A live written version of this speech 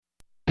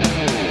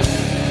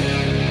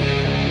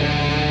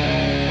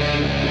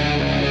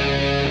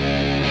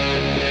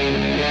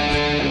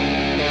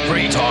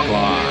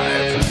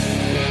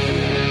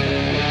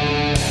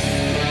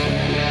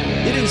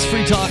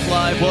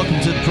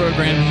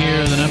program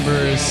here. The number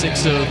is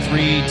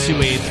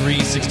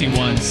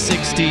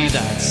 603-283-6160.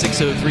 That's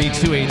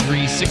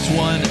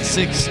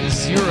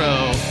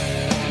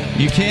 603-283-6160.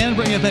 You can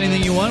bring up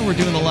anything you want. We're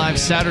doing the live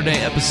Saturday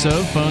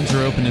episode. Phones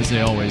are open as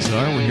they always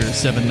are. We're here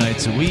 7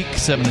 nights a week,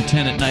 7 to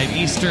 10 at night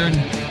Eastern.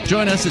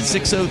 Join us at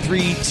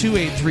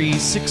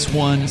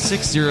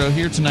 603-283-6160.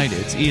 Here tonight,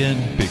 it's Ian.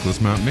 Peakless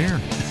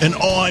Mountaineer. And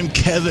I'm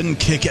Kevin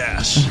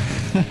Kickass.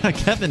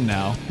 Kevin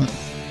now.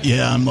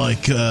 Yeah, I'm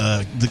like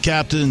the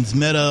captain's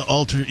meta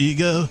alter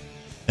ego,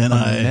 and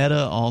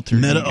meta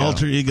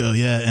alter ego.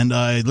 Yeah, and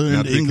I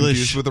learned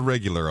English with a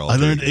regular alter I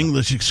learned ego.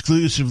 English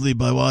exclusively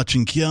by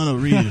watching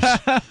Keanu Reeves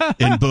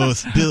in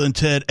both Bill and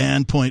Ted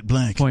and Point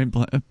Blank. Point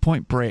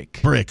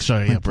Break. Break.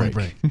 Sorry, yeah, Point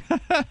Break.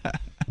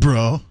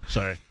 Bro,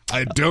 sorry.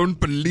 I don't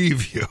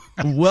believe you.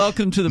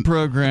 Welcome to the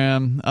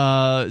program.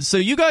 So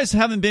you guys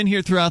haven't been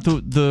here throughout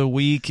the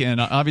week, and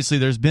obviously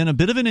there's been a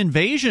bit of an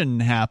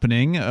invasion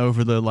happening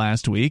over the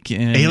last week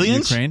in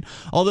Ukraine.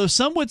 Although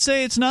some would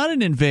say it's not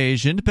an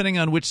invasion, depending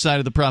on which side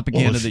of the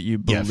propaganda that you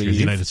believe. Yeah, if you're the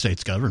United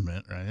States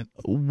government, right?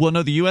 Well,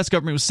 no, the U.S.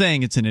 government was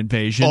saying it's an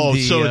invasion. Oh,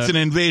 so it's an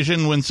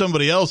invasion when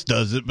somebody else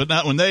does it, but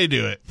not when they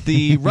do it.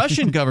 The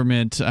Russian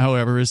government,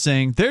 however, is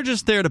saying they're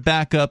just there to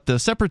back up the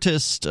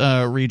separatist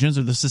regions,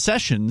 or the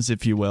secessions,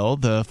 if you will.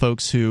 The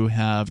folks who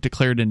have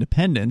declared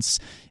independence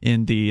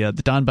in the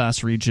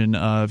Donbass region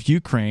of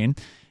Ukraine.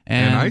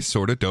 And I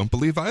sort of don't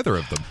believe either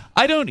of them.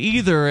 I don't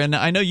either, and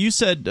I know you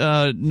said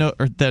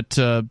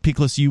that,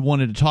 Peakless, you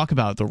wanted to talk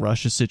about the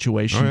Russia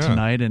situation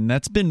tonight, and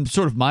that's been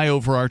sort of my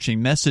overarching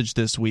message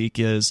this week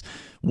is,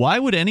 why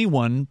would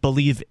anyone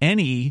believe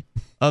any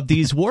of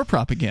these war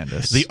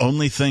propagandists? The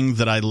only thing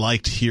that I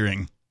liked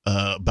hearing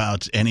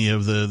about any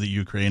of the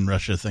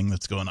Ukraine-Russia thing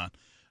that's going on,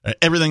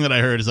 everything that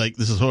I heard is like,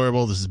 this is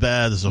horrible, this is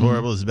bad, this is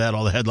horrible, this is bad,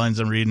 all the headlines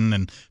I'm reading,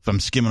 and if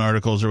I'm skimming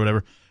articles or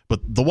whatever.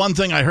 But the one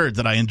thing I heard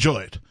that I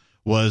enjoyed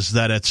was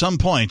that at some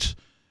point,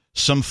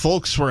 some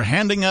folks were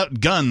handing out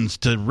guns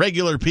to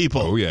regular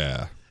people. Oh,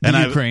 yeah. And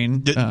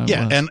Ukraine.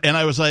 And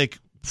I was like,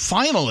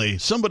 finally,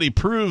 somebody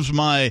proves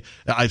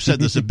I've said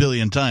this a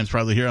billion times,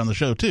 probably here on the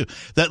show too,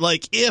 that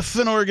like if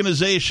an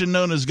organization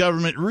known as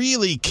government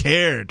really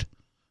cared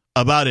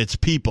about its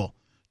people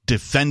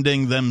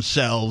defending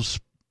themselves,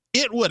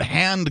 it would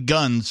hand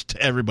guns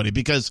to everybody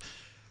because,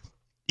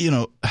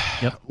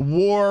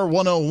 War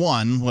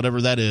 101,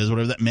 whatever that is,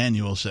 whatever that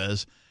manual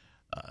says,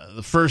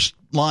 the first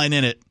line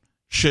in it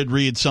should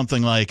read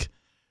something like,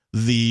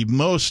 the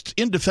most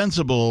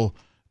indefensible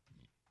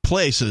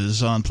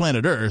places on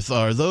planet Earth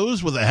are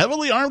those with a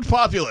heavily armed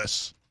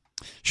populace.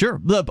 Sure.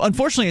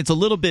 Unfortunately, it's a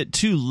little bit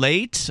too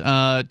late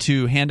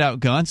to hand out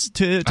guns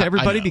to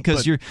everybody,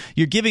 because you're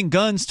giving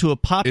guns to a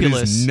populace.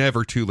 It is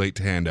never too late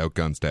to hand out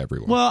guns to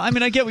everyone. Well, I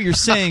mean, I get what you're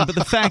saying, but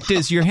the fact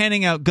is you're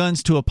handing out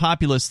guns to a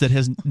populace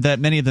that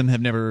many of them have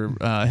never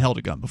held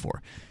a gun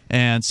before.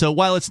 And so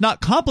while it's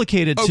not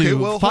complicated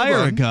to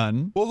fire a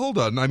gun... Well, hold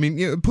on. I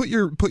mean, put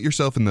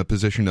yourself in the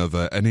position of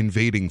an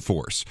invading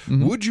force.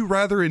 Mm-hmm. Would you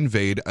rather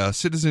invade a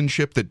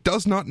citizenship that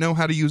does not know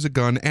how to use a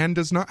gun and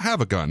does not have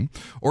a gun,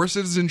 or a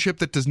citizenship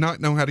that does not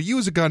know how to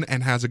use a gun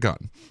and has a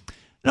gun?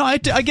 No, I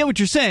get what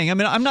you're saying. I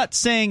mean, I'm not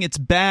saying it's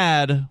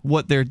bad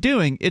what they're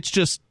doing. It's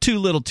just too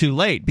little too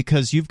late,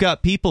 because you've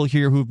got people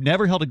here who've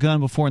never held a gun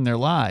before in their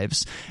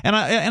lives. And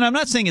I'm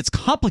not saying it's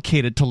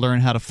complicated to learn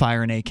how to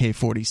fire an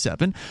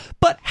AK-47,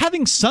 but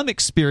having some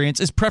experience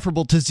is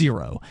preferable to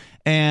zero.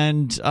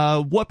 And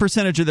what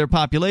percentage of their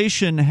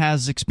population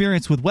has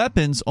experience with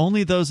weapons?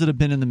 Only those that have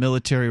been in the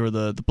military or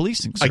the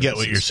policing services. I get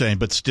what you're saying,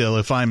 but still,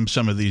 if I'm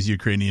some of these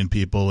Ukrainian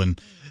people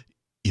and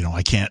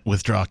I can't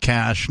withdraw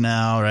cash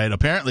now, right?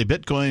 Apparently,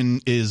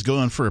 Bitcoin is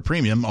going for a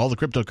premium. All the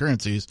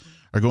cryptocurrencies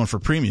are going for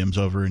premiums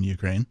over in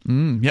Ukraine.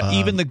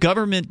 Even the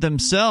government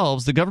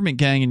themselves, the government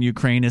gang in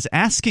Ukraine, is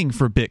asking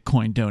for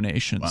Bitcoin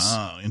donations.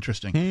 Wow,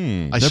 interesting.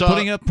 They're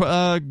putting up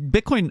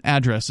Bitcoin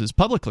addresses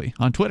publicly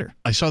on Twitter.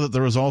 I saw that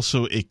there was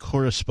also a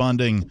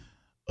corresponding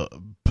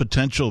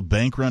potential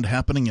bank run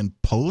happening in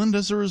Poland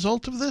as a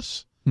result of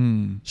this.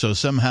 So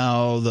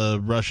somehow the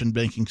Russian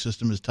banking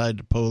system is tied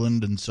to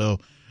Poland, and so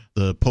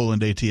the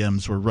Poland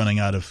ATMs were running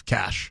out of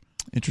cash.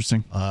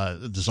 Interesting.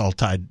 This is all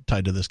tied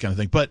to this kind of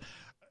thing. But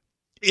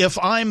if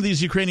I'm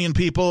these Ukrainian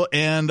people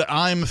and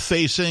I'm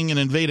facing an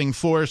invading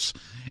force,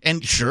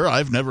 and sure,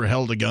 I've never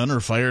held a gun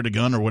or fired a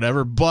gun or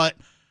whatever, but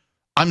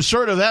I'm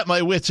sort of at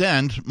my wit's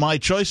end. My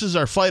choices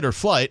are fight or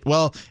flight.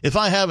 Well, if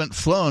I haven't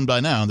flown by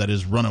now, that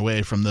is run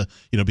away from be a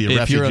refugee or something.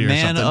 If you're a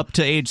man up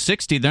to age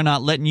 60, they're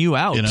not letting you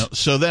out.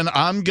 So then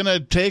I'm going to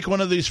take one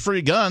of these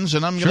free guns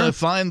and I'm going to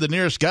find the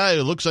nearest guy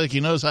who looks like he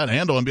knows how to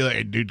handle it and be like,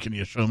 hey, dude, can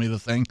you show me the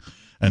thing?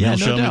 And he'll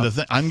show me the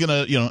thing. I'm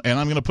going to, and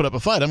I'm going to put up a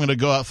fight. I'm going to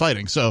go out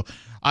fighting. So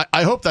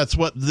I hope that's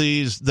what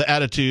the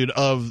attitude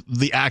of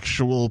the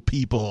actual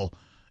people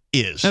is.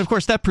 And of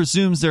course, that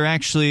presumes there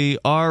actually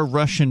are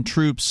Russian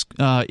troops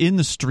in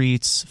the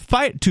streets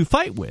to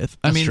fight with.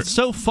 I mean,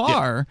 so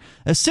far,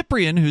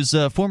 Cyprian, who's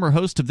a former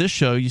host of this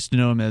show, used to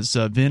know him as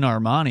Vin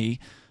Armani,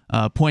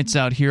 points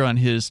out here on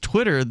his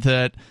Twitter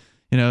that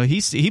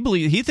he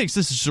thinks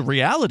this is a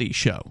reality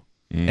show.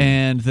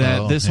 and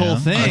that this whole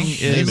thing a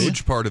is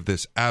huge part of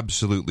this.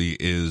 Absolutely,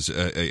 is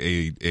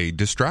a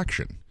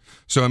distraction.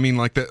 So I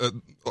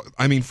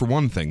mean, for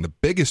one thing, the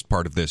biggest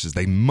part of this is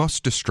they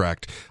must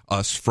distract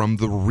us from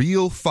the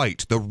real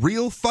fight. The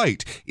real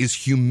fight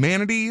is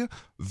humanity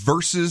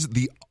versus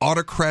the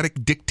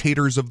autocratic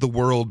dictators of the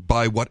world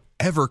by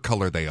whatever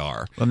color they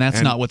are. And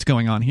that's not what's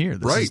going on here.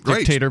 This is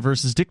dictator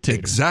versus dictator.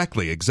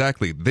 Exactly.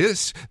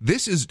 This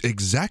is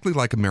exactly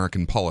like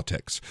American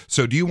politics.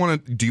 So do you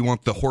want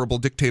the horrible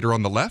dictator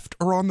on the left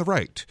or on the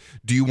right?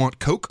 Do you want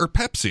Coke or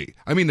Pepsi?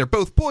 I mean, they're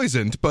both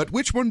poisoned, but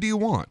which one do you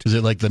want? Is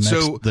it like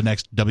the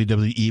next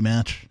WWE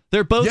match?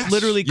 They're both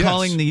literally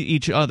calling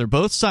each other.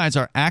 Both sides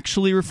are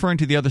actually referring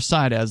to the other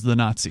side as the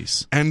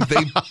Nazis. And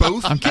they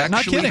both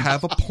actually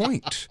have a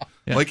point.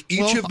 Yeah. Like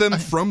each of them,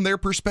 from their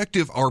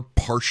perspective, are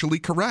partially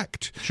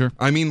correct. Sure.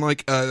 I mean, one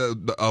of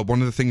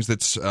the things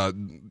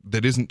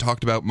that isn't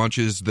talked about much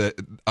is that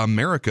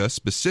America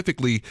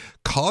specifically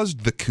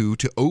caused the coup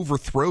to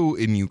overthrow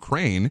in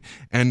Ukraine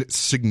and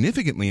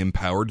significantly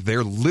empowered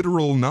their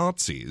literal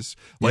Nazis,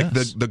 like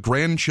the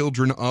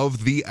grandchildren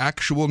of the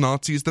actual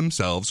Nazis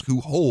themselves,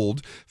 who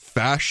hold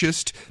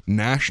fascist,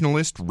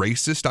 nationalist,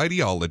 racist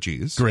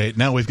ideologies. Great.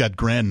 Now we've got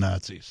grand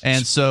Nazis.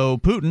 And so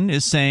Putin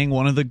is saying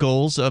one of the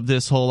goals of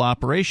this whole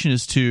operation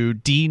is to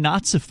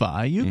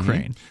denazify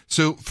Ukraine.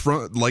 So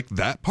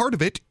that part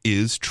of it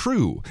is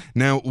true.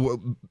 Now,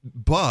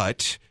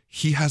 but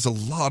he has a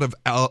lot of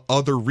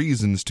other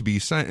reasons to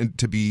be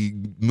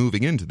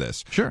moving into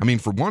this. Sure. I mean,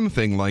 for one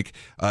thing,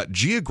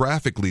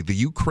 geographically, the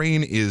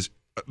Ukraine is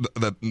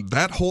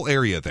that whole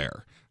area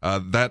there.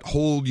 That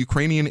whole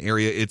Ukrainian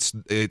area,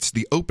 it's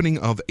the opening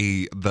of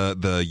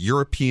the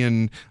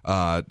European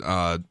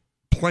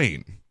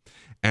plain.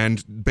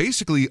 And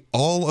basically,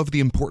 all of the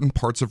important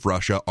parts of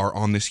Russia are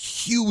on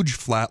this huge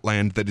flat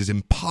land that is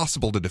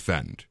impossible to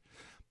defend.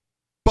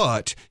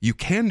 But you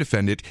can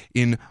defend it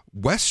in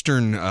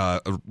western,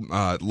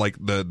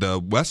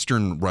 the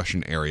western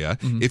Russian area,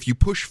 if you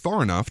push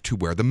far enough to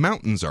where the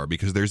mountains are,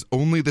 because there's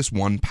only this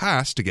one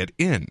pass to get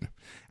in.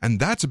 And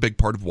that's a big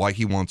part of why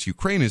he wants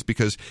Ukraine, is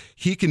because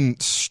he can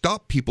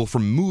stop people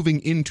from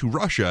moving into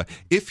Russia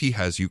if he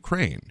has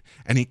Ukraine.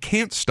 And he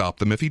can't stop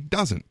them if he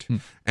doesn't.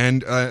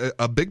 And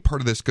a big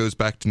part of this goes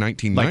back to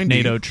 1990. Like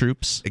NATO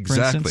troops,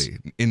 exactly. for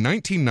instance? In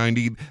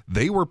 1990,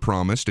 they were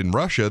promised in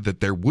Russia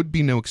that there would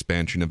be no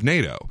expansion of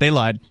NATO. They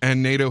lied.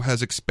 And NATO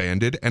has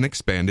expanded and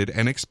expanded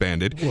and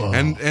expanded. Whoa.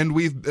 And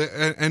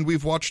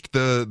we've watched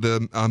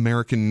the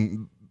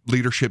American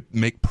leadership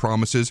make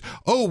promises.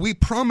 Oh, we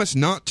promise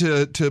not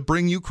to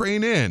bring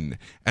Ukraine in.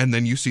 And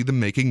then you see them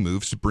making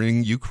moves to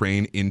bring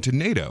Ukraine into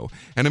NATO.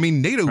 And I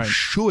mean, NATO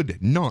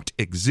should not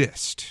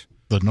exist.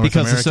 The North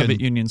because American the Soviet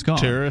Union's gone.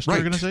 Terrorist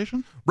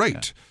organization?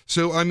 Right. Yeah.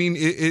 So, I mean,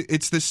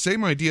 it's this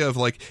same idea of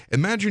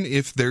imagine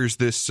if there's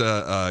this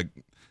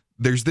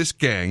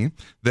gang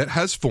that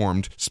has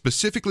formed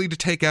specifically to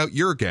take out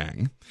your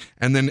gang,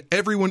 and then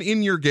everyone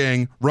in your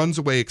gang runs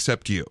away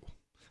except you.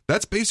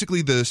 That's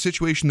basically the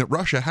situation that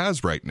Russia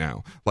has right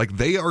now.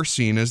 They are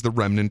seen as the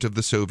remnant of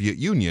the Soviet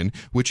Union,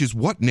 which is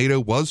what NATO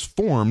was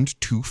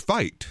formed to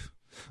fight.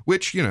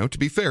 Which, to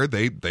be fair,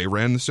 they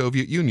ran the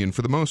Soviet Union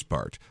for the most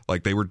part.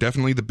 They were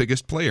definitely the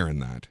biggest player in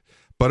that.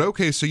 But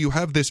okay, so you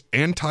have this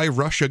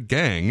anti-Russia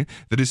gang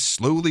that is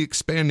slowly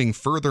expanding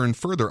further and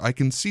further. I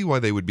can see why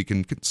they would be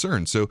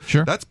concerned. So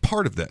That's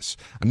part of this.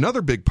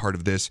 Another big part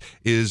of this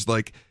is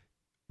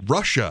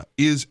Russia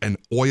is an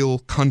oil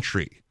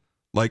country.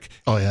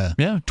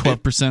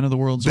 12% of the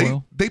world's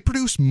oil. They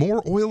produce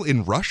more oil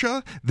in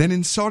Russia than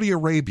in Saudi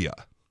Arabia.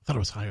 I thought it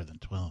was higher than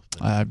 12.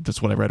 That's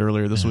what I read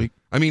earlier this week.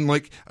 I mean,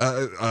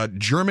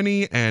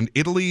 Germany and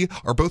Italy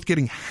are both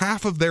getting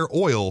half of their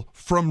oil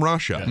from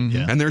Russia.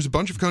 And there's a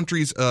bunch of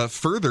countries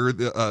further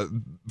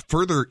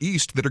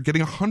east that are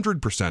getting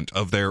 100%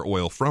 of their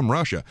oil from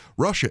Russia.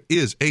 Russia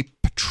is a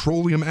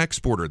petroleum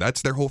exporter.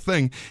 That's their whole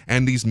thing.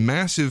 And these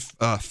massive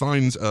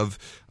finds of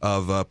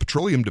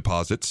petroleum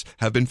deposits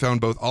have been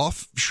found both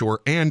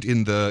offshore and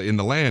in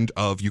the land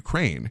of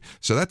Ukraine.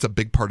 So that's a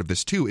big part of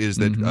this too, is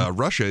that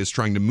Russia is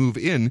trying to move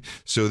in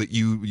so that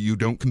you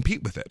don't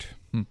compete with it.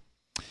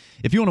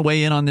 If you want to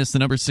weigh in on this, the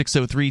number is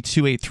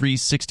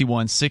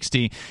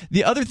 603-283-6160.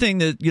 The other thing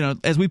that,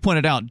 as we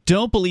pointed out,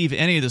 don't believe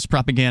any of this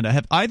propaganda.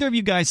 Have either of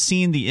you guys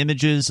seen the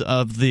images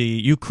of the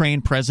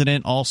Ukraine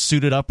president all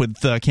suited up with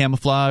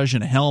camouflage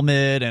and a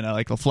helmet and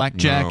a flak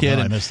jacket?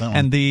 I missed that one.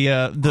 And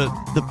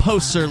the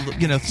posts are,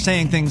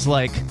 saying things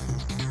like,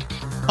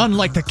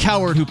 unlike the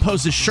coward who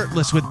poses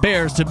shirtless with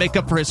bears to make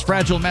up for his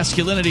fragile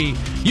masculinity,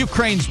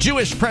 Ukraine's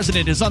Jewish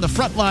president is on the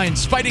front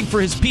lines fighting for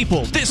his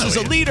people. This is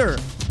a leader.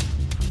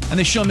 And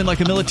they show him in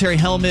a military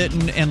helmet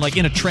and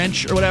in a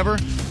trench or whatever.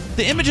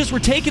 The images were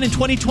taken in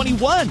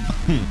 2021.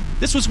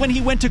 This was when he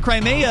went to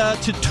Crimea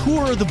to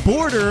tour the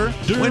border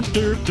when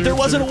there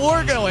wasn't a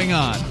war going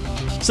on.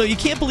 So you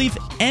can't believe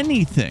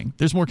anything.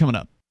 There's more coming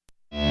up.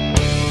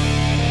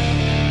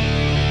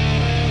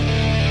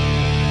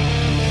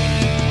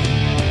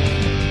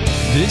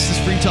 This is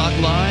Free Talk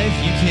Live.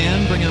 You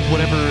can bring up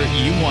whatever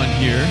you want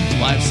here. It's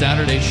a live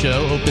Saturday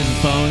show. Open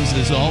phones,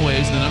 as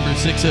always. The number is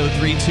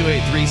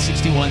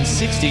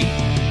 603-283-6160.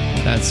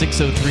 That's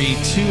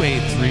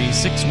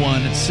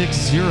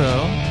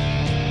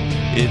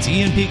 603-283-6160. It's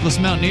Ian Peakless,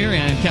 Mountaineer,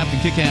 and Captain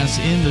Kickass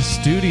in the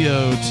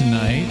studio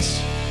tonight.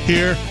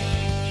 Here.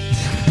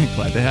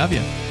 Glad to have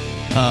you.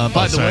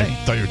 By the way, I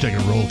thought you were taking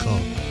a roll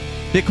call.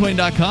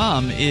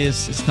 Bitcoin.com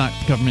it's not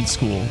government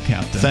school,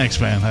 Captain. Thanks,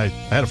 man. I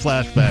had a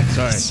flashback.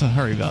 Sorry.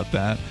 Sorry about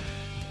that.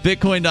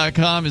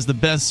 Bitcoin.com is the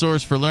best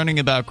source for learning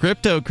about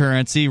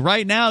cryptocurrency.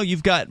 Right now,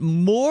 you've got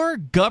more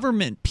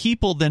government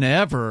people than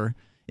ever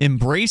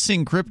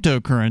embracing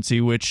cryptocurrency,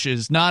 which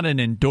is not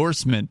an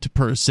endorsement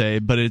per se,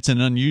 but it's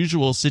an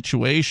unusual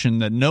situation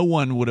that no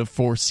one would have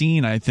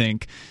foreseen, I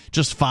think,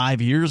 just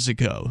 5 years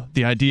ago.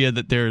 The idea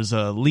that there's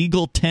a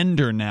legal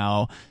tender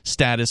now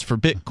status for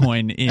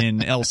Bitcoin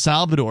in El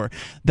Salvador,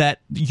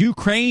 that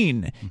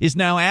Ukraine is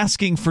now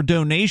asking for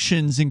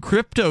donations in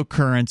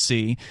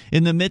cryptocurrency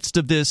in the midst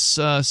of this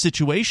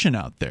situation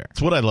out there.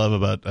 It's what I love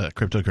about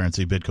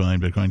cryptocurrency,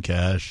 Bitcoin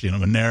Cash,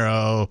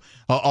 Monero,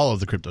 all of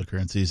the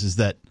cryptocurrencies, is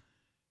that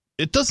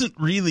it doesn't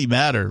really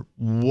matter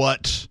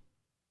what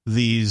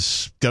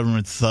these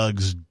government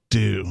thugs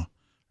do,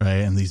 right?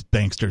 And these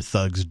bankster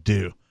thugs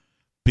do,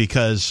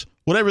 because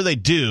whatever they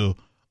do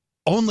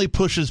only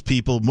pushes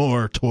people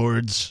more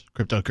towards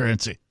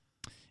cryptocurrency.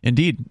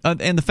 Indeed.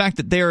 And the fact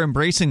that they are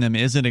embracing them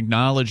is an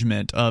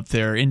acknowledgement of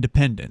their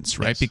independence,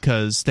 right? Yes.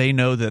 Because they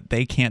know that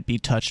they can't be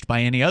touched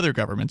by any other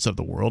governments of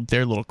the world,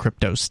 their little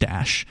crypto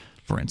stash,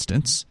 for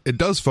instance. It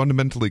does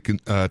fundamentally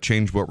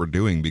change what we're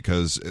doing,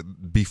 because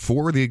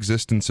before the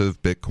existence of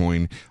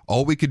Bitcoin,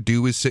 all we could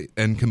do is sit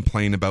and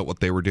complain about what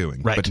they were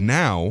doing. Right. But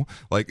now,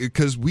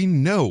 because we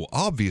know,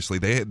 obviously,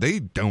 they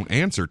don't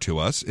answer to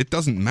us. It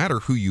doesn't matter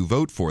who you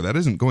vote for. That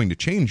isn't going to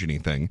change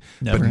anything.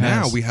 Never has.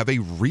 Now we have a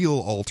real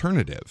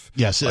alternative.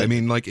 Yes. I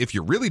mean, if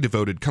you're really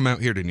devoted, come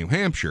out here to New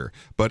Hampshire.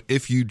 But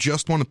if you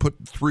just want to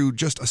put through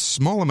just a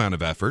small amount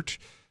of effort,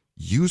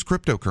 use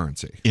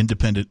cryptocurrency.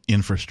 Independent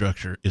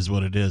infrastructure is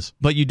what it is.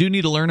 But you do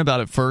need to learn about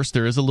it first.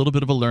 There is a little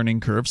bit of a learning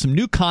curve. Some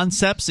new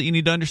concepts that you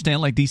need to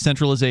understand, like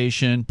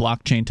decentralization,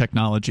 blockchain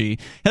technology.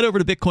 Head over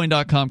to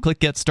Bitcoin.com, click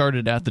Get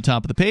Started at the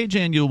top of the page,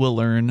 and you will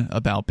learn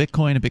about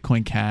Bitcoin and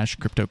Bitcoin Cash,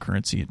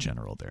 cryptocurrency in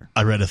general there.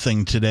 I read a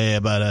thing today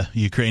about a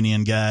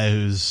Ukrainian guy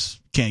who's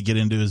can't get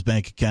into his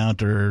bank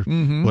account or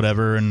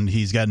whatever, and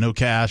he's got no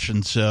cash,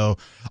 and so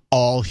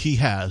all he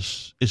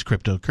has is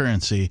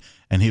cryptocurrency.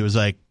 And he was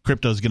like,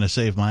 crypto's going to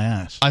save my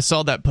ass. I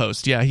saw that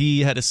post. Yeah, he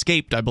had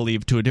escaped, I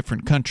believe, to a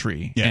different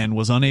country and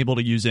was unable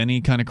to use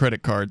any kind of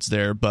credit cards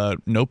there, but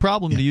no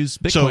problem to use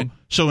Bitcoin.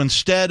 So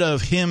instead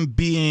of him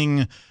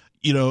being,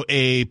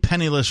 a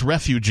penniless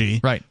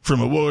refugee from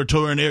a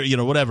war-torn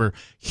area, whatever,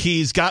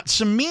 he's got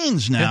some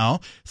means now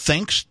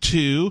thanks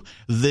to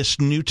this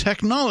new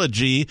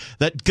technology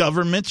that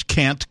governments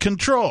can't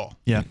control.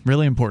 Yeah,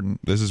 really important.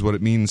 This is what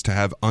it means to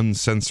have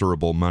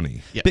uncensorable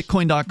money. Yes.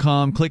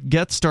 Bitcoin.com, click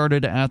Get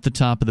Started at the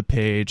top of the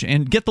page,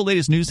 and get the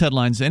latest news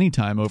headlines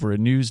anytime over at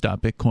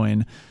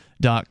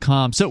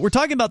news.bitcoin.com. So we're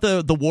talking about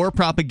the war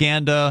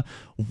propaganda.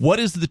 What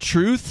is the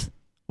truth?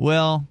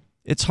 Well,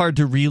 it's hard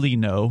to really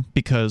know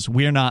because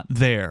we're not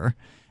there.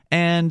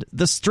 And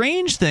the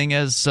strange thing,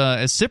 as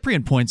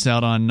Cyprian points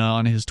out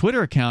on his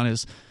Twitter account,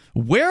 is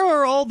where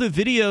are all the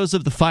videos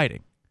of the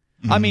fighting?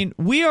 I mean,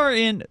 we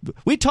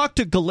talked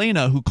to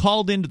Galena, who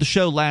called into the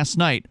show last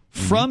night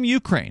from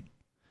Ukraine,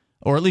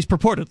 or at least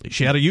purportedly.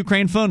 She had a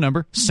Ukraine phone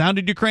number,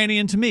 sounded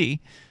Ukrainian to me,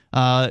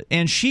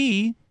 and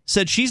she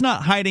said she's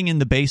not hiding in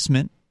the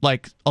basement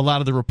like a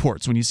lot of the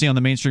reports when you see on the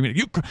mainstream,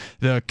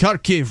 the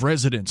Kharkiv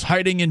residents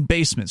hiding in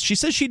basements. She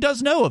says she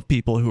does know of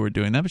people who are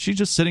doing that, but she's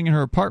just sitting in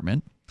her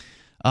apartment.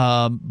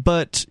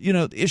 But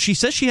she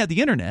says she had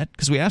the internet,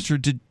 because we asked her,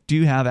 do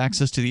you have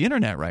access to the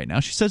internet right now?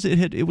 She says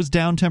it was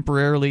down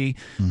temporarily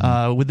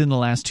within the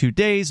last 2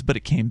 days, but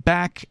it came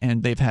back,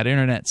 and they've had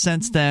internet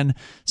since then.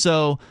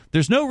 So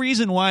there's no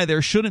reason why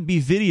there shouldn't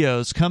be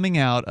videos coming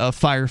out of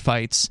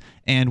firefights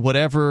and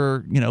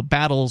whatever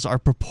battles are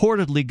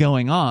purportedly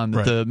going on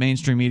that the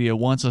mainstream media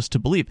wants us to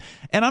believe.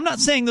 And I'm not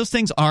saying those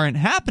things aren't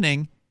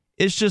happening.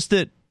 It's just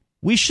that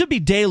we should be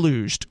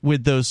deluged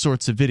with those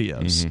sorts of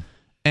videos.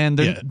 And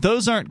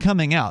those aren't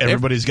coming out.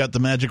 Everybody's got the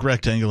magic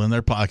rectangle in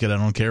their pocket. I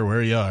don't care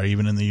where you are,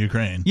 even in the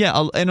Ukraine.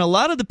 Yeah, and a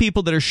lot of the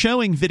people that are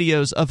showing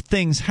videos of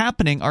things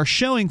happening are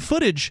showing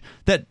footage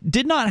that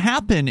did not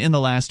happen in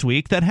the last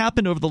week, that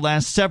happened over the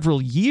last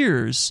several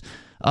years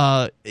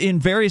in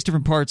various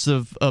different parts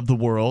of the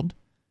world,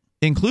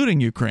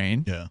 including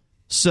Ukraine. Yeah.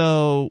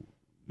 So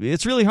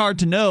it's really hard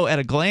to know at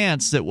a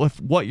glance that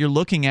what you're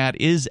looking at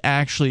is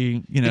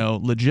actually,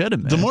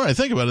 legitimate. The more I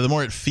think about it, the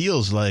more it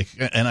feels like,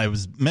 and I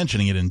was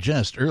mentioning it in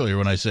jest earlier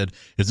when I said,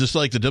 is this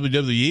like the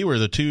WWE where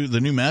the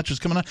new match is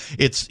coming on?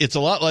 It's a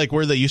lot like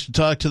where they used to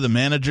talk to the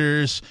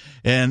managers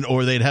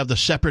or they'd have the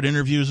separate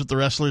interviews with the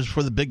wrestlers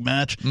before the big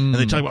match, and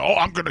they talk about,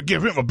 I'm going to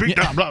give him a beat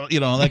down, blah,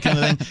 that kind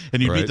of thing.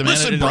 And you meet the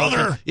manager. Listen,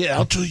 brother. Yeah,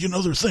 I'll tell you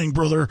another thing,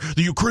 brother.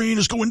 The Ukraine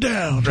is going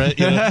down, right?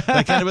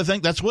 That kind of a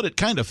thing. That's what it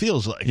kind of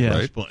feels like at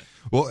this point.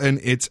 Well, and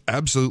it's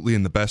absolutely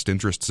in the best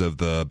interests of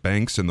the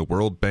banks and the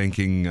World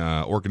Banking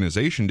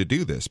Organization to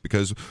do this,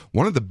 because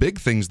one of the big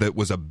things that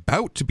was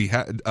about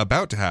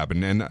to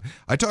happen, and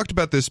I talked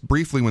about this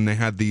briefly when they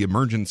had the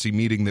emergency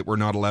meeting that we're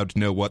not allowed to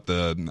know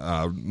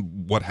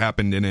what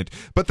happened in it,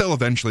 but they'll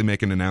eventually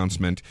make an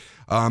announcement.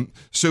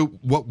 So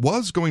what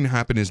was going to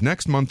happen is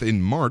next month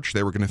in March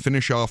they were going to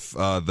finish off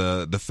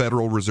the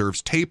Federal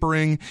Reserve's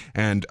tapering,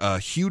 and a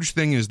huge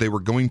thing is they were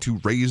going to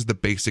raise the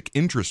basic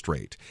interest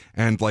rate,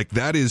 and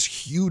that is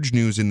huge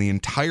news in the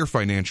entire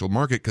financial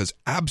market, because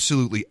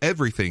absolutely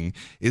everything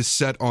is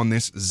set on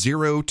this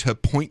 0 to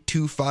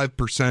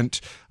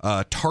 0.25%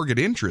 target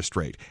interest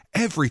rate.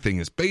 Everything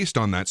is based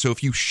on that. So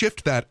if you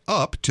shift that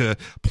up to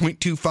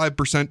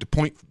 0.25% to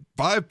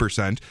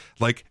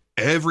 0.5%,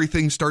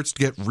 everything starts to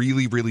get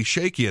really, really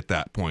shaky at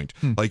that point.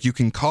 You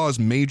can cause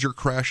major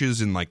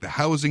crashes in the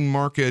housing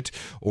market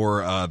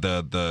or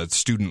the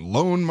student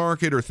loan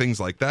market or things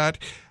like that.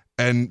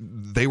 And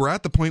they were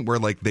at the point where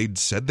they'd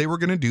said they were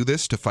going to do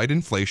this to fight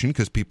inflation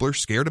because people are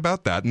scared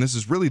about that. And this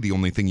is really the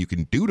only thing you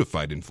can do to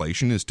fight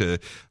inflation is to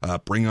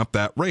bring up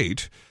that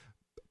rate.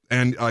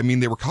 And I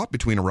mean, they were caught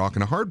between a rock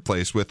and a hard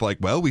place with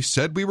we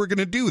said we were going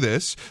to do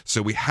this,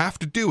 so we have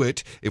to do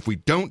it. If we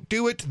don't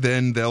do it,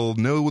 then they'll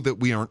know that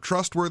we aren't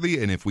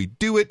trustworthy. And if we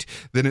do it,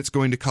 then it's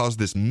going to cause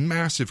this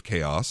massive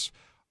chaos.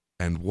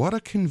 And what a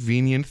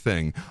convenient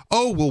thing.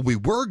 Oh, well, we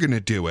were going to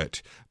do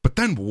it, but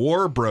then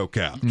war broke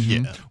out.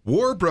 Yeah.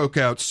 War broke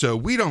out, so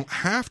we don't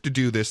have to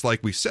do this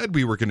like we said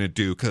we were going to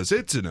do because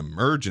it's an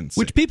emergency.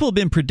 Which people have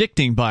been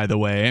predicting, by the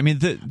way. I mean,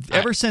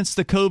 ever since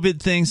the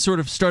COVID thing sort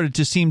of started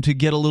to seem to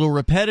get a little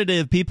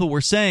repetitive, people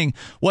were saying,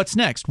 what's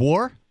next,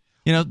 war?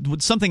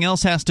 Something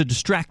else has to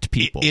distract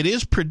people. It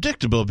is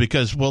predictable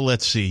because,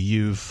 let's see,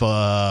 you've,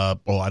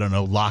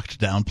 locked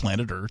down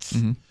planet Earth.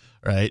 Mm-hmm.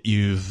 Right,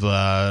 you've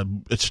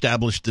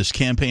established this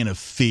campaign of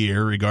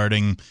fear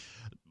regarding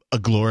a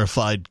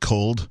glorified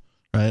cold,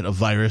 right? A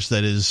virus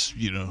that is,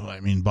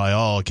 by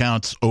all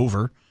accounts,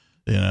 over.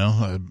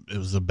 It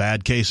was a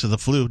bad case of the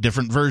flu,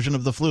 different version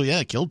of the flu. Yeah,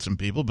 it killed some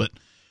people, but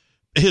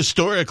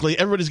historically,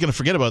 everybody's going to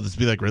forget about this.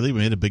 Be like, really, we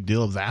made a big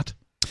deal of that?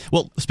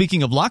 Well,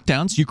 speaking of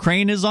lockdowns,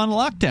 Ukraine is on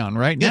lockdown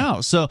right now.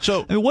 So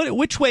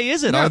which way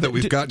is it? Now that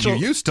we've gotten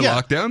you used to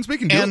lockdowns, we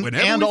can do it whenever we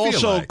feel like. And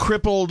also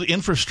crippled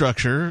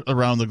infrastructure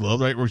around the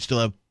globe, right? We still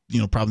have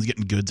problems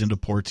getting goods into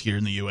ports here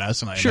in the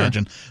U.S., and I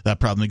imagine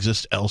that problem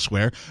exists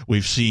elsewhere.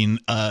 We've seen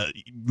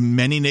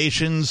many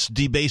nations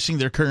debasing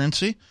their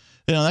currency,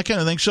 that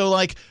kind of thing. So,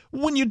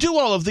 when you do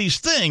all of these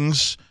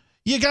things,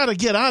 you got to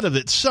get out of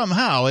it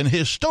somehow. And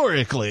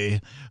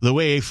historically, the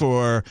way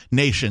for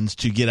nations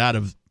to get out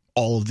of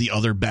all of the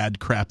other bad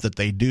crap that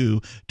they do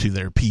to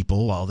their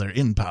people while they're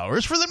in power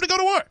is for them to go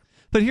to war.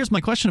 But here's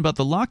my question about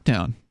the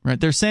lockdown, right?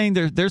 They're saying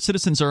their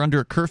citizens are under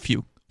a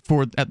curfew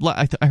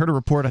I heard a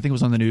report, I think it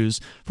was on the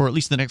news, for at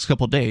least the next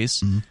couple of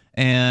days. Mm-hmm.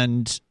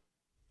 And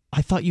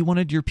I thought you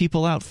wanted your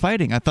people out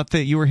fighting. I thought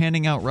that you were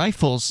handing out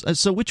rifles.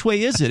 So which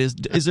way is it?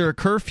 Is there a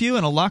curfew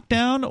and a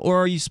lockdown,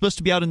 or are you supposed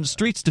to be out in the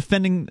streets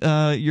defending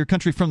your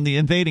country from the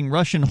invading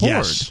Russian horde?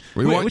 Yes.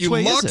 We want you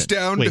locked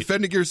down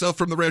defending yourself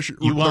from the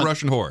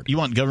Russian horde. You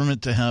want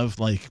government to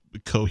have a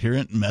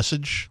coherent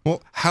message?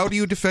 Well, how do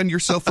you defend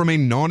yourself from a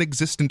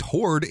non-existent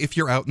horde if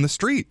you're out in the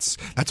streets?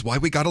 That's why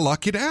we got to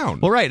lock you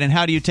down. Well, right. And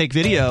how do you take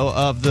video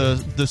of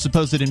the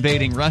supposed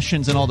invading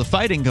Russians and all the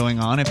fighting going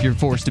on if you're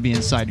forced to be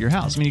inside your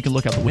house? I mean, you can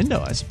look out the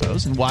window, I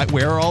suppose. And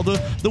where are all the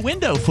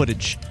window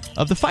footage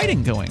of the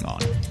fighting going on?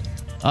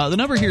 The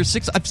number here is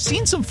 6. I've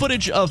seen some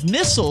footage of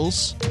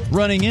missiles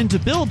running into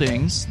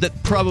buildings that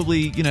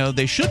probably,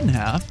 they shouldn't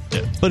have.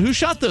 Yeah. But who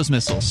shot those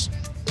missiles?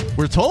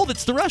 We're told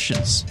it's the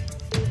Russians.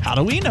 How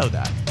do we know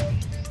that?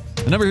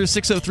 The number here is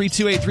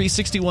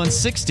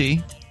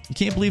 603-283-6160. You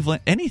can't believe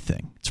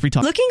anything. It's free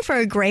talk. Looking for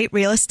a great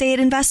real estate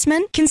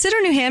investment? Consider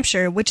New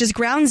Hampshire, which is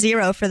ground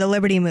zero for the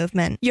Liberty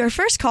Movement. Your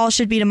first call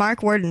should be to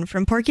Mark Worden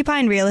from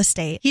Porcupine Real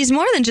Estate. He's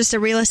more than just a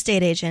real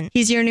estate agent.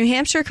 He's your New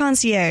Hampshire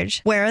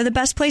concierge. Where are the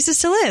best places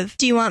to live?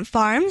 Do you want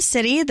farm,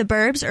 city, the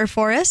burbs, or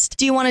forest?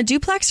 Do you want a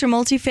duplex or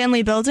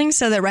multifamily building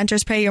so that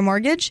renters pay your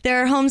mortgage?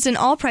 There are homes in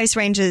all price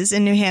ranges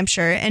in New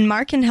Hampshire, and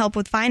Mark can help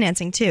with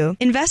financing too.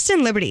 Invest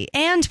in Liberty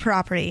and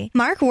property.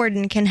 Mark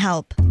Worden can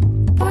help.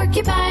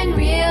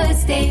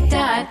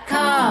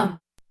 PorcupineRealEstate.com.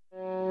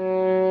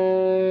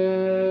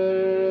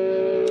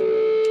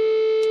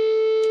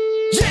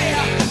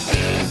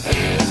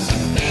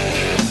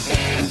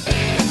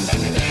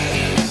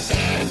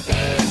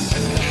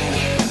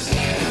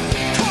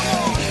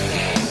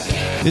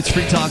 It's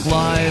Free Talk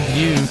Live.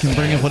 You can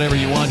bring up whatever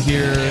you want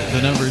here.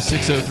 The number is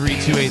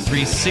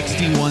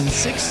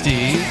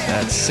 603-283-6160.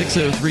 That's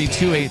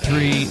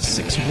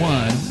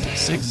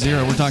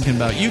 603-283-6160. We're talking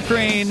about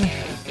Ukraine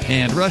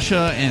and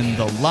Russia and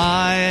the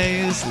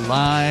lies.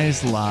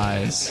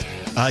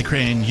 I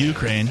crane, you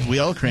crane. We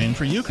all crane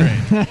for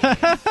Ukraine.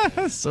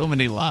 So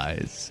many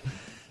lies.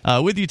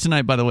 With you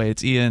tonight, by the way,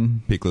 it's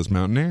Ian. Peakless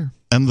Mountaineer.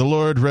 And the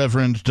Lord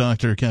Reverend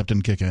Dr.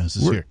 Captain Kickass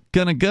is here. We're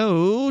going to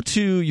go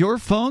to your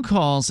phone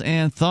calls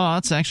and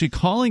thoughts, actually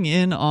calling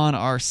in on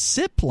our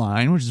SIP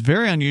line, which is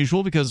very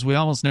unusual because we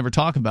almost never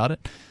talk about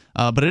it.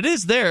 But it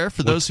is there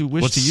for those who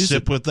wish to use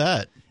SIP it. with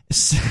that?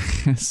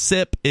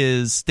 SIP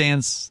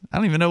stands, I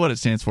don't even know what it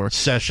stands for.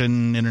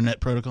 Session Internet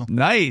Protocol.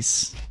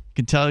 Nice. You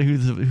can tell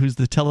who's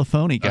the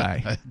telephony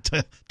guy.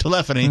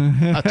 Telephony,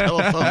 not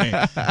telephony.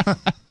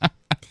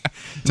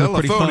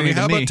 Telephony,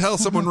 how about tell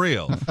someone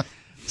real?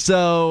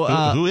 So,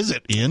 who is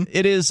it, Ian?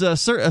 It is a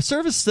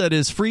service that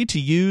is free to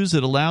use.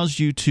 It allows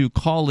you to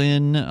call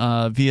in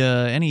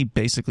via any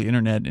basically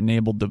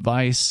internet-enabled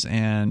device,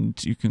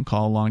 and you can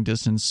call long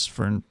distance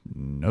for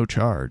no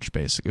charge,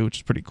 basically, which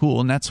is pretty cool.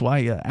 And that's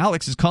why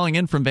Alex is calling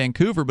in from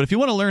Vancouver. But if you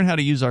want to learn how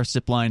to use our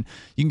SIP line,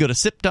 you can go to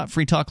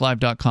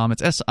sip.freetalklive.com.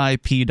 It's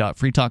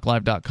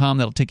sip.freetalklive.com.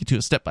 That'll take you to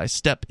a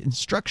step-by-step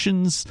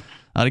instructions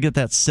to get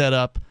that set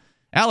up.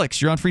 Alex,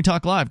 you're on Free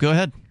Talk Live. Go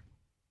ahead.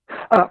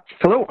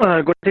 Hello,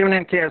 good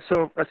evening. Yeah,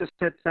 so as I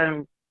said,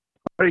 I'm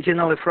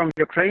originally from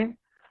Ukraine.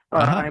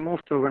 I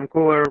moved to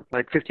Vancouver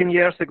like 15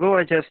 years ago.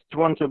 I just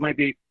want to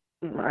maybe,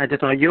 I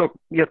don't know, you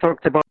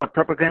talked about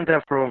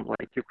propaganda from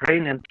like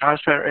Ukraine and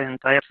Russia, and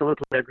I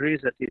absolutely agree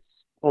that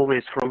it's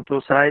always from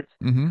two sides.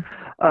 Mm-hmm.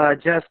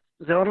 Just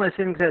the only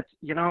thing that,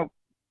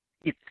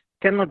 it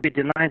cannot be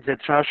denied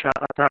that Russia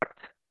attacked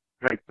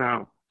right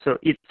now. So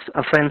it's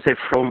offensive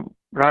from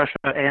Russia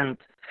and,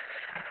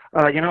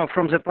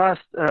 from the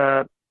past,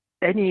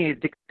 any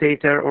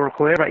dictator or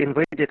whoever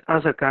invaded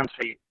other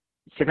country,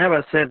 he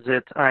never said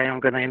that I am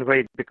going to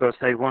invade because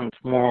I want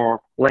more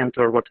land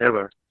or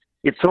whatever.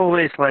 It's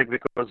always like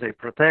because they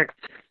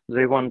protect,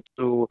 they want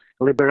to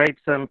liberate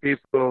some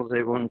people,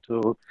 they want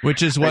to...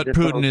 Which is what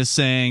Putin is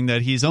saying,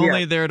 that he's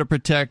only there to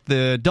protect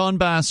the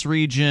Donbass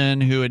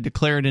region, who had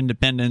declared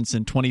independence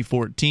in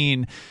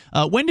 2014.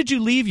 When did you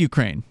leave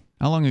Ukraine?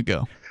 How long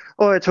ago?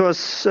 Oh, it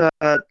was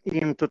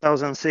in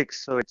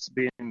 2006, so it's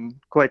been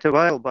quite a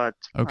while, but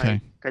okay.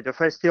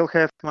 I still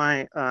have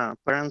my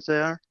parents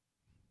there,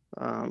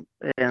 and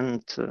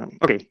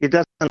it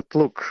doesn't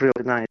look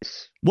really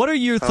nice. What are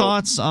your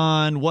thoughts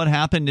on what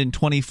happened in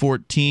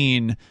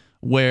 2014,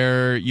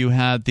 where you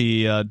had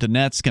the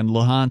Donetsk and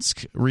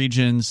Luhansk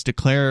regions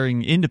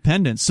declaring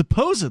independence,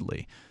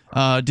 supposedly?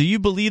 Do you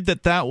believe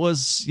that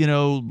was,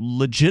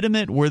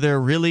 legitimate? Were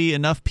there really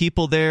enough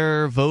people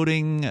there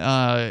voting?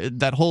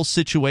 That whole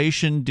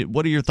situation.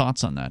 What are your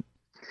thoughts on that?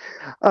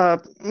 I,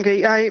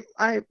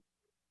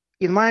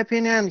 in my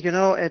opinion,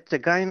 at the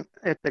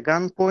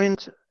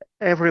gunpoint,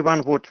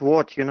 everyone would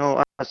vote,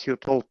 as you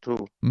told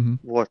to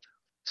vote.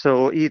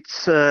 So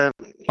it's. Are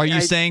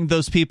you saying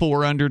those people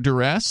were under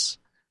duress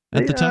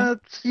at the time?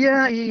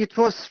 Yeah, it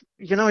was.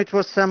 It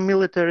was some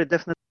military,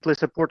 definitely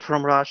support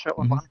from Russia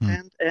on one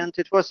hand, and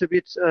it was a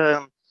bit,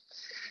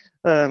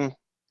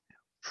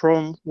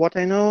 from what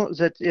I know,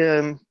 that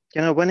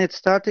when it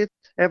started,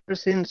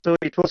 everything. So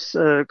it was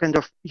kind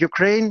of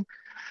Ukraine.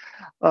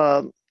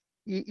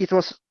 It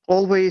was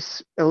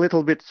always a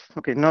little bit,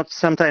 not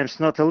sometimes,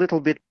 not a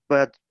little bit,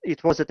 but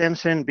it was a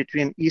tension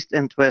between east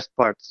and west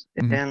parts,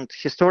 and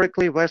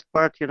historically, west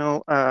part,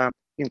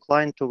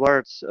 inclined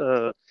towards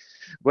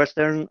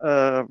Western,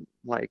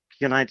 like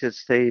United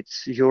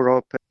States,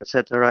 Europe,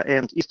 etc.,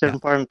 and Eastern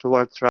part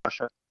towards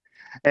Russia.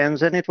 And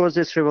then it was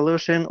this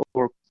revolution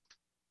or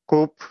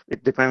coup.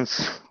 It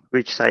depends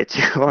which side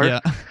you are. Yeah.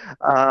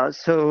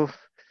 So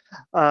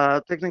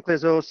technically,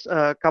 those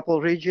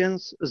couple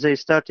regions they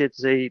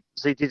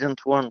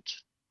didn't want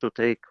to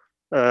take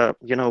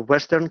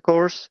Western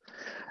course,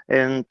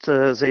 and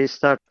they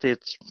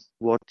started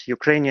what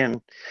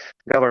Ukrainian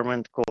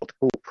government called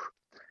coup.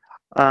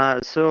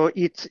 So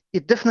it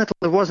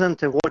definitely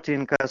wasn't a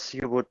voting as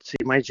you would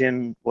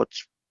imagine what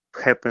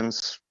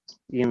happens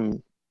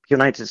in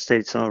United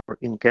States or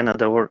in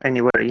Canada or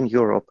anywhere in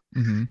Europe.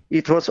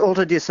 It was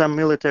already some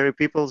military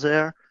people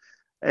there,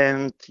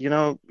 and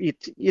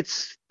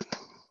it's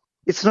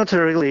not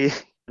a really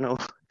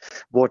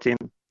voting.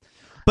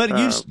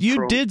 But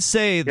you did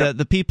say that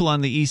the people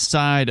on the east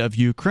side of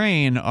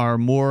Ukraine are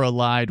more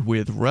allied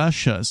with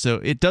Russia,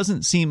 so it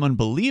doesn't seem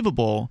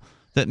unbelievable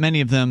that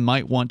many of them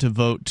might want to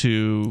vote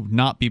to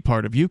not be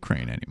part of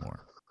Ukraine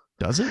anymore.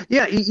 Does it?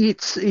 Yeah,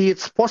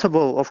 it's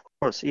possible, of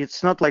course.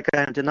 It's not like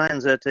I'm denying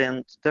that,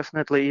 and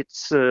definitely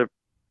it's, at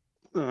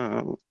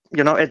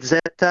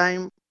that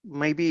time,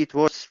 maybe it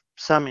was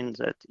some in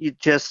that. It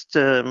just,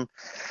 when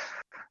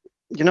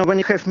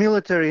you have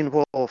military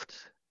involved,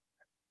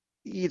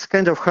 it's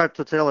kind of hard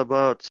to tell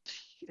about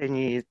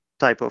any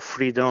type of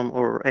freedom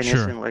or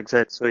anything like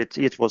that. So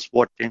it was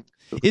working.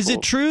 Is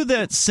it true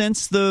that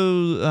since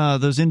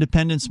those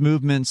independence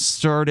movements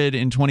started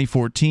in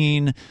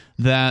 2014,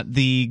 that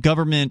the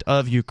government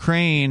of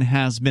Ukraine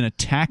has been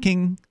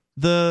attacking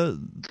the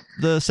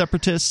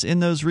separatists in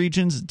those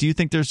regions? Do you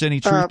think there's any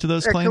truth to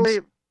those claims?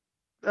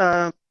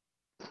 Actually,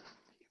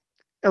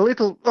 a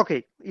little.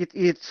 Okay,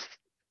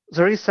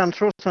 there is some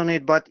truth on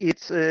it, but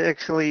it's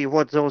actually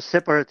what those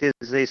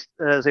separatists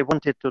they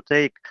wanted to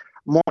take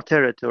more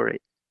territory.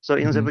 So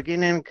in the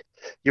beginning,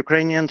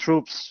 Ukrainian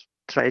troops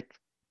tried.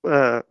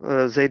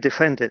 They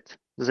defended.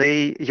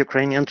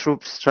 Ukrainian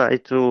troops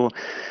tried to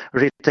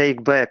retake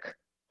back,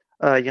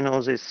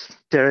 this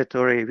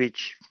territory which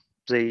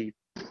they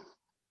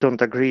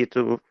don't agree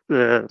to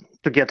give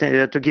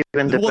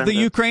independence. Well,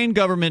 the Ukraine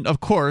government, of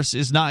course,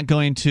 is not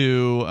going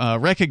to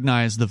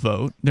recognize the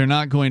vote. They're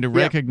not going to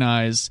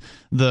recognize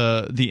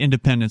the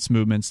independence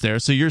movements there.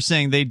 So you're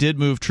saying they did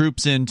move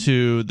troops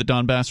into the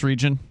Donbass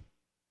region?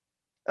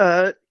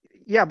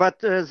 Yeah, but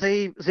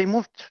they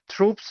moved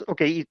troops.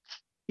 Okay,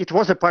 it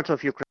was a part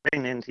of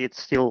Ukraine, and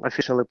it's still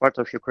officially part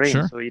of Ukraine.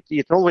 Sure. So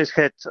it always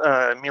had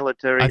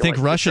military. I think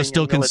Russia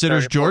still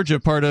considers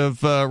Georgia part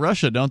of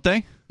Russia, don't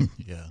they?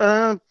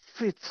 Yeah.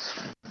 It's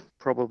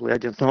probably, I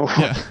don't know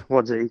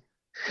what they.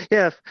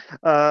 Yeah,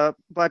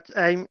 but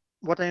I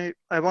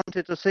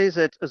wanted to say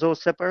that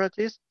those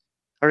separatists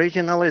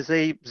originally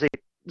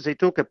they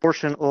took a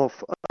portion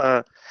of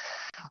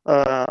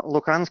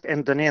Luhansk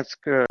and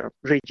Donetsk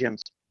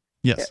regions.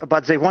 Yes,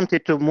 but they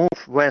wanted to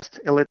move west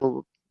a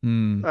little,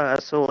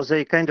 so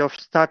they kind of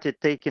started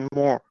taking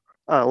more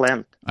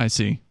land. I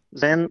see.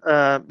 Then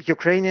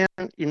Ukrainian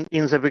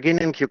in the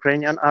beginning,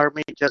 Ukrainian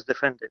army just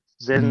defended.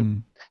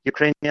 Then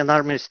Ukrainian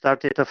army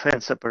started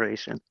offense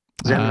operation.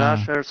 Then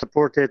Russia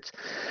supported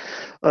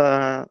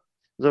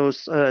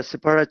those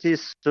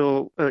separatists,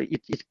 so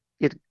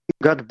it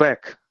got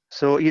back.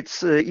 So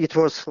it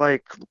was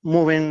like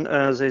moving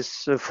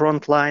this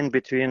front line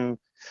between.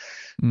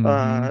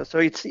 So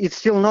it's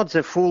still not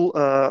the full.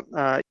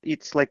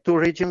 It's like two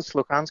regions,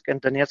 Luhansk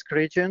and Donetsk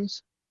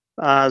regions.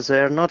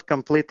 They're not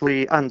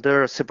completely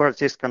under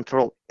separatist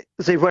control.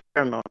 They were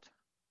not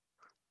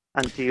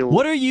until.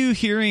 What are you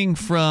hearing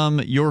from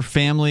your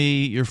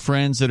family, your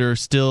friends that are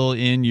still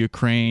in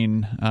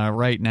Ukraine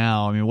right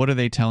now? I mean, what are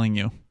they telling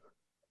you?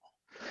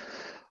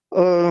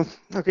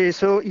 Okay,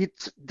 so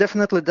it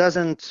definitely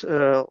doesn't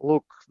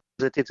look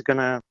that it's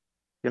gonna,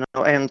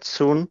 end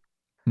soon.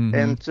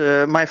 And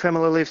my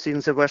family lives in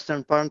the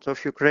western part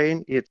of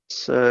Ukraine.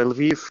 It's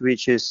Lviv,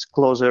 which is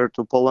closer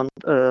to Poland.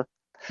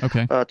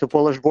 To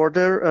Polish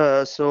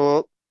border,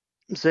 so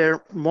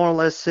they're more or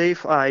less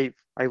safe. I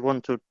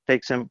want to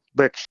take them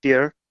back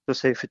here to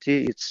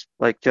safety. It's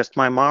like just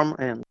my mom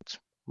and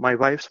my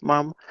wife's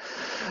mom,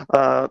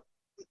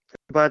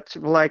 but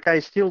like I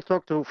still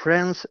talk to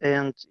friends,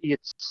 and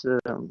it's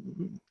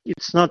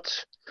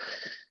not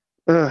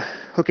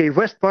okay.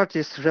 West part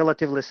is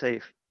relatively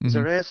safe.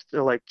 The rest,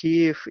 like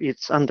Kiev,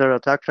 it's under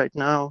attack right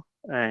now,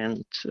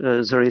 and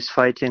there is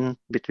fighting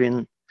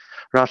between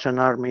Russian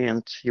army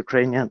and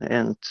Ukrainian,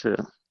 and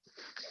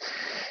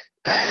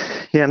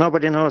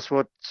nobody knows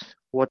what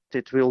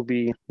it will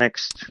be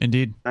next.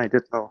 Indeed, I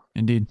don't know.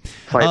 Indeed,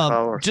 5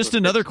 hours. Just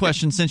another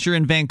question: since you're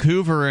in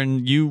Vancouver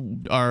and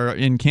you are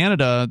in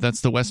Canada,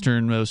 that's the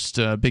westernmost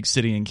big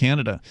city in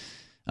Canada.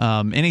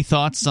 Any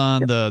thoughts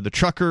on the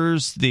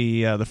truckers,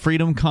 the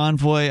Freedom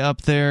Convoy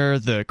up there,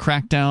 the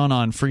crackdown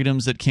on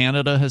freedoms that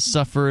Canada has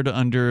suffered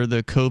under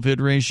the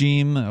COVID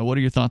regime? What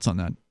are your thoughts on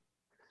that?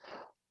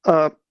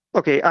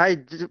 Okay,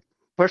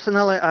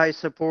 personally I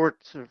support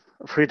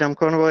Freedom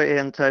Convoy,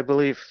 and I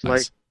believe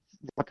like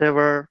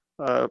whatever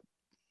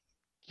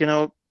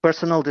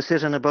personal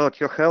decision about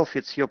your health,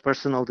 it's your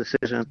personal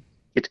decision.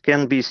 It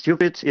can be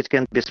stupid, it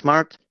can be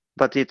smart,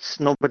 but it's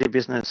nobody's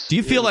business. Do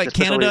you feel like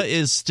Canada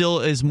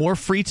is more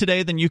free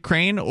today than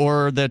Ukraine,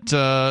 or that,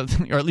 or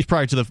at least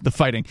prior to the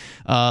fighting,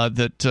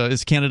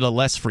 is Canada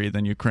less free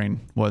than Ukraine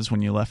was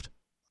when you left?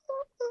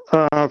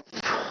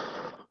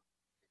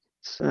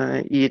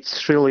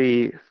 It's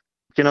really,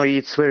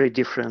 it's very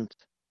different.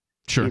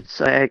 Sure.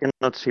 I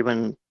cannot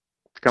even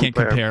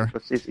compare.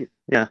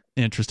 Yeah.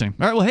 Interesting.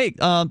 All right. Well, hey,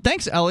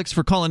 thanks, Alex,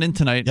 for calling in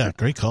tonight. Yeah,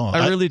 great call.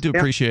 I really do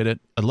appreciate it.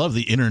 I love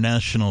the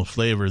international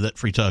flavor that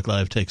Free Talk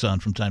Live takes on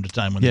from time to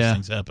time when these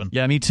things happen.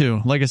 Yeah, me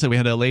too. Like I said, we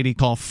had a lady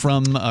call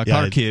from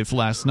Kharkiv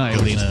last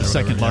night, which is the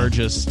second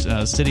largest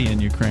city in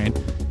Ukraine,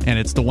 and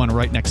it's the one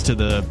right next to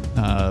the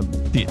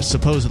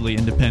supposedly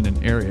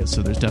independent area.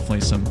 So there's definitely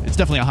it's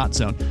definitely a hot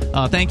zone.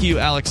 Thank you,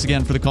 Alex,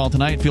 again for the call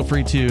tonight. Feel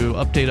free to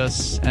update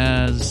us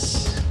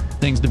as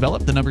things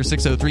develop. The number is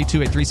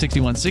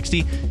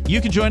 603-283-6160.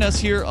 You can join us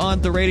here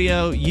on the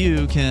radio.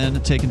 You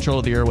can take control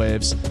of the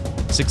airwaves.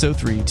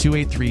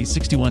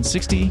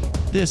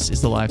 603-283-6160. This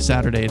is the live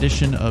Saturday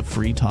edition of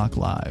Free Talk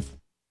Live.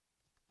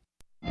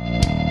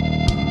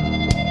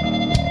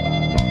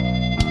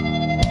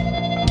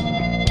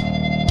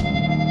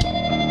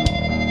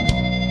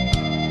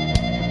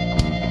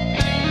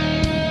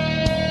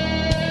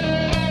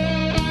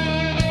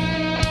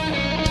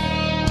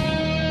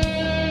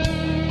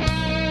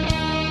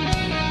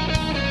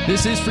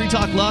 This is Free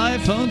Talk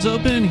Live. Phones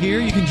open here.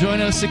 You can join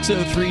us,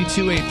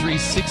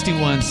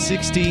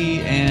 603-283-6160,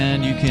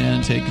 and you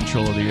can take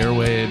control of the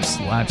airwaves.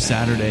 Live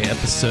Saturday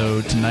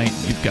episode. Tonight,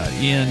 you've got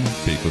Ian.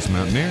 Peakless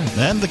Mountaineer.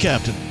 And the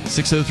captain.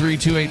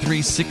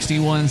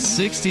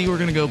 603-283-6160. We're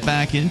going to go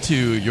back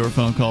into your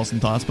phone calls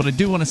and thoughts, but I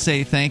do want to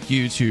say thank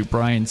you to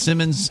Brian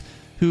Simmons,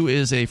 who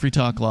is a Free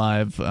Talk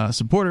Live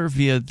supporter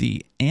via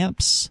the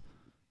AMPS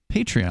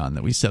Patreon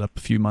that we set up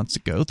a few months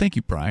ago. Thank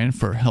you, Brian,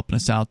 for helping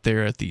us out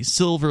there at the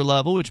silver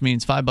level, which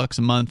means $5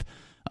 a month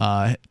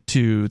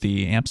to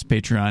the AMPS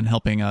Patreon,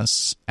 helping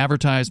us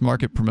advertise,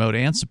 market, promote,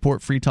 and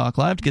support Free Talk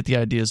Live to get the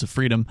ideas of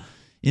freedom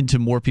into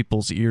more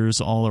people's ears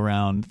all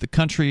around the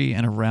country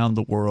and around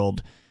the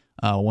world.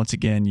 Once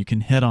again, you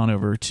can head on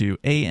over to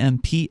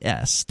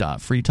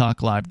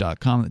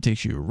amps.freetalklive.com. That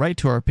takes you right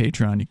to our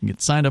Patreon. You can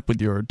get signed up with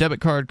your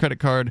debit card, credit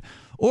card,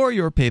 or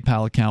your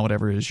PayPal account,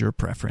 whatever is your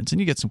preference,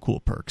 and you get some cool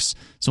perks.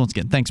 So once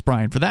again, thanks,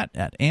 Brian, for that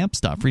at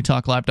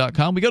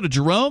amps.freetalklive.com. We go to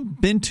Jerome.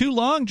 Been too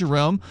long,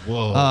 Jerome,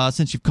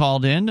 since you've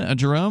called in.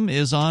 Jerome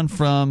is on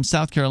from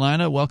South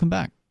Carolina. Welcome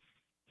back.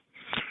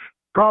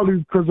 Probably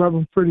because I've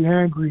been pretty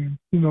angry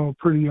and,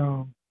 pretty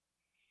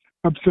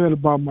upset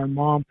about my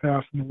mom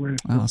passing away.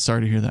 Oh,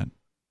 sorry to hear that.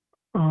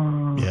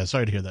 Yeah,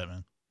 sorry to hear that,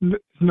 man.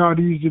 It's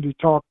not easy to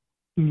talk,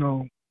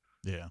 when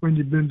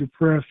you've been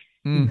depressed.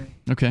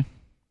 Okay.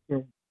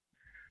 So,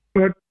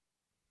 but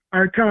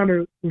I kind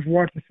of was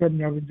watching something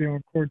the other day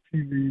on Court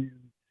TV. And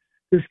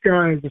this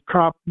guy is a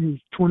cop. He was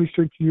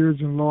 26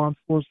 years in law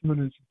enforcement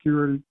and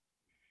security.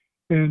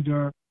 And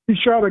he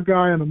shot a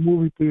guy in a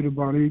movie theater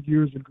about 8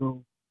 years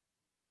ago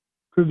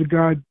because the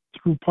guy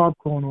threw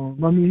popcorn on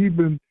him. I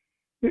mean,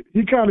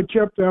 he kind of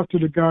kept after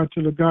the guy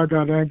till the guy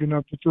got angry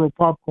enough to throw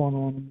popcorn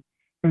on him.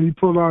 And he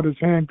pulled out his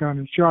handgun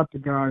and shot the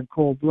guy in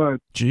cold blood.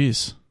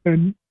 Jeez.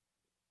 And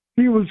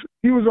he was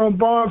on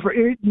bond for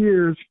 8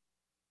 years,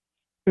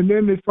 and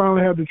then they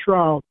finally had the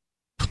trial.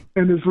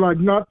 And it's like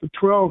not the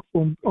 12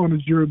 on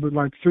the jury, but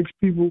like 6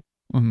 people.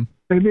 Mm-hmm.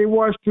 And they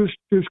watched this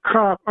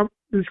cop, and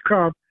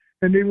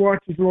they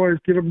watched his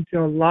lawyers get up and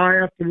tell lie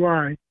after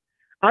lie.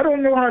 I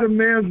don't know how the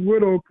man's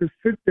widow could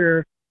sit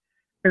there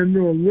and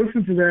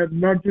listen to that,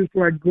 and not just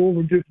like go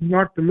over and just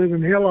knock the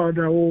living hell out of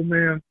that old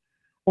man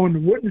on the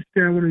witness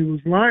stand when he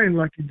was lying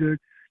like he did.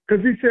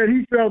 Because he said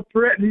he felt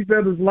threatened. He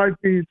felt his life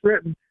being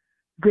threatened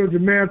because the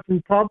man threw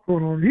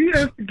popcorn on him. He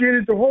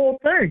instigated the whole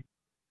thing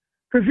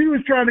because he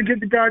was trying to get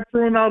the guy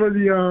thrown out of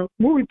the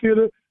movie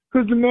theater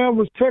because the man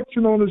was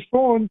texting on his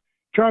phone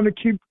trying to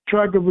keep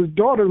track of his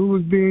daughter who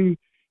was being,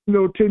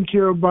 taken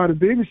care of by the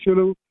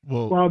babysitter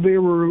while they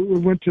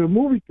went to a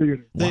movie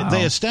theater.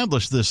 They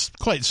established this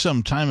quite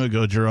some time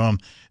ago, Jerome.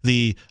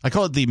 I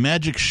call it the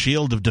magic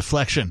shield of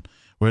deflection,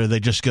 where they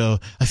just go,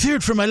 I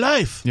feared for my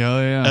life.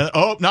 Yeah.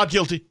 Not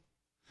guilty.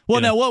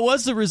 Well, now, what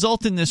was the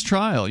result in this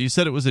trial? You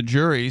said it was a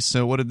jury,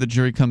 so what did the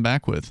jury come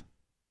back with?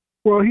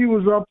 Well, he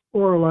was up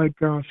for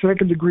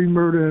second-degree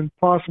murder and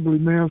possibly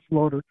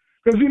manslaughter.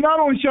 Because he not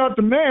only shot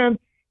the man,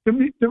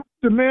 the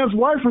man's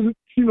wife was,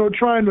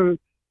 trying to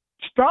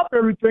stop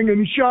everything, and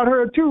he shot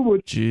her too.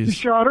 But he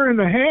shot her in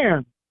the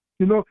hand.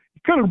 He could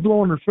have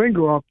blown her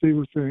finger off, they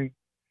were saying.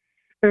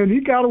 And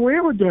he got away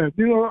with that.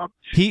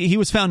 He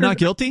was found not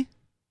guilty?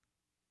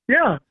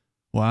 Yeah.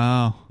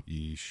 Wow.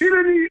 Yeesh. He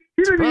didn't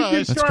even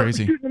get started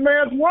shooting the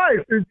man's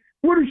wife. And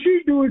what did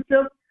she do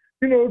except,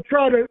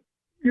 try to,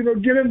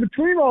 get in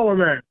between all of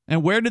that?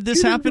 And where did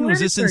this happen? Was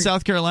this in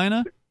South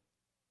Carolina?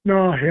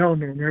 No, hell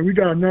no, man. We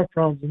got enough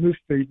problems in this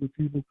state with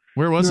people.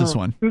 Where was this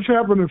one? This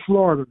happened in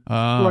Florida.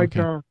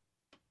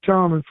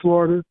 Town in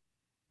Florida.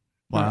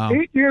 Wow.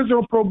 8 years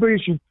on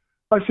probation.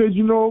 I said,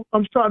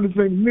 I'm starting to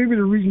think maybe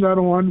the reason I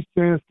don't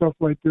understand stuff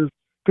like this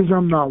because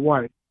I'm not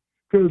white.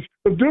 Because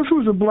if this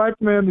was a black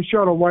man that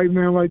shot a white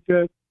man like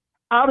that,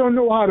 I don't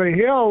know how the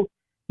hell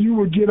you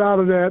would get out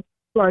of that,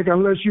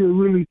 unless you're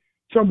really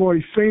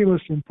somebody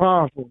famous and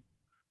powerful.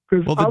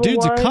 Well, the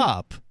dude's a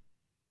cop.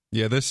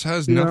 Yeah, this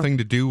has nothing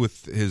to do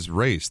with his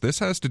race. This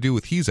has to do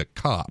with he's a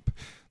cop.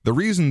 The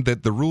reason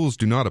that the rules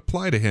do not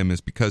apply to him is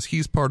because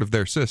he's part of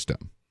their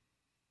system.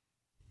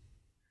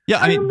 Yeah,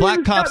 I mean,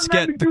 black cops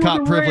get the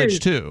cop privilege,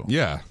 too.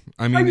 Yeah.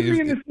 I mean,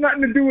 it's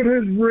nothing to do with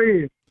his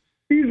race.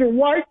 He's a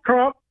white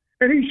cop,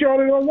 and he shot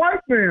at a white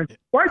man.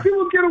 White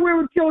people get away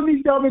with killing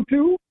each other,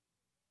 too.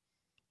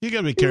 You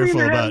got to be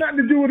careful about it. It has nothing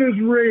to do with his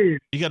race.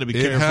 You got to be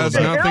careful. It has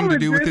nothing to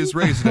do with his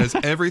race. It has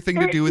everything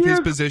to do with his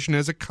position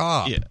as a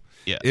cop. Yeah.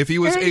 If he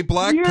was a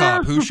black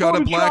cop who shot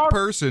a black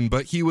person,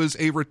 but he was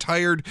a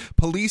retired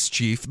police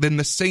chief, then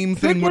the same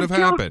thing would have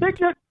happened. They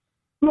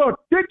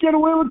get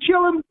away with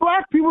killing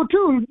black people,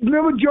 too.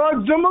 Remember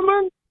George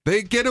Zimmerman?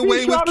 They get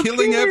away with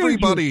killing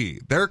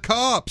everybody. They're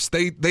cops.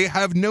 They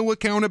have no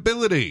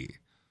accountability.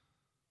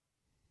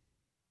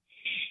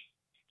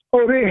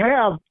 Oh, they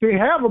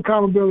have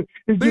accountability.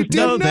 They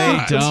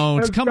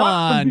don't. Come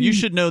on. You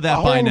should know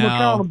that by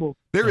now.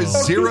 There is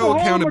zero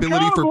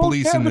accountability for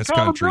police in this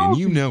country, and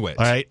you know it.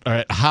 All right.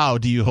 How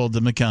do you hold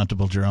them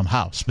accountable, Jerome?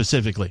 How,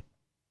 specifically?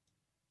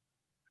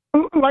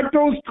 Like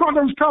those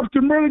cops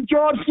that murdered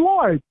George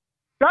Floyd.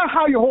 That's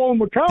how you hold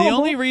them accountable. The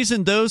only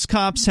reason those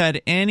cops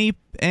had any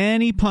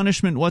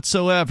punishment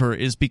whatsoever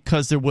is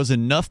because there was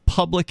enough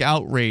public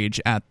outrage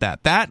at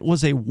that. That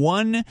was a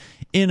 1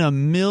 in a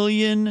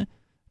million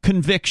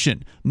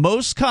conviction.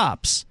 Most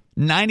cops,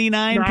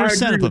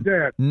 99% of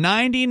them,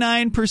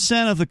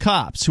 99% of the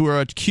cops who are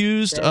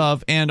accused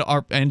of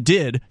and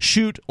did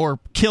shoot or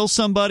kill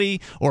somebody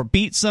or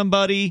beat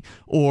somebody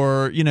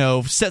or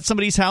set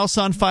somebody's house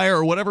on fire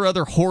or whatever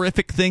other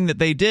horrific thing that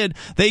they did,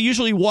 they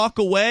usually walk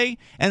away,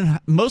 and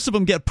most of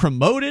them get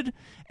promoted,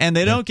 and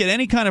they don't get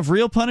any kind of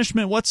real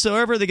punishment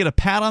whatsoever. They get a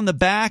pat on the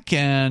back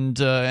and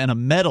a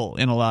medal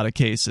in a lot of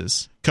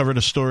cases. Covered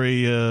a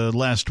story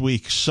last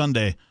week,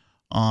 Sunday,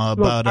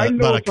 about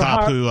a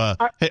cop who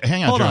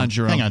hang on,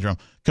 Jerome.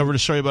 Covered a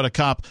story about a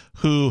cop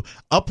who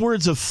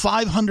upwards of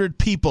 500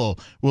 people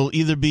will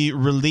either be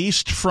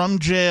released from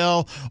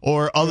jail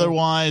or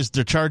otherwise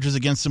their charges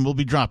against them will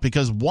be dropped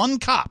because one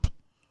cop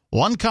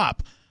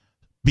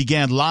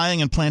began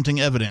lying and planting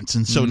evidence,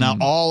 and so now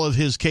all of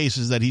his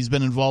cases that he's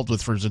been involved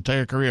with for his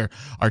entire career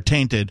are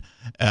tainted,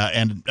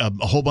 and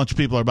a whole bunch of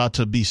people are about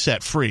to be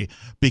set free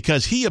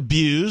because he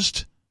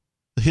abused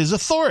his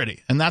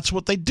authority. And that's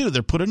what they do.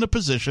 They're put in a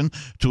position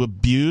to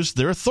abuse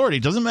their authority.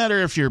 It doesn't matter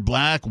if you're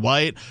black,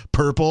 white,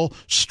 purple,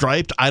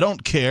 striped. I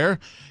don't care.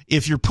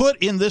 If you're put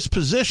in this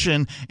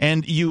position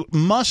and you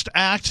must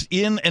act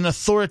in an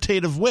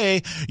authoritative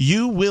way,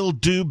 you will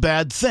do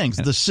bad things.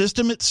 The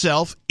system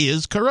itself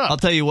is corrupt. I'll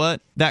tell you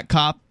what, that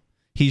cop,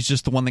 he's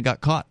just the one that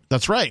got caught.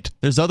 That's right.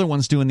 There's other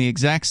ones doing the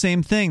exact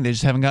same thing. They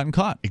just haven't gotten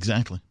caught.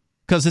 Exactly.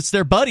 Because it's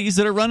their buddies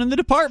that are running the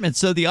department.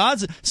 So the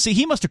odds... See,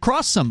 he must have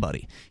crossed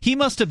somebody. He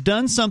must have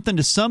done something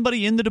to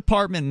somebody in the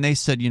department, and they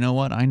said, you know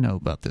what? I know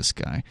about this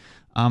guy.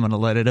 I'm gonna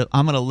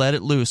let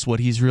it loose what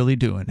he's really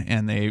doing,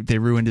 and they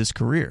ruined his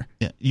career.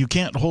 Yeah, you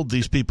can't hold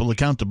these people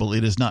accountable.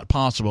 It is not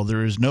possible.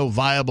 There is no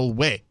viable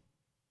way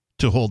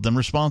to hold them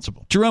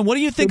responsible. Jerome, what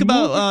do you think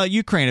about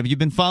Ukraine? Have you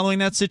been following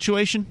that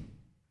situation?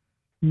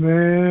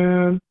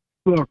 Man,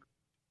 look,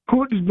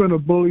 Putin's been a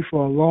bully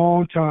for a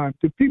long time.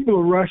 The people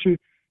of Russia,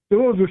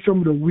 those are some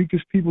of the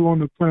weakest people on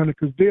the planet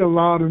because they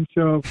allow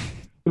themselves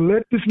to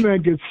let this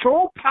man get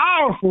so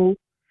powerful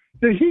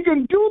that he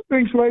can do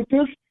things like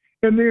this,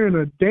 and there ain't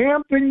a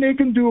damn thing they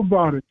can do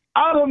about it.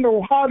 I don't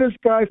know how this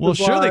guy survived. Well,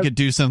 sure they could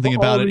do something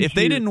about it. If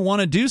they didn't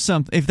want to do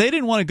something, if they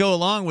didn't want to go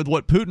along with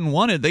what Putin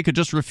wanted, they could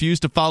just refuse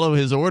to follow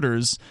his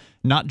orders,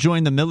 not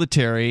join the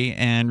military,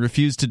 and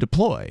refuse to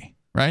deploy.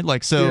 Right?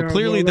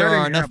 Clearly there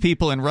are enough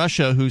people in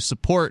Russia who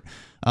support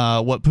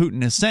what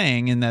Putin is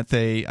saying, in that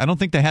I don't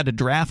think they had to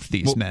draft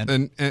these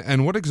men.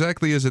 And what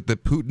exactly is it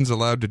that Putin's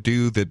allowed to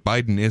do that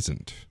Biden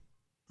isn't?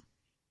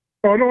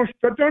 Oh,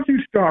 don't you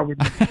start with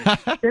me.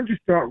 Don't you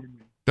start with me.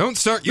 Don't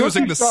start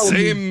using the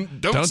same.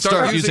 Don't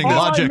start using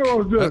logic.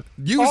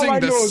 Using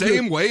the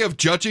same way of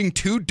judging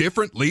two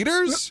different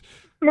leaders.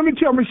 Let me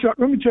tell you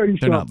something.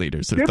 They're not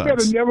leaders. They're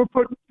thugs.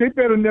 They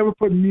better never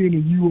put me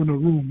and you in a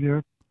room. Yeah.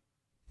 Okay?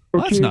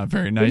 Well, that's not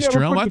very nice,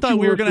 Jerome. I thought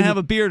we were going to have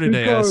a beer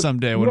today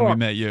someday when we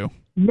met you.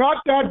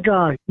 Not that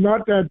guy.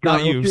 Not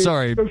you. Okay?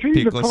 Sorry, because he's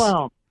Peakless. a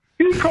clown.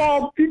 He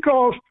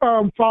calls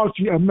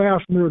Fauci a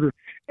mass murderer.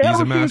 He's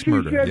a mass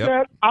murderer. Said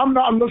that, I'm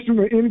not listening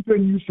to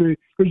anything you say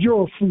because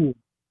you're a fool.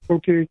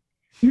 Okay,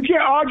 you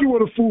can't argue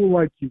with a fool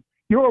like you.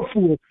 You're a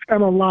fool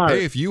and a liar.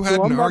 Hey, if you had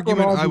an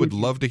argument, I would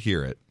love to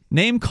hear it.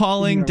 Name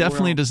calling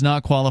definitely does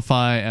not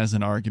qualify as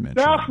an argument.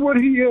 That's what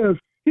he is.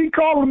 He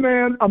called a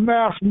man a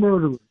mass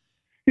murderer.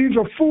 He's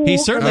a fool. He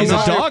certainly is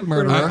a dog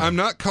murderer. I'm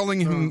not calling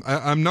him.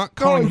 I'm not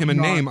calling him a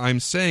name. I'm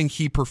saying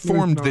he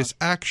performed this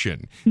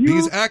action.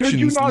 These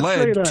actions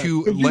led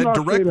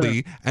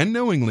directly and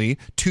knowingly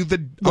to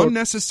the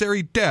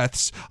unnecessary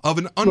deaths of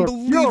an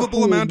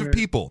unbelievable amount of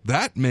people.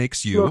 That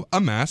makes you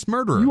a mass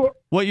murderer.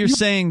 What you're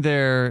saying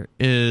there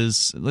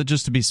is,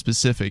 just to be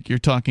specific, you're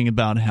talking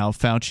about how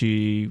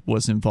Fauci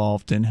was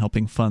involved in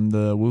helping fund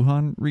the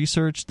Wuhan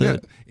research?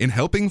 In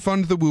helping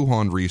fund the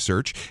Wuhan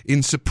research,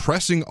 in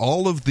suppressing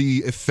all of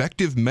the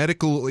effective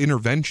medical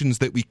interventions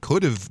that we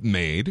could have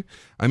made.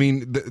 I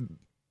mean,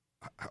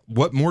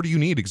 what more do you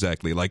need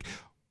exactly?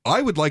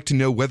 I would like to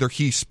know whether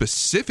he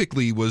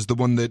specifically was the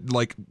one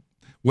that,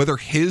 whether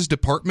his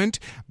department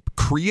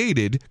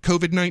created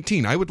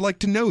COVID-19. I would like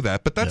to know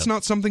that, but that's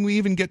not something we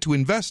even get to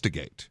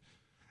investigate.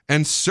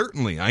 And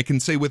certainly, I can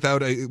say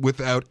without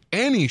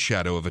any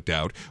shadow of a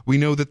doubt, we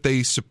know that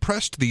they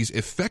suppressed these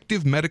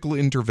effective medical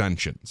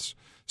interventions.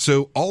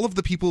 So all of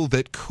the people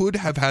that could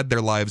have had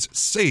their lives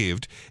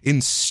saved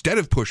instead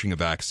of pushing a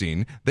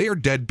vaccine, they are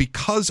dead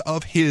because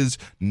of his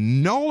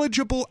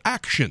knowledgeable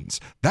actions.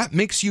 That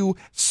makes you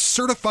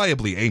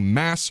certifiably a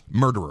mass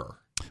murderer.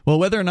 Well,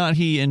 whether or not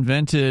he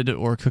invented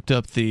or cooked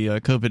up the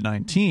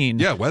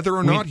COVID-19, whether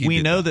or not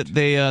we know that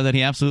that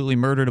he absolutely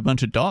murdered a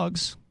bunch of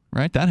dogs.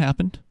 Right, that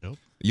happened.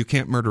 You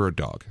can't murder a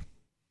dog.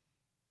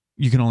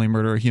 You can only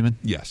murder a human?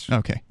 Yes.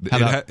 Okay.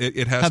 How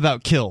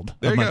about killed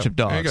a bunch of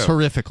dogs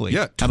horrifically?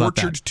 Yeah,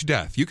 tortured to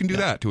death. You can do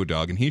that to a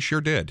dog, and he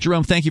sure did.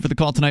 Jerome, thank you for the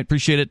call tonight.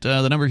 Appreciate it.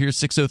 The number here is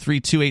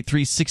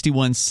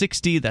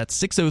 603-283-6160.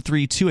 That's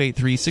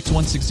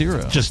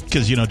 603-283-6160. Just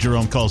because,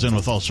 Jerome calls in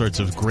with all sorts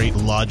of great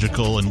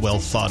logical and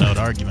well-thought-out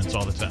arguments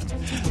all the time.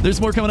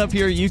 There's more coming up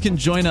here. You can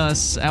join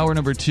us. Hour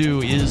number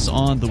 2 is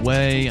on the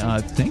way.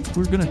 I think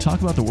we're going to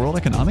talk about the World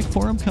Economic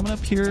Forum coming up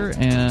here,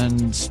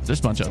 and there's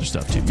a bunch of other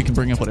stuff, too. You can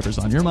bring up whatever's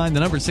on your mind. The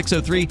number is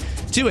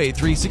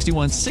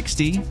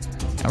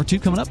 603-283-6160. Hour 2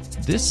 coming up.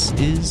 This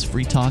is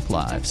Free Talk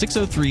Live.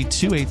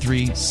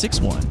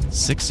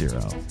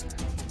 603-283-6160.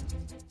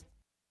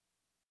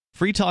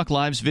 Free Talk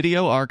Live's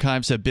video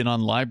archives have been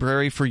on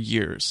Library for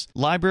years.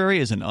 Library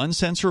is an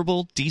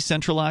uncensorable,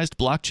 decentralized,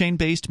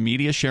 blockchain-based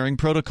media sharing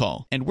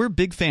protocol, and we're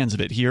big fans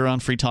of it here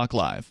on Free Talk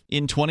Live.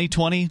 In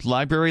 2020,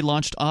 Library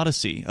launched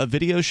Odyssey, a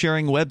video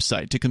sharing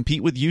website to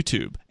compete with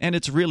YouTube, and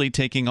it's really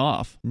taking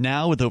off.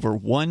 Now with over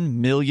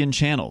 1 million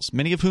channels,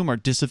 many of whom are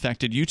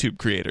disaffected YouTube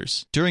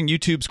creators. During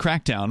YouTube's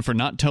crackdown for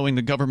not towing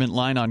the government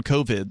line on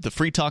COVID, the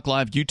Free Talk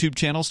Live YouTube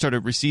channel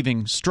started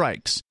receiving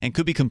strikes and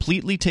could be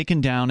completely taken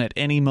down at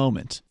any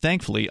moment.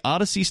 Thankfully,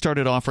 Odyssey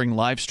started offering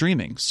live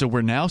streaming, so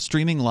we're now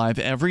streaming live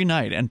every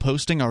night and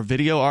posting our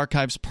video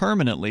archives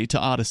permanently to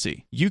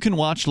Odyssey. You can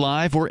watch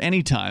live or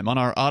anytime on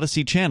our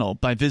Odyssey channel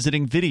by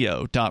visiting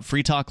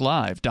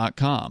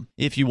video.freetalklive.com.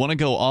 If you want to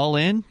go all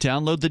in,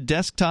 download the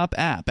desktop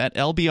app at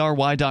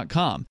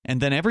lbry.com,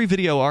 and then every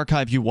video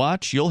archive you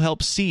watch, you'll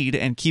help seed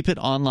and keep it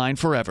online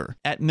forever.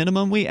 At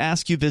minimum, we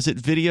ask you visit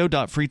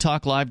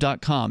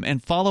video.freetalklive.com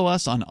and follow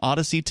us on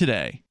Odyssey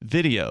today.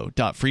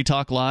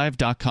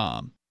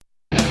 video.freetalklive.com.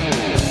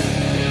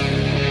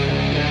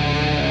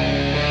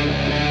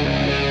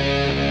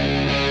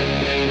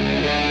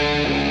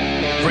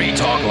 Free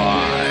Talk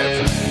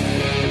Live.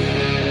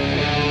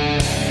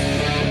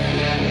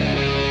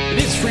 It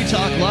is Free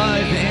Talk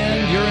Live,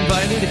 and you're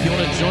invited. If you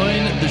want to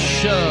join the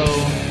show,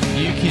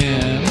 you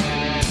can.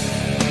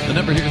 The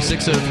number here is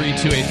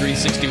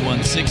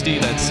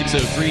 603-283-6160. That's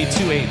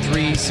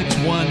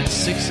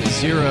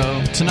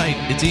 603-283-6160. Tonight,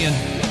 it's Ian.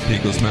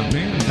 Peakless,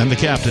 Mountaineer. And the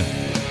captain.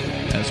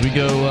 As we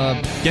go,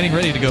 getting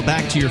ready to go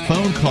back to your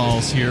phone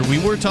calls here, we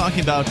were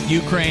talking about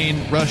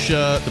Ukraine,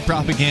 Russia, the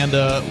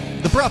propaganda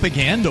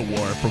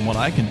war, from what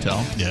I can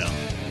tell. Yeah.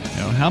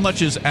 How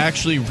much is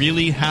actually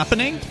really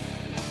happening?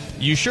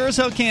 You sure as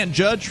hell can't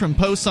judge from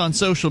posts on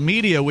social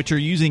media, which are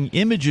using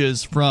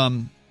images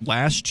from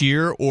last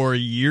year or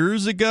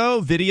years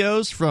ago,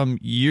 videos from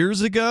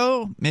years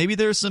ago. Maybe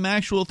there's some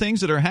actual things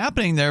that are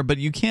happening there, but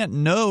you can't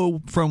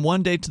know from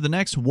one day to the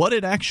next what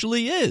it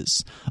actually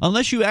is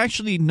unless you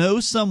actually know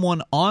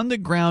someone on the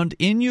ground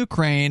in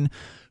Ukraine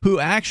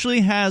who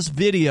actually has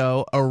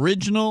video,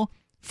 original,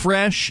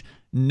 fresh,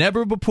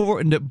 never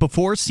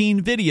before seen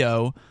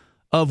video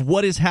of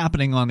what is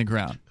happening on the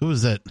ground. Who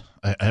was that?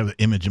 I have an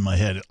image in my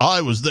head.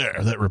 I was there.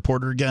 That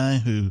reporter guy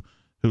who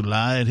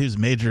lied. Who's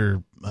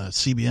Major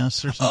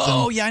CBS or something?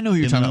 Oh, yeah, I know who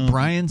you're talking about.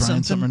 Brian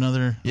something or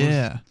another.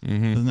 Yeah.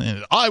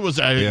 I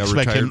expect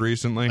retired him,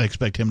 recently. I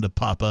expect him to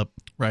pop up.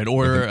 Right,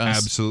 or with an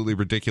absolutely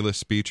ridiculous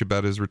speech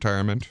about his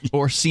retirement.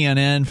 Or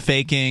CNN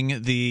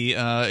faking the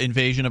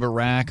invasion of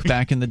Iraq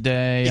back in the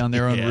day on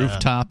their own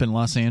rooftop in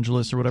Los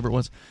Angeles or whatever it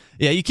was.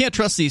 Yeah, you can't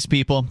trust these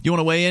people. You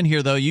want to weigh in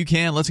here, though? You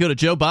can. Let's go to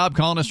Joe Bob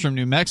calling us from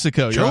New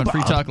Mexico. You're on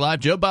Free Talk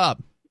Live. Joe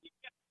Bob.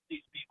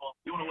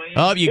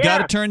 Oh, you got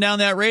to turn down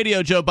that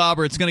radio, Joe Bob,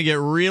 or it's going to get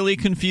really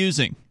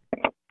confusing.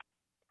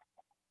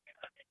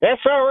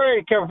 It's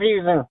already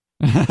confusing.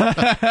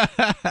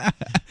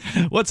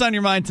 What's on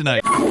your mind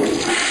tonight?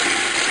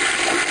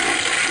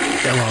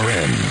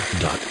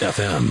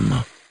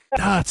 LRN.FM.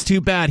 It's too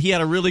bad. He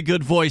had a really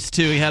good voice,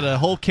 too. He had a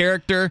whole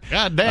character.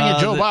 God dang it,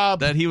 Joe Bob.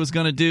 That he was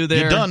going to do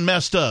there. You done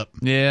messed up.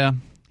 Yeah,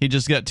 he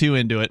just got too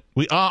into it.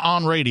 We are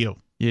on radio.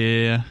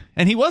 Yeah,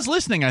 and he was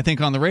listening, I think,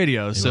 on the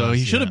radio,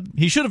 he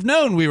should have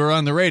known we were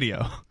on the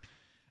radio.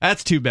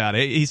 That's too bad.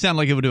 He sounded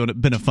like it would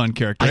have been a fun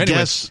character. I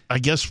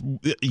guess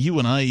you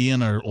and I,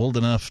 Ian, are old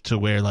enough to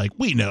where,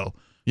 we know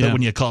that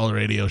when you call a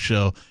radio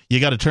show,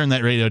 you got to turn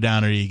that radio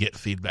down or you get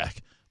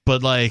feedback.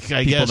 But, I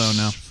guess don't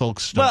know.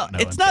 Folks don't know.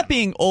 Well, it's not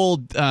being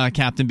old,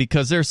 Captain,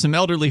 because there's some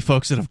elderly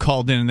folks that have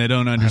called in and they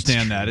don't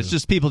understand that. It's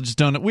just people just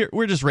don't.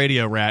 We're just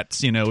radio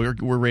rats,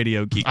 We're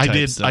radio geek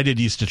types. I did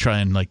used to try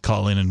and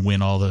call in and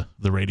win all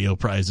the radio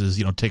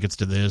prizes, tickets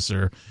to this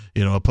or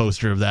a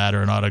poster of that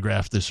or an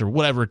autograph this or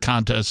whatever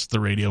contest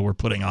the radio were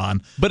putting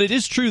on. But it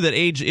is true that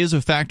age is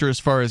a factor as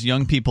far as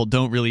young people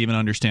don't really even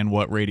understand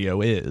what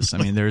radio is. I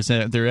mean, there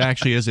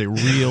actually is a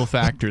real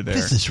factor there.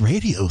 What is this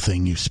radio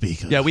thing you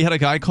speak of? Yeah, we had a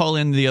guy call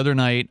in the other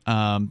night,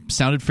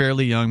 sounded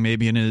fairly young,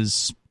 maybe in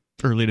his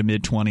early to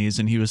mid 20s,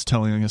 and he was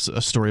telling us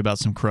a story about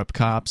some corrupt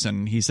cops,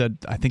 and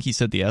I think he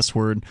said the S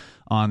word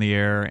on the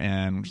air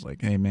and was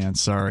like, hey man,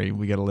 sorry,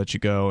 we got to let you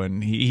go.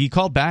 And he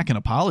called back and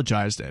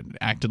apologized and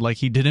acted like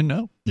he didn't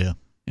know. Yeah.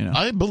 You know?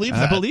 I believe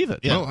that. I believe it.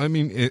 Yeah. Well, I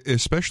mean,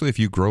 especially if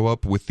you grow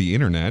up with the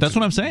internet. That's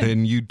what I'm saying.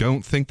 Then you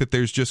don't think that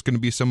there's just going to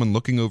be someone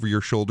looking over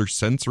your shoulder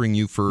censoring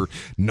you for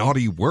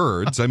naughty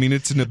words. I mean,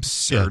 it's an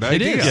absurd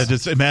idea. It is. Yeah,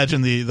 just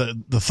imagine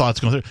the thoughts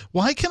going through.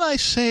 Why can I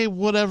say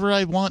whatever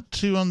I want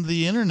to on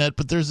the internet,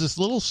 but there's this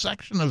little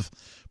section of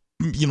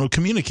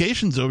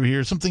communications over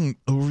here, something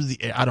over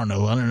the I don't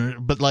know,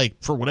 but like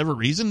for whatever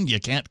reason you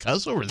can't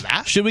cuss over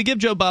that. Should we give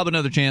Joe Bob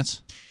another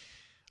chance?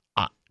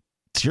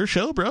 It's your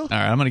show, bro. All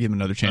right, I'm going to give him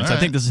another chance. All I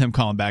think right. this is him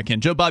calling back in.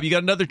 Joe Bob, you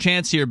got another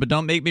chance here, but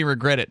don't make me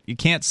regret it. You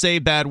can't say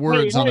bad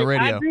words on the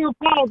radio. I do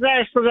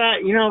apologize for that.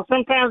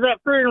 Sometimes that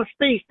freedom of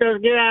speech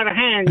does get out of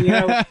hand.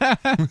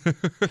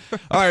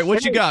 All right,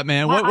 what you got,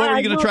 man? What were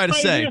you going to try to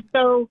say?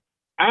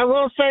 I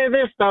will say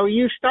this, though.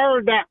 You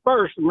started that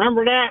first.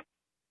 Remember that?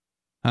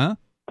 Huh?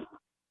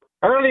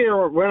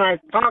 Earlier when I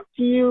talked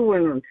to you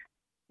and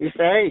you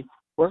said, hey,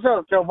 what's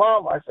up, Joe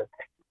Bob? I said,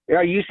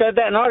 yeah, you said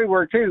that naughty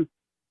word, too.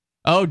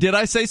 Oh, did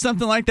I say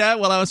something like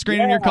that while I was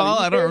screening your call?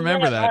 I don't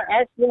remember that.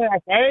 I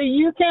said, hey,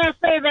 you can't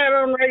say that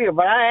on radio,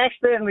 but I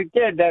accidentally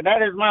did that.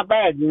 That is my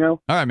bad, All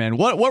right, man.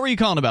 What were you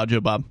calling about,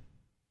 Joe Bob?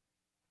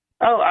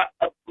 Oh,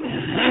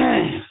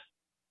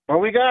 well,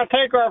 we got to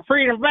take our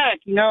freedom back,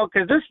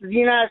 because this is the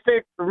United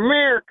States of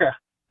America.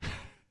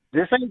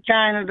 This ain't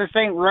China. This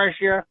ain't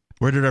Russia.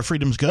 Where did our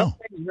freedoms go?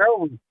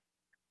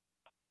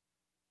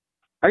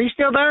 Are you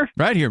still there?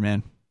 Right here,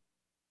 man.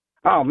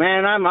 Oh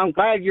man, I'm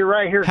glad you're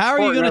right here. How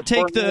are you going to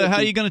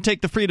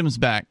take the freedoms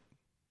back?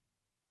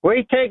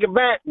 We take it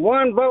back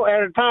one vote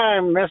at a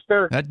time,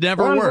 mister. That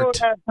never one worked.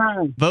 Vote at a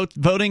time.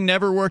 Voting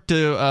never worked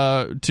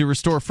to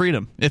restore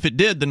freedom. If it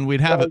did, then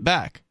we'd have it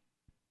back.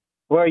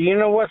 Well, you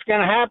know what's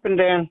going to happen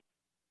then?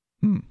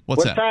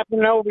 What's that?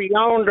 Happening over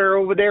yonder,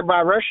 over there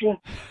by Russia,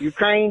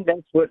 Ukraine?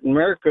 That's what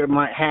America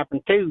might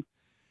happen too.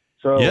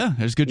 So yeah,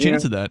 there's a good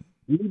chance of that.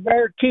 You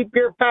better keep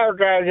your powder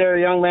dry there,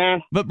 young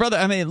man. But, brother,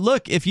 I mean,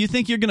 look, if you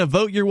think you're going to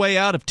vote your way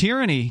out of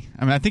tyranny,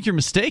 I think you're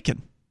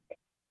mistaken.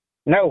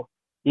 No.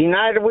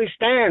 United we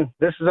stand.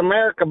 This is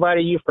America,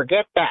 buddy. You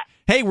forget that.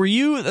 Hey,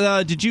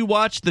 did you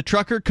watch the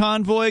trucker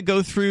convoy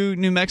go through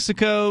New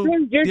Mexico?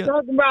 You're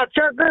talking about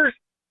truckers?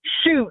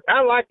 Shoot,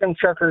 I like them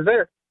truckers.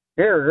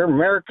 They're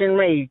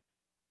American-made.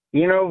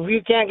 If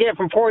you can't get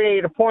from point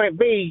A to point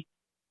B,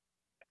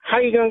 how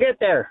you going to get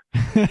there?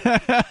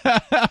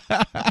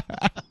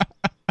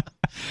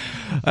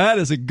 That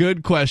is a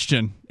good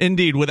question.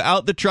 Indeed,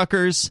 without the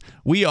truckers,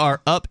 we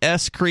are up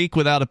S Creek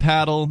without a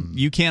paddle.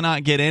 You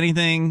cannot get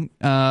anything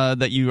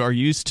that you are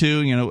used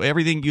to.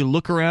 Everything you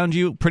look around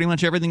you, pretty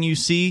much everything you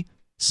see,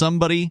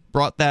 somebody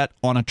brought that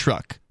on a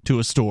truck to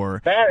a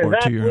store or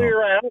to your home.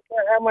 Right. I don't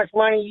care how much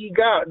money you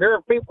got. There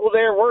are people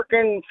there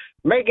working,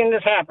 making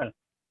this happen.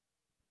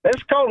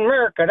 It's called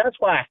America. That's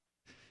why.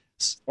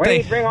 We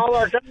need to bring all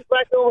our jobs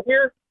back over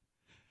here.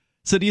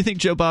 So do you think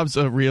Joe Bob's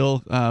a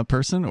real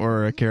person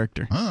or a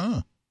character?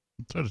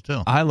 It's hard to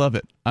tell. I love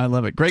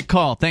it. Great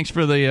call. Thanks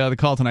for the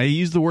call tonight. I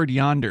used the word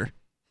yonder.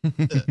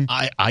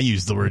 I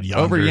use the word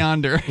yonder. Over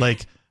yonder.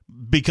 Like,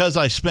 because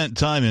I spent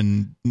time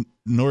in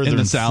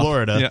northern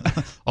Florida,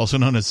 also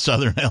known as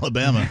southern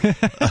Alabama.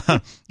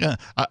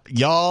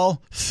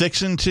 Y'all,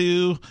 fixin'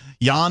 to,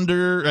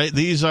 yonder, right?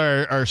 These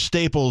are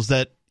staples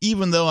that,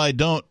 even though I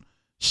don't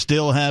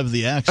still have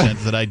the accent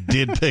that I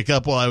did pick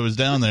up while I was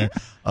down there,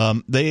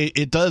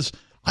 it does.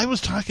 I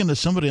was talking to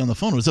somebody on the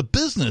phone. It was a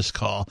business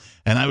call,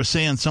 and I was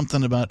saying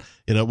something about,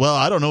 well,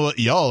 I don't know what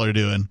y'all are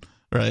doing,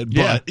 right?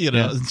 But,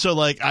 so,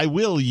 like, I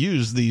will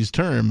use these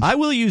terms. I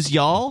will use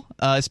y'all,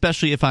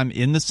 especially if I'm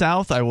in the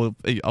South. I will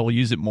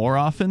use it more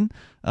often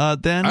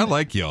than... I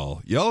like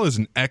y'all. Y'all is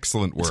an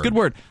excellent word. It's a good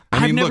word.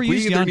 I've never look,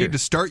 used we either yonder. need to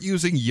start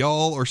using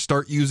y'all or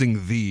start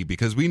using thee,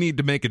 because we need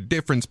to make a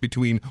difference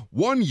between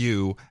one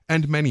you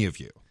and many of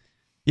you.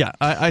 Yeah,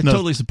 I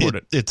totally support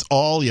it. It's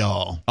all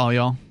y'all. All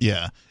y'all?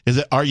 Yeah.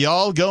 Are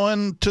y'all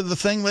going to the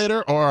thing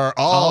later, or are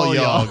all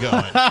y'all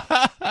going?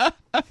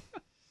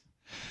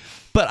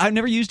 But I've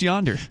never used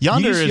yonder.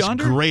 Yonder is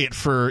great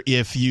for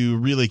if you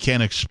really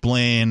can't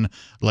explain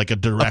like a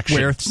direction.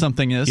 Where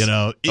something is.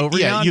 Over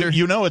yonder.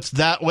 It's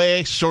that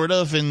way, sort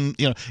of, and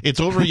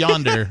it's over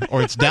yonder,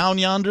 or it's down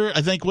yonder,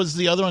 I think was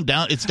the other one.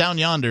 It's down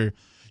yonder.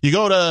 You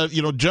go to,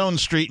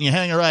 Jones Street and you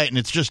hang a right and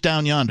it's just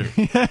down yonder.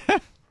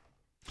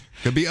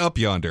 Could be up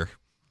yonder,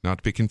 not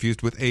to be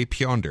confused with ape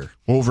yonder.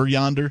 Over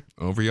yonder.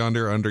 Over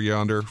yonder, under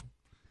yonder.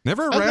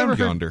 Never around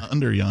yonder.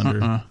 Under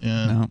yonder.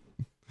 Yeah. No.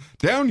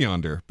 Down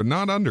yonder, but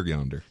not under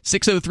yonder.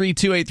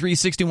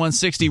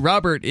 603-283-6160.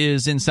 Robert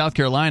is in South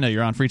Carolina.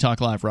 You're on Free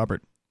Talk Live,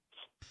 Robert.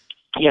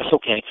 Yes,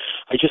 okay.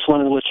 I just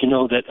wanted to let you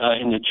know that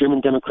in the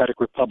German Democratic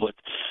Republic,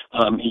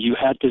 you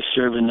had to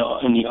serve in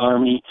the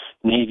Army,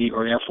 Navy,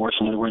 or Air Force,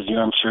 in other words, the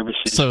armed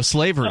services. So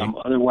slavery.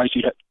 Otherwise,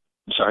 you'd have...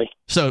 Sorry?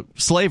 So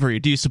slavery.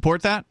 Do you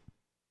support that?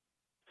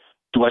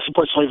 Do I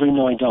support slavery?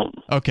 No, I don't.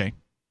 Okay.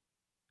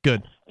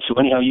 Good. So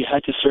anyhow, you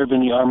had to serve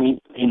in the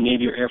Army, in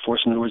Navy, or Air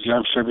Force. In other words, the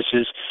armed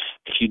services.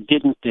 If you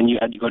didn't, then you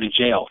had to go to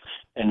jail.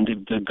 And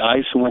the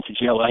guys who went to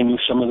jail, I knew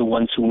some of the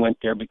ones who went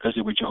there because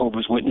they were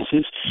Jehovah's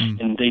Witnesses,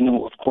 and they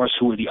knew, of course,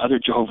 who were the other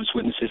Jehovah's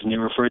Witnesses, and they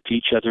referred to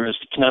each other as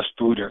the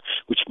Knastbruder,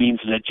 which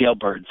means the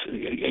jailbirds.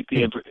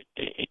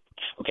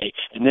 Okay,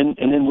 and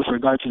then with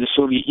regard to the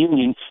Soviet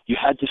Union, you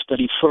had to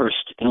study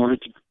first in order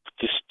to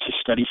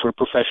study for a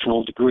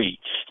professional degree,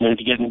 in order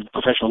to get into the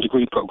professional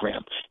degree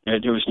program.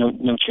 There was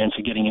no chance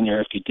of getting in there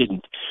if you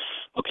didn't.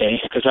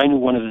 Okay, because I knew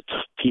one of the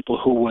people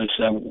who was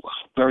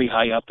very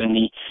high up in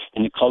the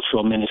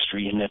cultural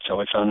ministry, and that's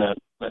how I found out.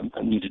 I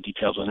knew the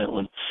details on that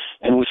one.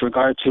 And with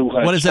regard to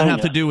what does China, that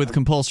have to do with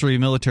compulsory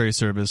military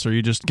service? Or are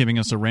you just giving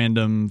us a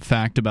random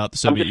fact about the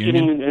Soviet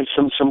Union? I'm just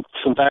giving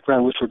some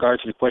background with regard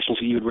to the questions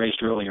that you had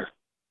raised earlier.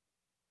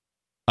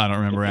 I don't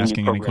remember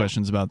asking any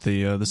questions about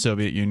the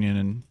Soviet Union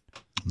and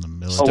the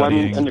military. Oh, I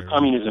mean under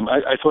communism.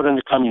 I thought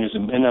under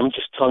communism, and I'm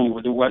just telling you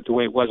the way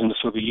it was in the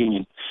Soviet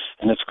Union,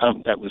 and it's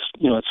kind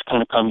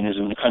of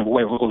communism in a kind of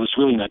way. Well, it's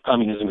really not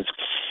communism.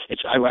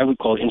 I would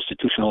call it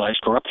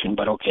institutionalized corruption,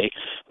 but okay.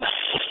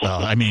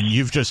 Well, I mean,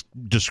 you've just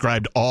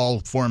described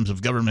all forms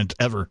of government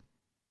ever.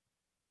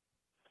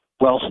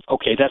 Well,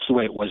 okay, that's the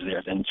way it was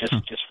there. Then, just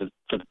for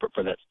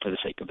the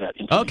sake of that.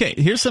 Okay,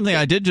 here's something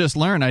I did just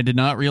learn. I did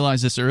not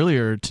realize this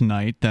earlier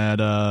tonight, that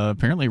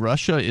apparently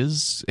Russia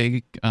is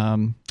a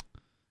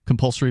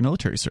compulsory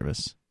military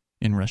service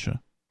in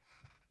Russia.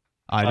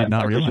 I did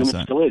not realize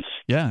that. It still is.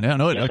 Yeah,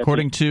 no. Yes,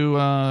 according to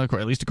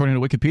at least according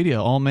to Wikipedia,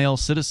 all male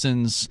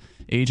citizens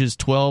ages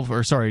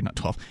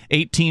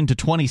 18 to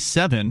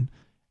 27.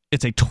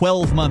 It's a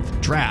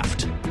 12-month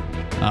draft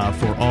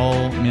for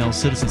all male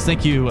citizens.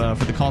 Thank you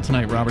for the call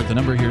tonight, Robert. The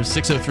number here is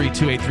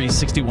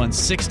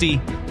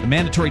 603-283-6160. The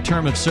mandatory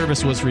term of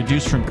service was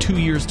reduced from 2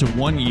 years to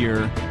 1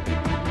 year.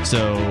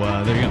 So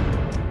there you go.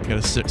 You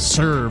got to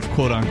serve,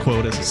 quote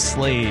unquote, as a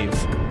slave,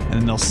 and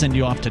then they'll send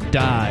you off to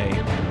die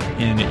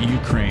in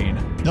Ukraine.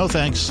 No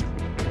thanks.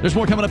 There's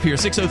more coming up here.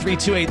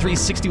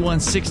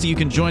 603-283-6160. You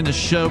can join the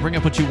show. Bring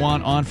up what you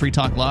want on Free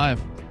Talk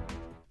Live.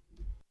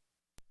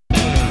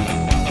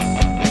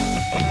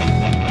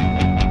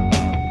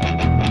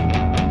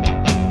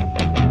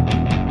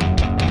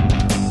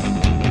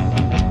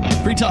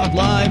 Free Talk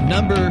Live,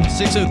 number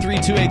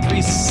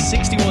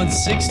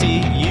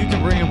 603-283-6160. You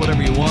can bring up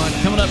whatever you want.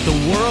 Coming up, the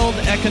World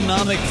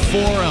Economic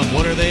Forum.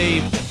 What are they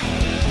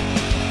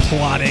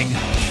plotting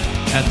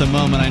at the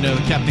moment? I know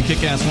Captain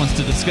Kickass wants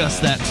to discuss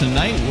that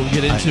tonight. We'll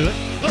get into it.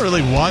 I don't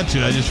really want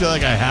to. I just feel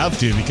like I have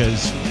to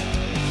because,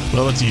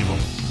 well, it's evil.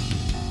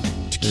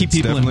 It's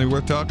definitely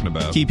worth talking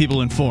about. Keep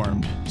people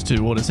informed as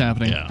to what is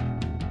happening. Yeah.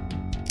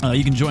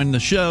 You can join the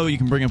show. You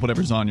can bring up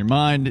whatever's on your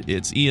mind.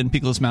 It's Ian,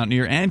 Peakless,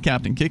 Mountaineer, and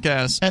Captain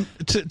Kickass. And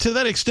to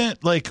that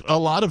extent, like a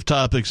lot of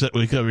topics that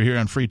we cover here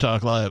on Free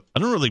Talk Live, I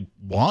don't really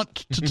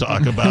want to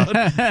talk about.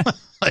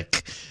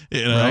 Like,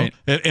 you know, right.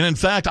 And in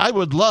fact, I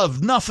would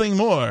love nothing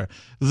more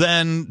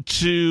than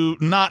to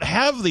not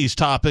have these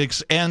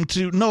topics and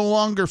to no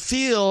longer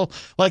feel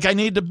like I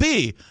need to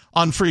be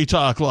on Free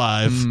Talk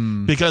Live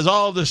because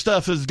all this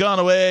stuff has gone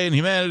away and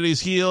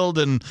humanity's healed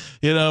and,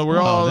 you know, we're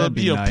all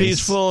nice.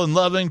 peaceful and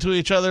loving to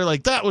each other.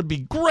 Like, that would be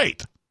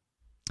great.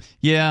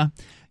 Yeah.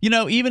 You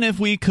know, even if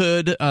we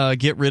could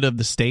get rid of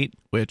the state,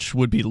 which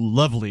would be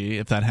lovely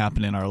if that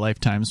happened in our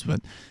lifetimes, but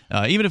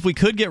even if we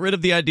could get rid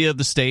of the idea of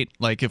the state,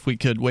 like if we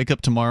could wake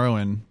up tomorrow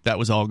and that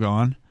was all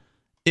gone,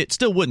 it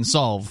still wouldn't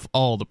solve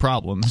all the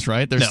problems,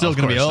 right? There's still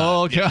going to be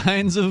all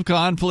kinds of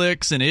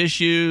conflicts and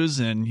issues,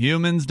 and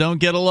humans don't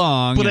get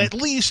along. But at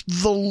least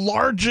the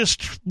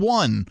largest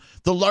one,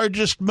 the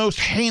largest,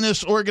 most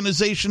heinous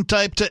organization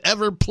type to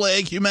ever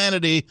plague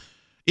humanity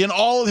in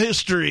all of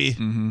history,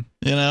 you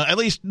know, at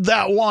least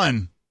that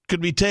one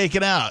could be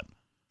taken out.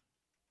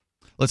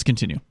 Let's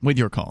continue with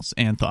your calls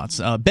and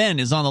thoughts. Ben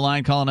is on the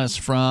line calling us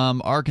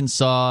from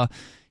Arkansas.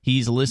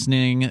 He's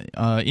listening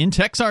in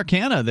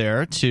Texarkana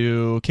there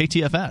to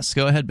KTFS.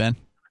 Go ahead, Ben.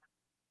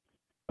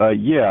 I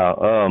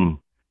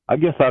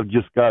guess I've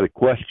just got a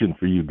question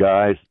for you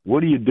guys. What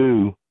do you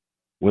do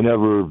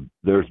whenever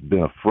there's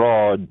been a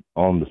fraud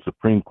on the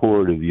Supreme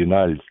Court of the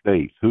United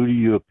States? Who do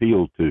you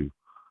appeal to?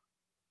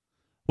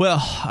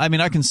 Well, I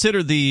mean, I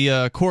consider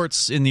the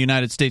courts in the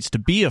United States to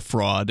be a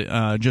fraud,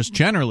 just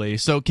generally.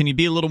 So can you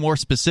be a little more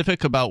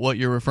specific about what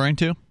you're referring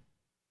to?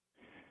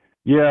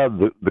 Yeah,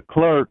 the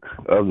clerk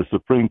of the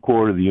Supreme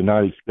Court of the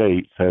United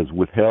States has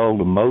withheld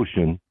a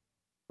motion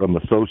from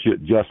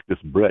Associate Justice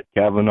Brett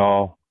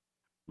Kavanaugh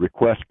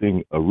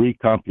requesting a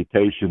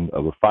recomputation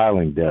of a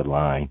filing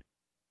deadline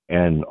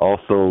and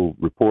also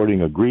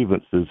reporting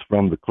grievances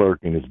from the clerk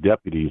and his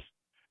deputies,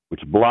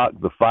 which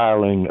blocked the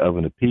filing of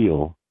an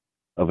appeal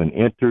of an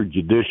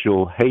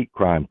interjudicial hate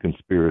crime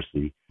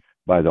conspiracy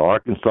by the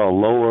Arkansas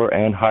lower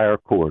and higher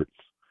courts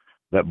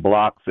that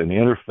blocks an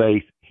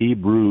interfaith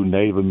Hebrew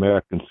Native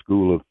American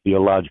School of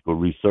Theological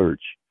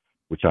Research,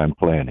 which I'm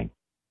planning.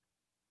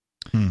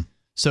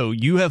 So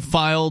you have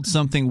filed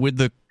something with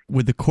the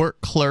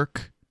court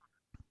clerk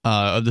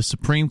of the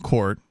Supreme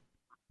Court,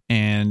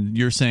 and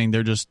you're saying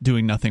they're just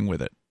doing nothing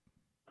with it.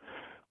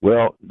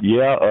 Well,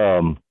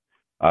 yeah,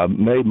 I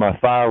made my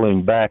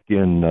filing back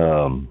in,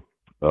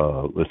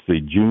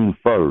 June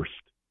 1st,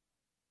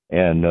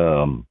 and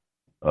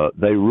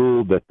they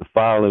ruled that the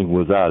filing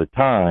was out of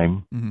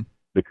time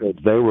because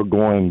they were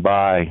going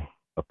by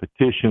a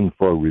petition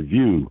for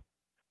review,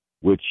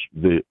 which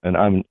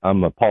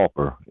I'm a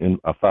pauper, and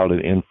I filed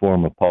an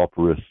informa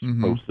pauperis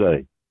pro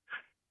se.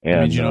 And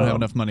I mean, you don't have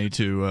enough money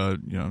to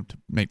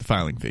make the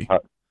filing fee.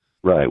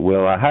 Right.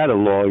 Well, I had a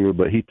lawyer,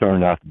 but he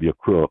turned out to be a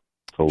crook.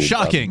 So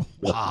shocking!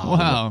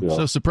 Wow.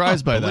 So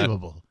surprised by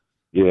that.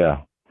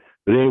 Yeah.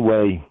 But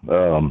anyway,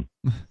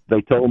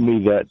 they told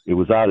me that it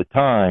was out of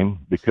time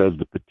because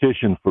the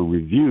petition for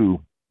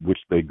review, which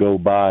they go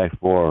by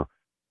for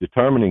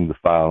determining the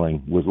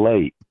filing, was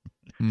late.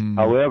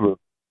 However,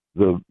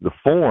 the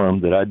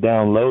form that I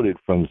downloaded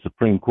from the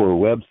Supreme Court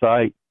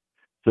website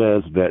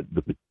says that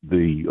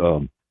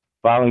the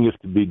filing is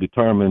to be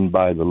determined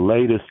by the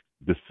latest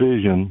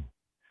decision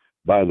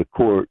by the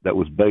court that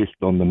was based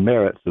on the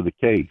merits of the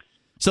case.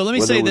 So let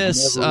me say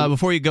this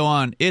before you go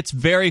on. It's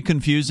very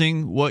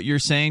confusing what you're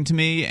saying to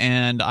me,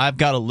 and I've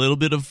got a little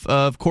bit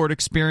of court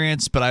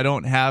experience, but I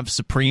don't have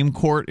Supreme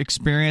Court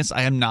experience.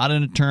 I am not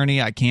an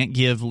attorney. I can't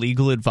give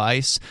legal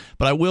advice,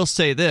 but I will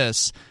say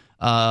this.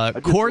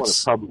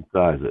 Courts want to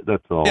publicize it.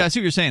 That's all. Yeah, I see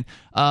what you're saying.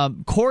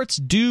 Courts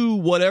do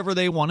whatever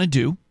they want to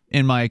do,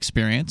 in my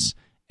experience,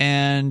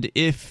 and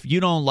if you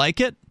don't like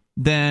it,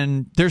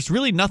 then there's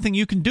really nothing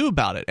you can do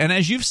about it. And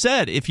as you've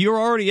said, if you're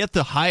already at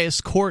the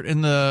highest court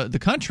in the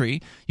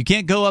country, you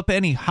can't go up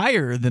any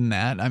higher than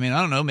that. I mean,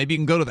 I don't know, maybe you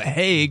can go to The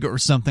Hague or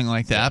something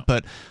like that,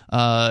 but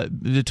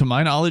to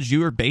my knowledge,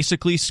 you are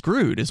basically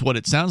screwed, is what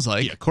it sounds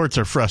like. Yeah, courts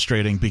are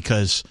frustrating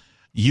because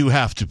you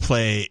have to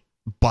play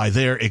by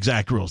their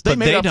exact rules. They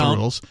made up the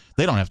rules.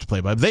 They don't have to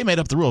play by. They made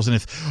up the rules, and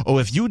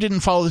if you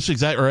didn't follow this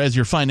exact, or as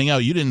you're finding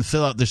out, you didn't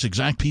fill out this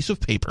exact piece of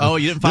paper. Oh,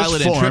 you didn't file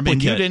it in triplicate,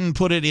 and you didn't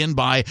put it in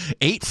by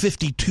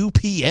 8:52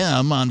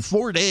 p.m. on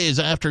 4 days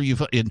after you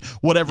in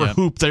whatever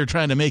hoop they're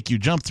trying to make you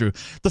jump through.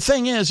 The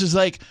thing is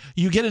like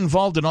you get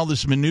involved in all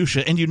this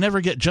minutia, and you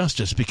never get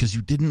justice because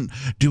you didn't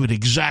do it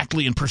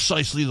exactly and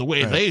precisely the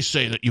way they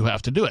say that you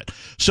have to do it.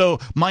 So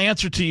my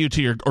answer to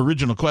your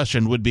original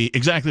question would be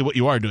exactly what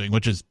you are doing,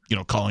 which is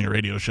calling a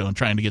radio show and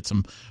trying to get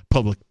some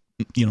public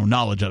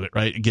knowledge of it,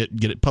 right? Get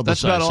it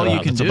publicized. That's about all you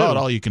can do. About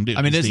all you can do.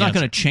 I mean, it's not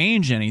going to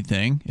change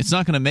anything. It's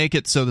not going to make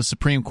it so the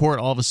Supreme Court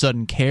all of a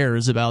sudden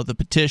cares about the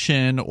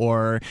petition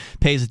or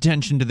pays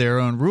attention to their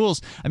own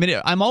rules. I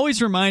mean, I'm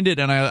always reminded,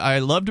 and I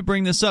love to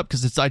bring this up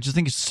because I just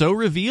think it's so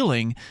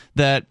revealing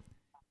that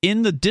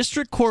in the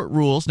district court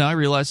rules, now I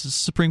realize the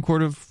Supreme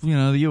Court of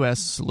the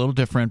U.S. is a little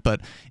different,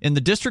 but in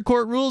the district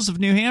court rules of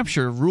New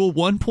Hampshire, Rule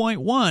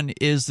 1.1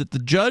 is that the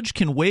judge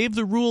can waive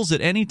the rules at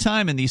any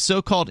time in the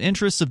so-called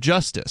interests of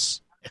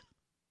justice.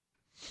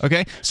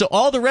 Okay? So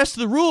all the rest of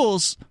the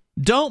rules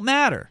don't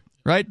matter,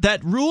 right?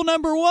 That rule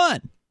number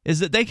one is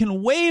that they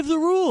can waive the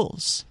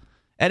rules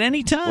at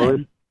any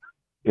time.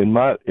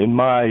 Well, in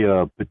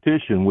my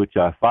petition, which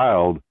I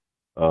filed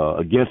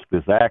against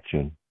this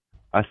action,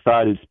 I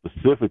cited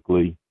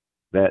specifically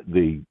that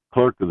the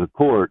clerk of the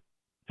court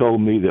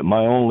told me that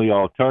my only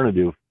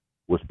alternative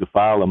was to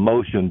file a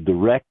motion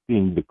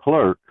directing the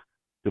clerk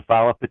to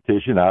file a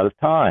petition out of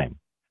time.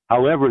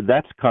 However,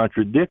 that's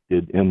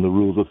contradicted in the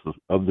rules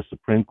of the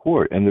Supreme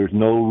Court, and there's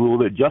no rule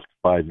that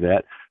justifies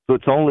that. So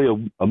it's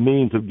only a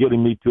means of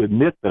getting me to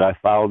admit that I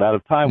filed out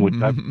of time, which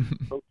I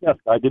protest.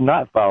 I did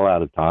not file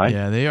out of time.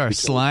 Yeah, they are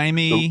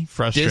slimy,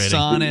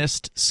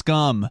 dishonest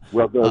scum.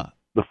 Well,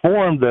 the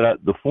form that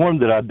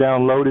I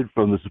downloaded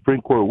from the Supreme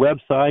Court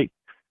website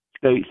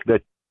states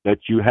that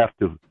you have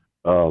to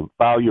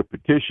file your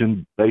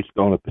petition based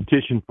on a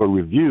petition for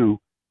review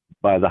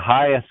by the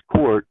highest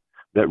court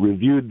that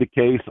reviewed the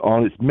case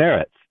on its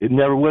merits. It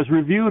never was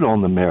reviewed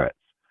on the merits.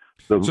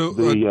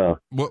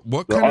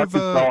 What kind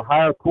Arkansas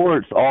higher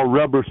courts all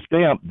rubber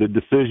stamped the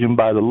decision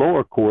by the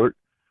lower court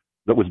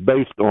that was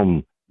based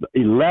on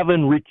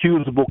 11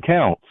 recusable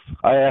counts.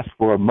 I asked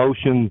for a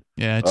motion.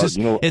 Yeah, it's just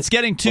it's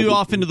getting too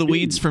off into the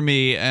weeds for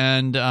me,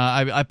 and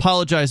I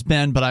apologize,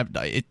 Ben, but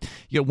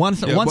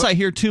once I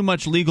hear too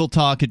much legal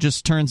talk, it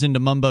just turns into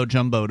mumbo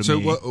jumbo to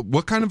me. So,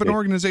 what kind of an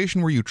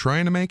organization were you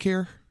trying to make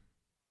here?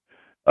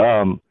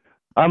 I'm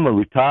a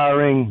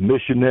retiring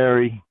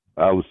missionary.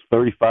 I was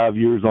 35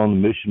 years on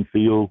the mission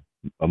field,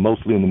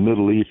 mostly in the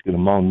Middle East and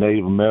among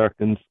Native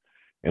Americans,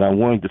 and I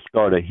wanted to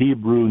start a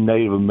Hebrew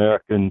Native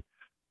American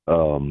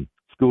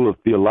School of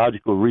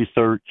Theological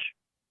Research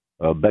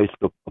based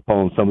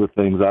upon some of the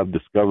things I've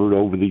discovered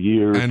over the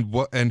years.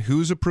 And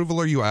whose approval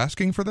are you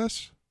asking for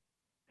this?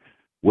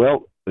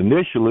 Well,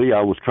 initially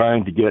I was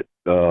trying to get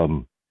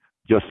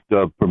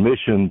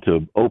permission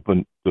to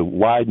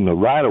widen the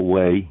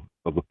right-of-way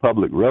of a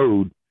public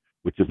road,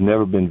 which has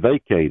never been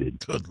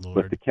vacated. Good Lord.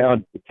 But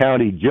the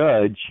county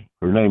judge,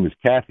 her name is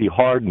Kathy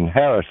Hardin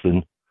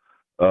Harrison,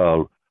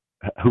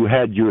 who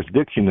had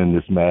jurisdiction in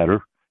this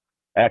matter,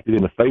 acted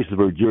in the face of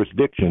her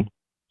jurisdiction.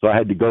 So I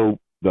had to go.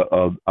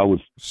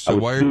 So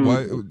why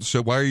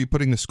are you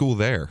putting the school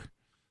there?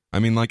 I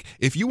mean, like,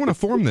 if you want to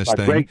form this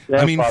thing,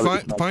 I mean,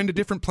 find a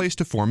different place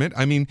to form it.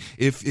 I mean,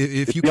 if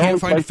you can't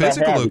find a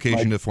physical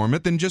location to form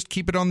it, then just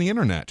keep it on the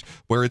internet,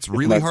 where it's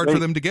really hard for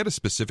them to get a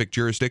specific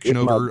jurisdiction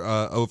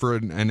over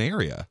an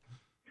area.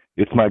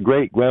 It's my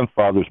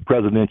great-grandfather's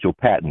presidential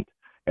patent,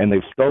 and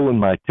they've stolen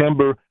my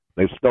timber,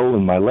 they've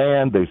stolen my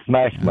land, they've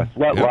smashed my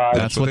sweat lodge.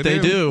 That's what they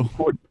do.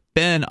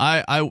 Ben,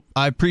 I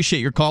appreciate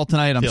your call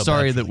tonight. I'm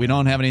sorry that we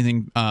don't have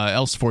anything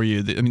else for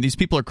you. I mean, these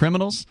people are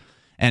criminals,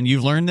 and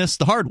you've learned this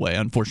the hard way,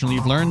 unfortunately.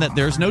 You've learned that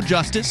there's no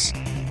justice.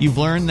 You've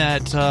learned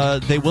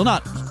that they will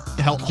not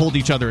hold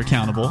each other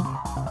accountable.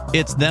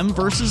 It's them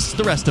versus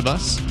the rest of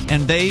us,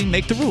 and they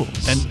make the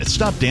rules. And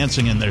stop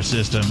dancing in their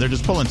system. They're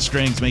just pulling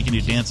strings, making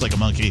you dance like a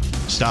monkey.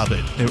 Stop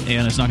it.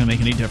 And it's not going to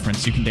make any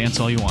difference. You can dance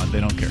all you want. They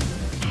don't care.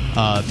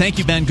 Thank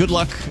you, Ben. Good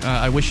luck.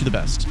 I wish you the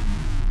best.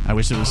 I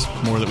wish there was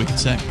more that we could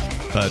say.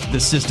 But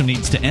this system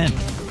needs to end.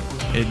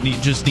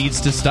 It just needs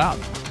to stop.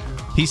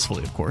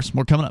 Peacefully, of course.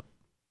 More coming up.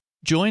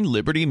 Join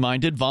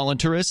liberty-minded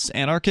voluntarists,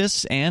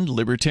 anarchists, and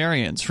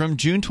libertarians from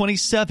June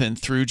 27th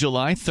through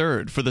July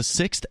 3rd for the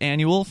 6th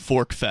annual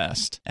Fork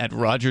Fest at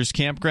Rogers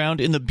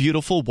Campground in the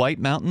beautiful White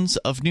Mountains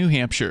of New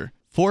Hampshire.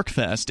 Fork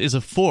Fest is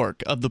a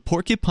fork of the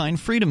Porcupine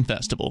Freedom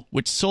Festival,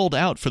 which sold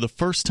out for the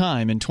first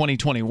time in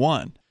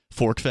 2021.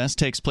 Fork Fest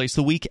takes place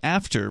the week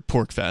after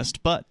Pork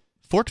Fest, but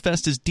Fork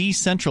Fest is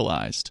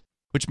decentralized,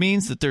 which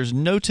means that there's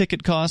no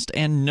ticket cost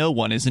and no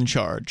one is in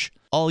charge.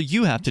 All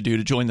you have to do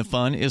to join the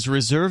fun is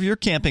reserve your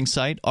camping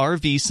site,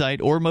 RV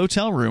site, or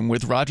motel room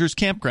with Rogers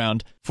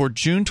Campground for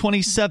June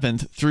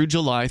 27th through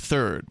July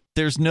 3rd.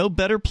 There's no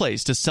better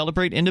place to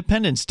celebrate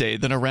Independence Day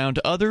than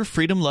around other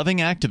freedom-loving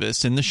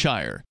activists in the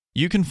Shire.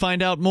 You can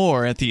find out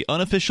more at the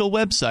unofficial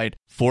website,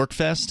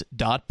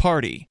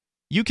 forkfest.party.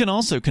 You can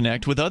also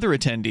connect with other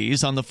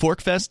attendees on the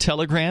Forkfest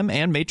Telegram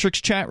and Matrix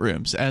chat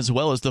rooms, as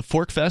well as the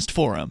Forkfest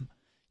Forum.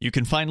 You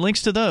can find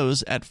links to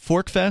those at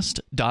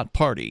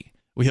forkfest.party.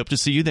 We hope to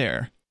see you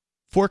there.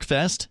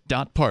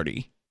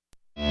 Forkfest.party.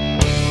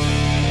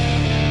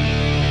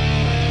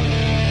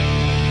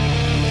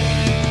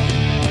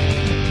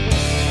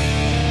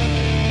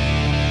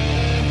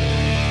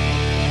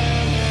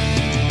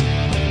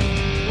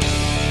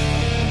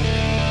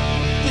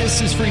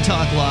 This is Free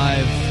Talk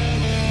Live.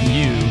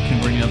 You can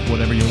bring up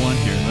whatever you want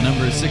here. The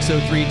number is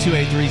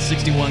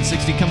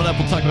 603-283-6160. Coming up,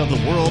 we'll talk about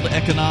the World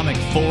Economic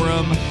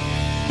Forum,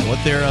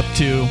 what they're up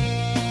to,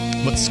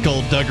 what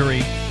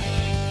skullduggery.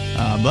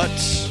 But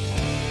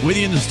with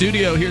you in the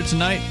studio here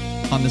tonight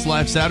on this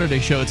live Saturday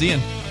show, it's Ian.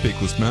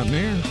 Peakless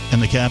Mountaineer.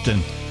 And the captain.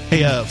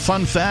 Hey,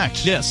 fun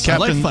fact. Yes,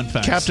 Captain, I like fun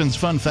facts. Captain's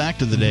fun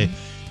fact of the day.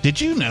 Did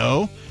you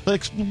know,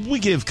 like, we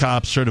give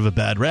cops sort of a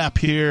bad rap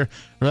here,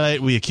 right?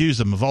 We accuse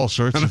them of all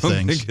sorts of things. I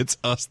don't think it's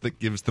us that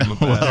gives them a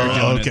bad rap.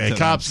 Well, okay,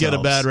 cops get a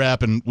bad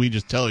rap, and we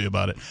just tell you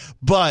about it.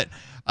 But,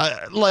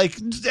 like,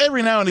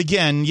 every now and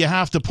again, you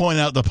have to point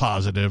out the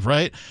positive,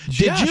 right?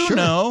 Did you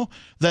know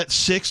that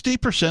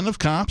 60% of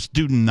cops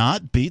do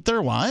not beat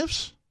their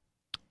wives?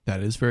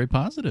 That is very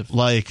positive.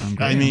 Like,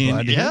 I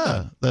mean,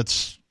 yeah,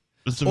 that's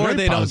a or very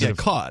they positive. Don't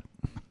get caught.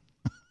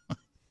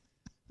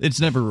 It's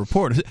never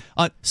reported.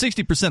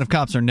 60% of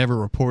cops are never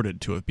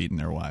reported to have beaten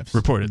their wives.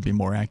 Reported would be a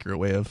more accurate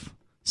way of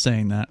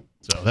saying that.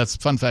 So that's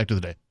fun fact of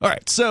the day. All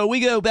right, so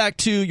we go back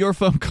to your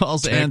phone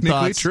calls and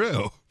thoughts. Technically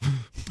true. I'm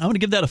going to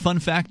give that a fun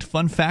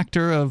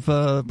factor of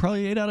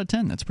probably 8 out of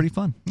 10. That's pretty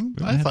fun.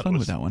 I had fun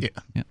with that one.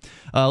 Yeah.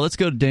 Let's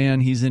go to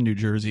Dan. He's in New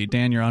Jersey.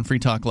 Dan, you're on Free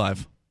Talk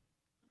Live.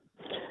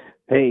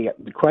 Hey,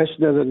 the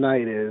question of the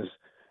night is,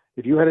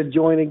 if you had to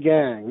join a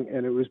gang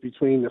and it was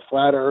between the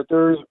flat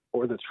earthers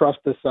or the trust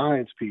the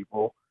science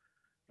people,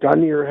 gun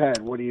to your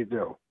head, what do you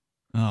do?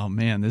 Oh,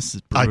 man, this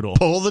is brutal. I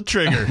pull the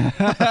trigger.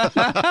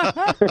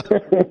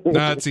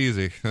 No, it's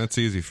easy. That's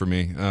easy for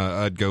me.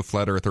 I'd go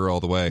flat earther all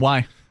the way.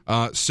 Why?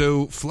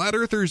 So flat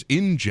earthers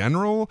in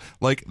general,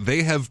 like,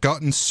 they have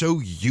gotten so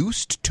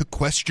used to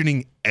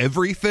questioning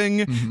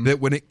everything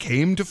that when it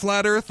came to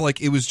flat earth,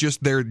 like, it was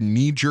just their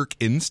knee-jerk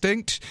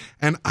instinct,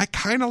 and I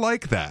kind of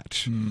like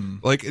that.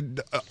 Like,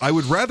 I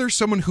would rather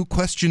someone who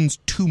questions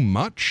too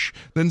much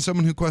than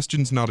someone who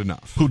questions not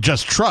enough. Who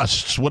just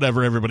trusts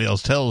whatever everybody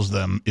else tells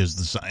them is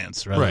the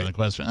science, rather than the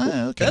question.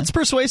 Okay. That's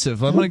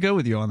persuasive. I'm going to go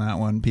with you on that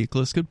one,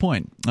 Peakless. Good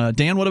point.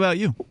 Dan, what about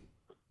you?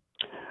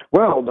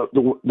 Well,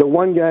 the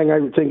one gang I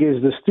would think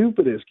is the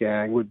stupidest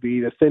gang would be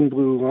the thin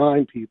blue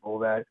line people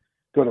that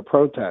go to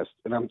protest.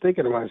 And I'm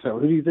thinking to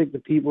myself, who do you think the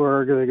people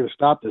are going to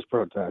stop this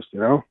protest, you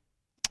know?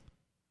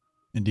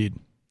 Indeed.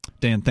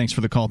 Dan, thanks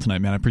for the call tonight,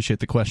 man. I appreciate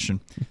the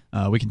question.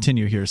 We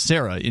continue here.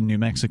 Sarah in New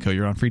Mexico,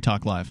 you're on Free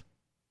Talk Live.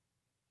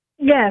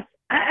 Yes.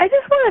 I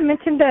just want to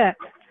mention that,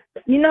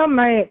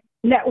 my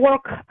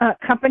network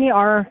company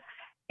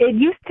it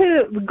used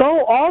to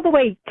go all the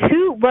way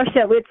to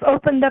Russia. It's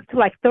opened up to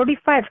like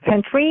 35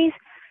 countries,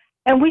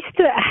 and we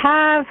still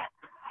have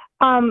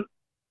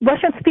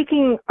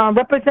Russian-speaking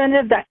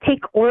representatives that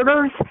take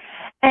orders,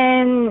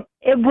 and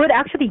it would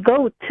actually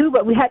go to,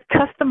 but we had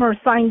customers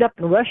signed up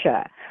in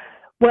Russia.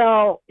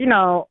 Well,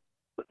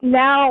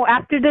 now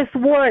after this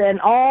war and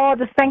all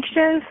the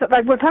sanctions,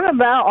 like we're talking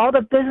about, all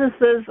the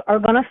businesses are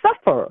going to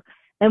suffer,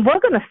 and we're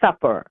going to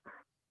suffer.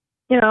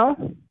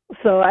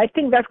 So I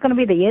think that's going to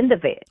be the end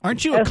of it.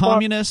 Aren't you a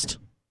communist?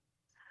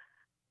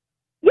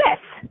 Yes.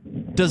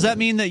 Does that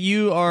mean that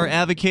you are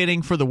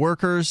advocating for the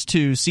workers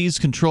to seize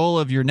control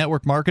of your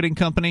network marketing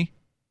company?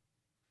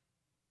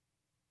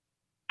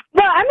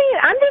 Well, I mean,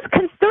 I'm just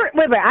concerned.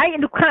 Wait, I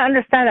kind of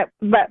understand that,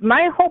 but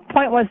my whole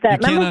point was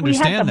that remember we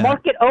had the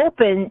market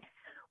open.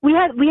 We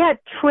had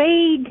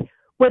trade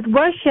with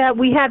Russia.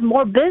 We had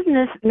more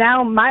business.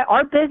 Now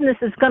our business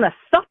is going to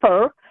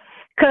suffer.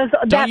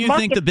 Don't you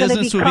think the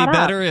business would be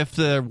better if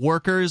the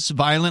workers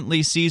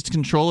violently seized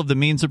control of the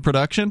means of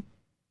production?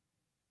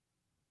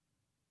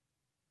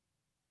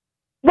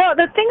 Well,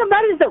 the thing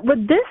about it is that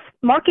with this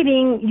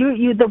marketing,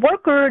 you the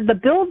worker, the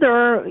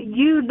builder,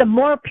 the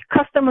more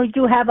customers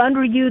you have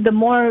under you, the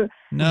more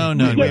you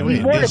get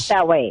rewarded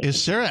that way.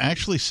 Is Sarah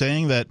actually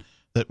saying that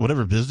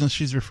whatever business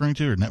she's referring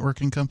to, or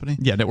networking company?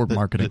 Yeah, network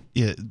marketing.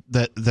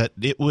 That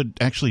it would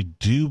actually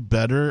do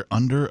better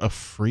under a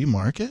free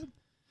market?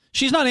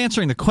 She's not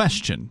answering the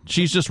question.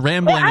 She's just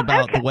rambling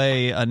about the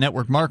way a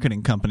network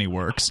marketing company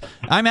works.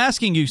 I'm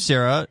asking you,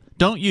 Sarah,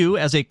 don't you,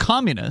 as a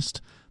communist,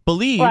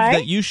 believe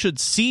that you should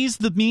seize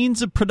the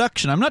means of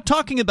production? I'm not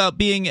talking about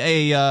being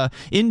a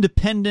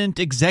independent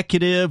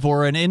executive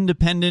or an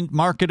independent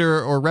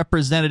marketer or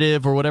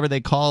representative or whatever they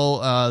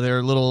call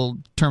their little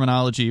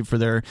terminology for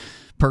their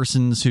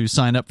persons who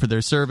sign up for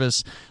their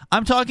service.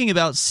 I'm talking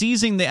about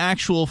seizing the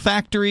actual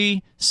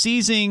factory,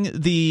 seizing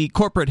the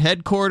corporate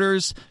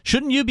headquarters.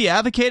 Shouldn't you be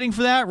advocating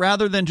for that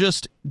rather than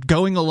just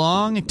going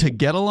along to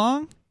get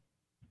along?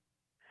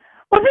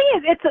 Well, the thing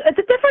is, it's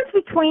a difference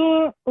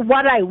between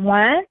what I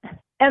want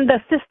and the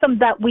system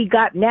that we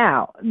got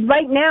now.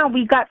 Right now,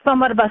 we got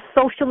somewhat of a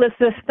socialist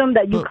system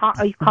that you called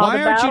about.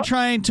 Why aren't you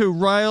trying to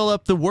rile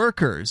up the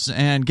workers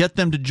and get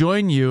them to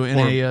join you in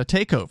a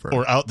takeover?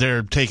 Or out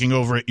there taking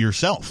over it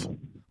yourself?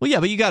 Well, yeah,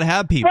 but you got to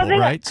have people,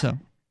 right?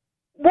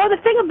 Well, the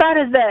thing about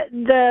it is that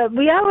the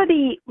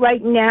reality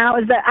right now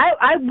is that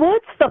I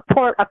would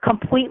support a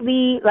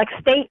completely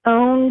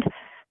state-owned.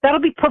 That'll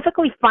be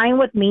perfectly fine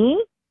with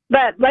me.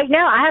 But right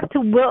now, I have to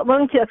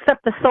willing to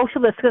accept the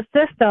socialist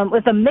system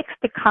with a mixed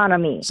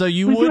economy. So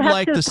you would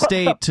like the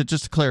state to,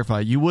 just to clarify,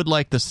 you would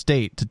like the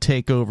state to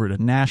take over,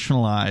 to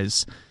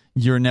nationalize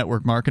your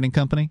network marketing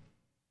company?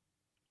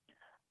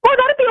 Well,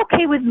 that'd be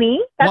okay with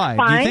me. That's Why?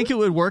 fine. Do you think it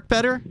would work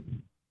better?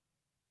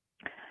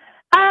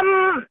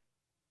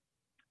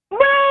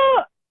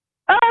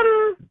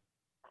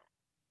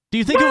 Do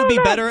you think it would be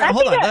better?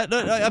 Hold on.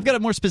 I've got a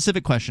more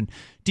specific question.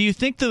 Do you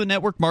think the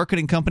network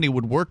marketing company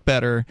would work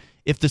better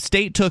if the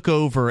state took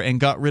over and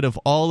got rid of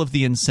all of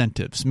the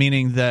incentives?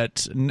 Meaning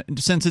that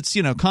since it's,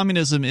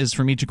 communism is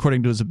from each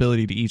according to his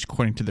ability to each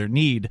according to their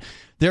need.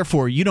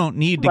 Therefore, you don't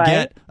need to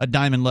get a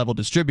diamond level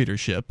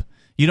distributorship.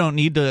 You don't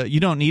need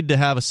to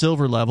have a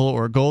silver level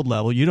or a gold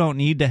level. You don't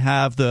need to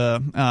have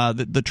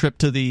the trip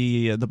to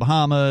the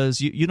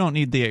Bahamas. You don't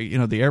need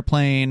the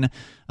airplane.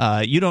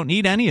 You don't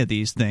need any of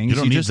these things. You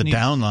don't need the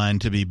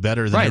downline to be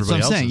better than everybody else's.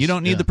 Right, so I'm saying you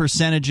don't need the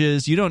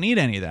percentages. You don't need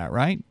any of that,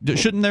 right?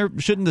 Shouldn't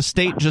the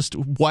state just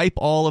wipe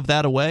all of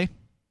that away?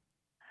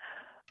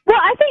 Well,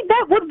 I think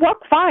that would work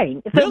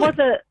fine if it was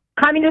a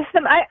communist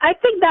system. I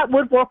think that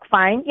would work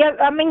fine. Yeah,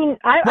 I mean,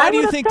 why do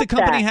you think the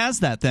company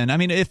has that then? I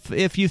mean,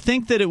 if you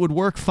think that it would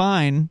work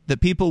fine,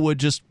 that people would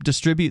just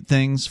distribute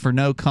things for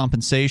no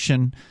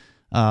compensation,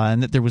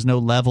 and that there was no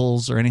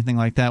levels or anything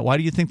like that, why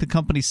do you think the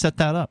company set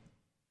that up?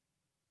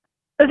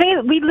 The thing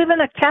is, we live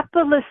in a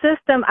capitalist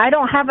system. I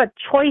don't have a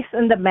choice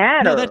in the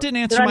matter. No, that didn't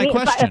answer my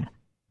question.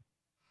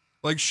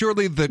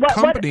 Surely the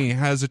company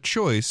has a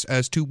choice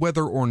as to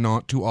whether or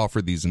not to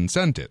offer these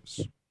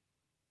incentives.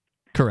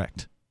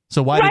 Correct.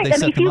 So why did they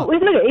set them up?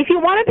 If you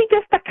want to be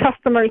just a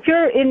customer, if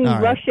you're in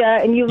Russia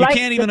and you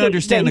can't even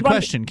understand the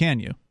question, can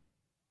you?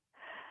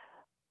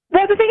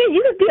 Well, the thing is,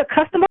 you could be a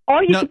customer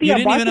or you could be a marketer.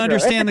 You didn't even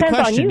understand the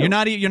question.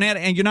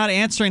 You're not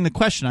answering the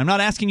question. I'm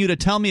not asking you to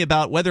tell me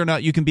about whether or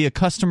not you can be a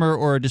customer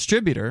or a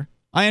distributor.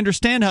 I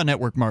understand how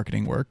network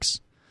marketing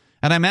works.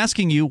 And I'm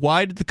asking you,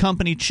 why did the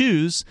company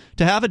choose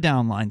to have a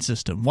downline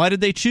system? Why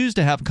did they choose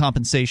to have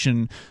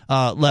compensation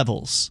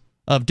levels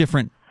of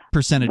different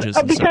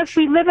percentages? Because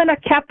we live in a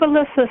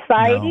capitalist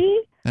society.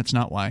 No, that's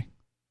not why.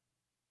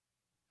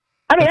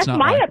 I mean, that's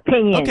my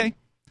opinion. Okay.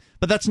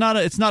 But it's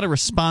not a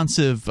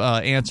responsive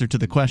answer to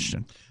the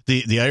question.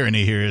 The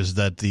irony here is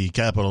that the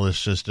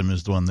capitalist system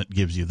is the one that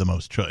gives you the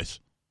most choice.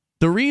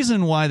 The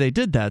reason why they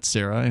did that,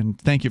 Sarah,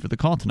 and thank you for the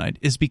call tonight,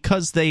 is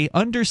because they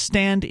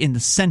understand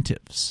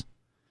incentives.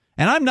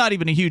 And I'm not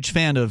even a huge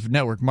fan of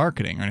network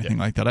marketing or anything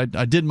like that.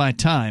 I did my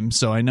time,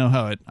 so I know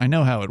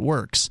how it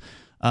works.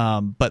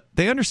 But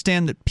they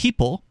understand that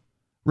people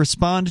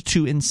respond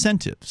to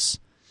incentives,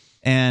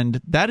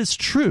 and that is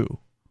true,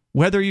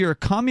 whether you're a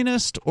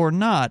communist or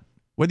not.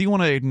 Whether you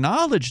want to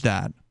acknowledge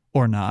that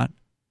or not,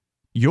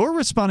 you're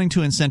responding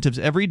to incentives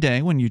every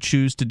day when you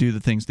choose to do the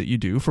things that you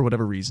do for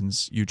whatever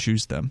reasons you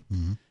choose them.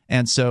 Mm-hmm.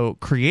 And so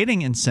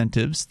creating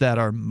incentives that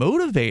are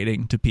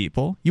motivating to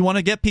people, you want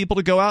to get people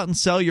to go out and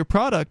sell your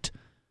product,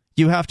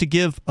 you have to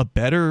give a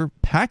better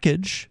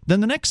package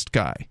than the next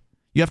guy.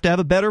 You have to have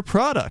a better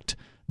product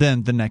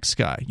than the next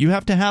guy. You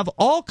have to have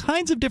all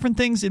kinds of different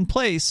things in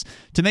place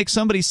to make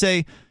somebody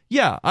say,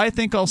 yeah, I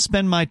think I'll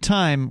spend my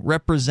time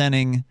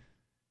representing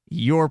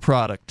your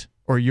product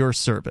or your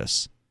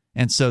service.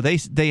 And so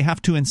they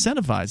have to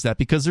incentivize that,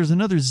 because there's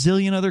another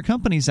zillion other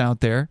companies out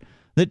there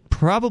that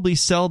probably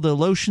sell the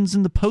lotions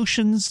and the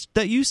potions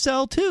that you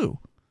sell too,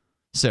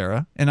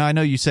 Sarah. And I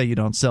know you say you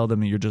don't sell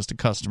them and you're just a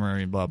customer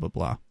and blah, blah,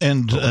 blah.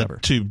 And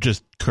to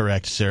just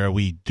correct Sarah,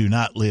 we do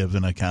not live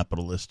in a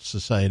capitalist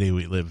society.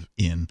 We live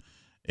in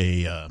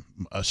a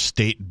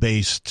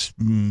state-based,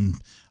 I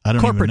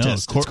don't even know.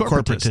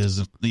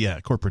 Corporatism. Yeah,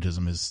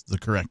 corporatism is the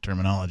correct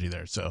terminology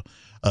there. So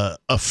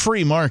a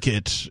free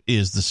market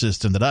is the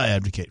system that I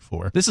advocate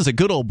for. This is a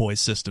good old boy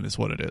system is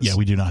what it is. Yeah,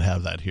 we do not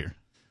have that here.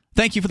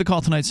 Thank you for the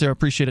call tonight, Sarah.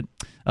 Appreciate it.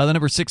 The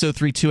number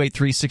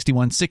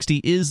 603-283-6160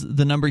 is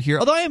the number here.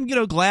 Although I am,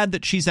 glad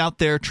that she's out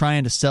there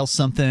trying to sell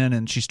something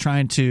and she's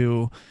trying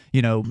to,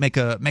 make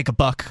a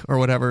buck or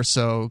whatever.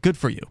 So good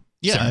for you.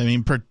 Yeah, Sarah. I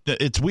mean,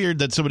 it's weird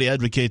that somebody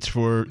advocates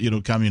for,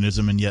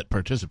 communism and yet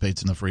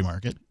participates in the free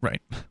market.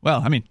 Right.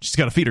 Well, I mean, she's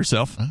got to feed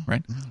herself,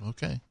 right?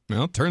 Okay.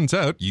 Well, turns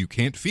out you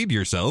can't feed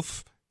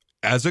yourself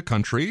as a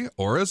country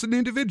or as an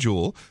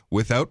individual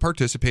without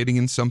participating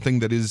in something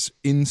that is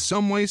in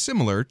some way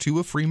similar to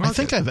a free market. I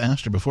think I've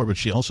asked her before, but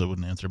she also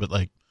wouldn't answer. But,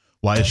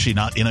 why is she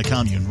not in a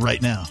commune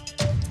right now?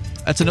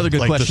 That's another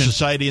good question. The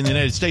society in the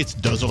United States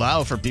does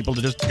allow for people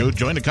to just go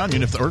join a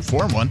commune or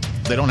form one.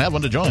 They don't have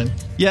one to join.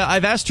 Yeah,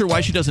 I've asked her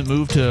why she doesn't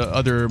move to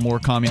other more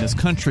communist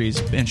countries,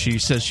 and she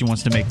says she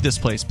wants to make this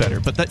place better.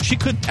 But that she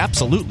could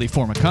absolutely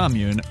form a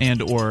commune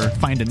and or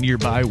find a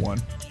nearby one.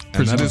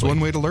 And that is one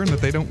way to learn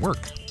that they don't work.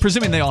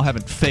 Presuming they all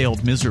haven't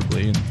failed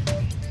miserably. And,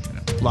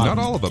 not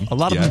all of them. A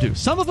lot of them do.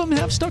 Some of them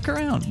have stuck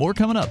around. More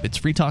coming up. It's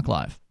Free Talk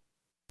Live.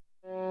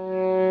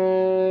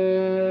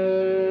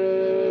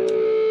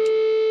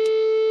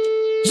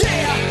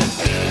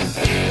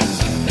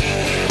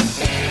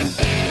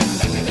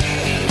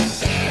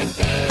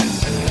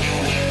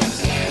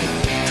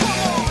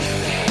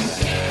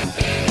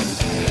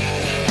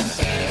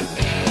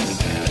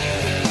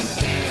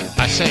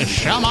 I say,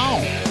 come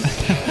on.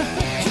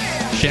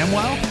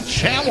 ShamWow?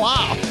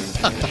 ShamWow.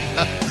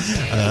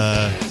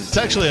 It's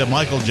actually a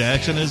Michael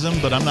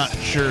Jacksonism, but I'm not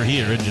sure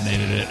he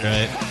originated it,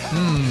 right?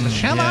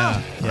 ShamWow.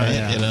 Yeah, right?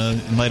 Yeah.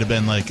 It might have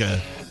been like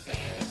I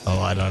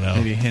don't know.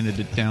 Maybe he handed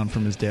it down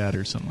from his dad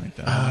or something like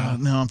that.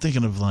 No, I'm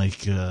thinking of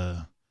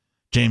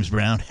James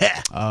Brown.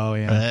 Ha! Oh,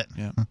 yeah. Right?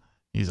 Yeah.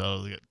 He's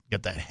always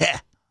got that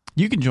ha!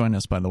 You can join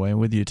us, by the way,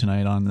 with you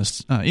tonight on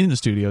this in the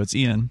studio. It's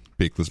Ian.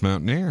 Peakless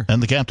Mountaineer. And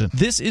the captain.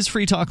 This is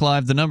Free Talk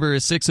Live. The number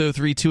is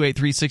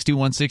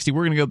 603-283-6160.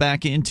 We're going to go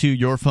back into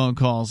your phone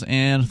calls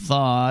and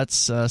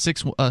thoughts.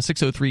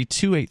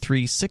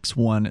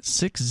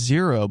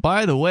 603-283-6160.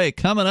 By the way,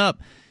 coming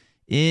up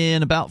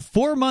in about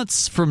 4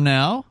 months from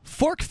now,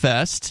 Fork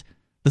Fest,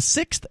 the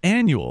 6th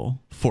annual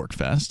Fork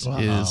Fest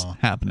is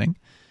happening.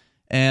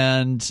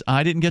 And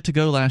I didn't get to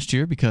go last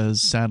year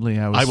because, sadly,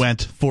 I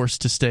went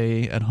forced to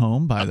stay at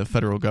home by the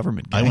federal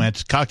government. I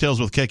went. Cocktails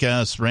with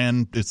Kickass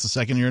ran. It's the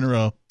second year in a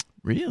row.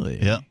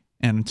 Really? Yeah.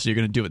 And so you're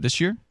going to do it this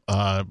year?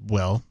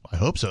 Well, I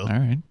hope so. All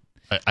right.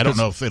 I don't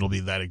know if it'll be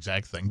that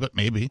exact thing, but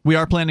maybe. We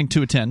are planning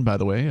to attend, by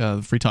the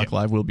way. Free Talk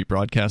Live will be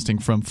broadcasting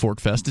from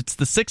Fork Fest. It's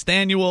the 6th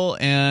annual,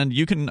 and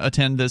you can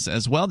attend this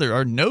as well. There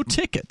are no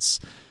tickets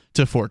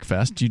to Fork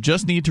Fest. You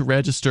just need to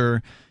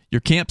register your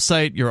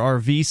campsite, your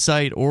RV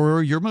site,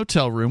 or your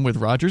motel room with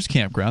Rogers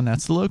Campground.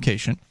 That's the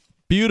location.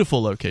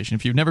 Beautiful location.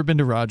 If you've never been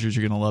to Rogers,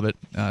 you're going to love it.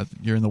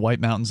 You're in the White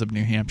Mountains of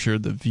New Hampshire.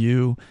 The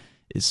view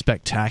is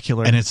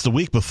spectacular. And it's the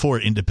week before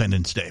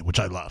Independence Day, which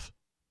I love.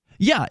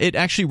 Yeah, it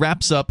actually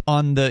wraps up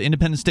on the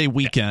Independence Day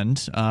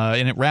weekend,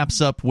 and it wraps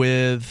up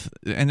with,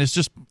 and it's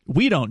just,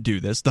 we don't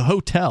do this. The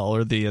hotel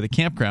or the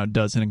campground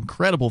does an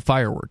incredible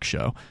fireworks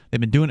show.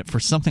 They've been doing it for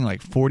something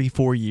like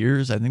 44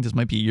 years. I think this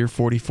might be year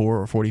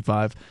 44 or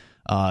 45.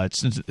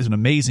 It's an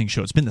amazing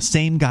show. It's been the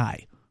same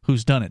guy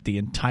who's done it the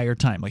entire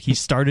time. Like, he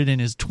started in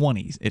his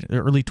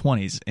early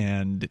 20s,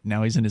 and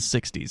now he's in his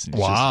 60s.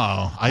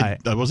 Wow. I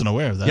wasn't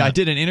aware of that. Yeah, I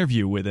did an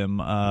interview with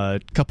him a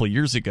couple of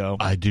years ago.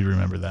 I do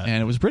remember that.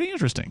 And it was pretty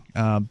interesting.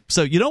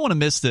 So you don't want to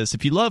miss this.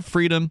 If you love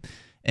freedom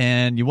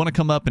and you want to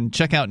come up and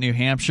check out New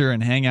Hampshire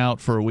and hang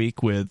out for a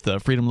week with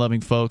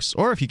freedom-loving folks,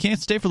 or if you can't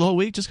stay for the whole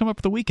week, just come up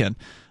for the weekend.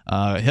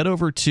 Head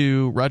over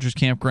to Rogers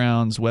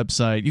Campground's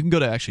website. You can go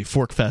to actually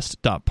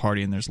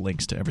forkfest.party, and there's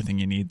links to everything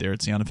you need there.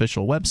 It's the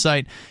unofficial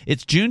website.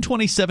 It's June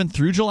 27th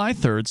through July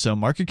 3rd, so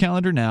mark your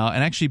calendar now.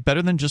 And actually,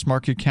 better than just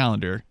mark your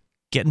calendar,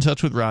 get in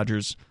touch with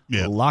Rogers,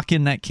 lock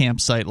in that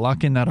campsite,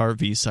 lock in that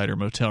RV site or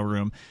motel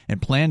room,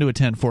 and plan to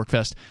attend Fork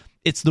Fest.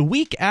 It's the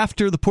week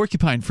after the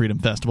Porcupine Freedom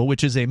Festival,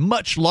 which is a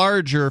much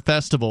larger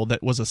festival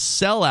that was a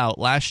sellout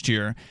last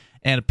year.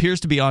 and appears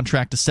to be on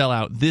track to sell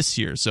out this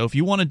year. So if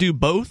you want to do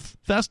both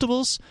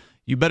festivals,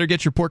 you better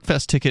get your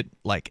PorcFest ticket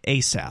like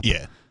ASAP.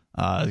 Yeah.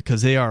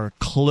 Because they are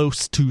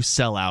close to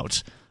sell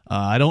out.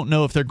 I don't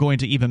know if they're going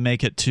to even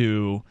make it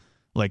to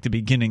like the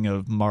beginning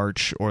of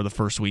March or the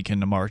first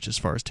weekend of March as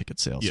far as ticket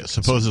sales. Yeah,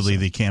 supposedly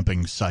the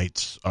camping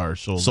sites are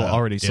sold out.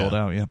 Already sold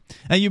out, yeah.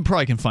 And you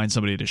probably can find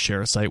somebody to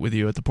share a site with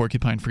you at the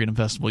Porcupine Freedom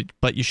Festival,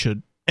 but you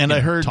should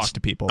I heard talk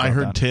to people about I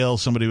heard that. tale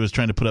somebody was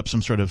trying to put up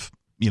some sort of,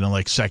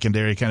 like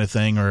secondary kind of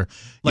thing, or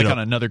like on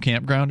another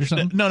campground or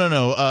something?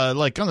 No.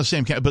 Like on the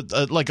same camp,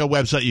 but like a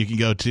website you can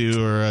go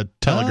to or a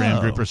Telegram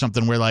group or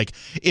something where, like,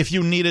 if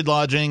you needed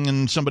lodging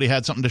and somebody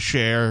had something to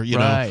share,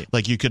 know,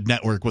 like you could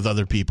network with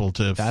other people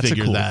to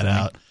figure that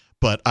out.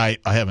 But I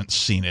haven't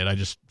seen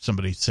it.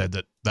 Somebody said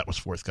that was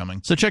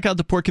forthcoming. So check out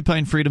the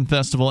Porcupine Freedom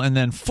Festival, and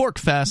then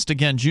ForkFest,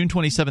 again, June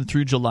 27th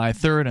through July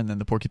 3rd, and then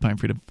the Porcupine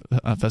Freedom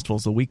Festival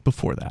is the week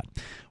before that.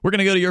 We're going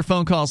to go to your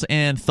phone calls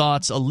and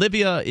thoughts.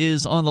 Olivia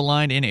is on the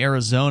line in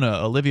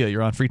Arizona. Olivia,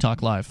 you're on Free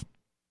Talk Live.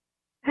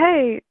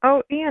 Hey,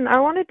 Ian, I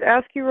wanted to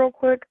ask you real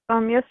quick.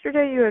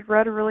 Yesterday you had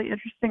read a really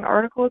interesting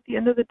article at the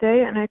end of the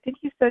day, and I think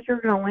you said you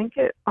were going to link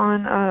it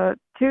on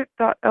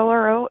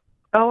toot.lrn.com,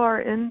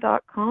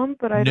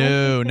 but I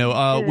don't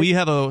think we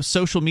have a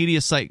social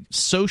media site,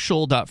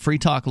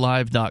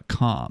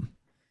 social.freetalklive.com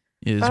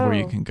is where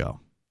you can go.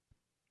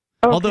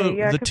 Okay, Although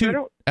yeah, the Toot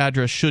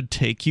address should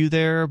take you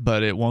there,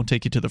 but it won't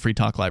take you to the Free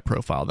Talk Live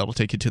profile. That'll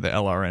take you to the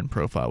LRN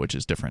profile, which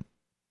is different.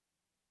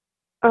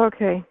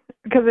 Okay,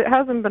 because it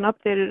hasn't been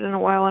updated in a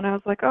while, and I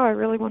was like, I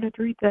really wanted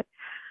to read that.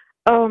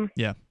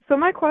 Yeah. So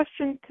my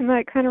question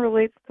tonight kind of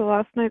relates to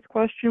last night's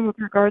question with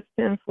regards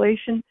to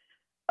inflation.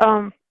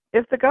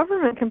 If the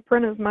government can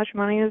print as much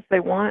money as they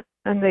want,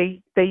 and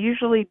they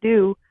usually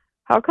do,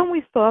 how come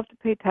we still have to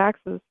pay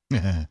taxes?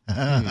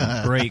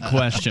 Great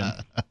question.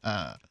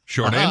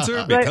 Short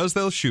answer, because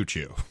they'll shoot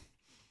you.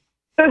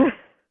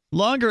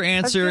 Longer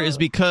answer is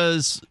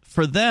because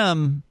for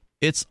them,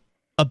 it's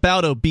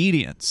about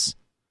obedience.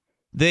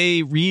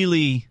 They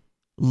really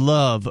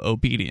love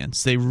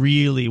obedience. They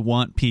really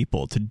want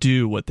people to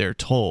do what they're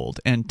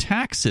told. And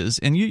taxes,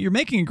 and you're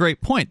making a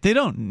great point, they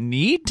don't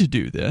need to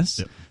do this.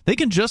 Yep. They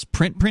can just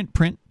print,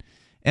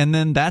 and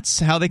then that's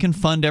how they can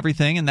fund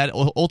everything, and that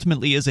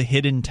ultimately is a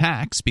hidden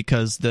tax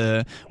because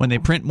when they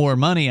print more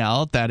money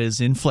out, that is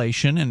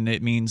inflation, and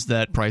it means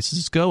that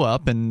prices go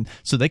up, and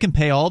so they can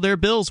pay all their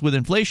bills with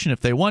inflation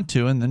if they want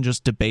to, and then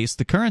just debase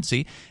the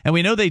currency. And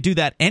we know they do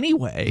that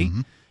anyway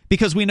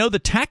because we know the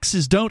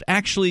taxes don't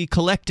actually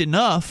collect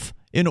enough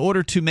in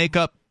order to make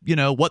up,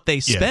 what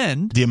they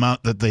spend. The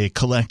amount that they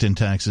collect in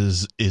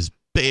taxes is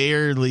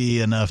barely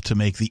enough to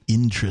make the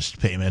interest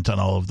payment on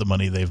all of the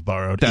money they've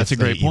borrowed. That's a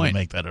great point.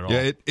 Make that at all.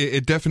 Yeah,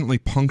 it definitely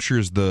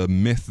punctures the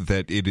myth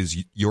that it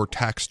is your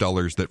tax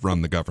dollars that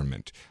run the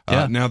government.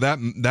 Now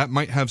that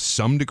might have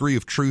some degree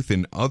of truth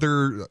in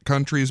other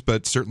countries,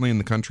 but certainly in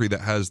the country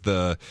that has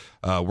the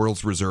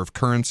world's reserve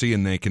currency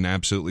and they can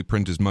absolutely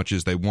print as much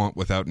as they want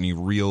without any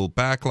real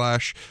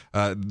backlash,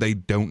 they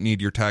don't need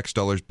your tax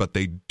dollars, but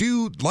they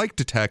do like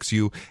to tax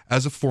you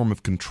as a form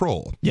of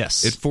control.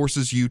 Yes. It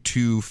forces you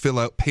to fill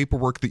out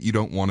paperwork that you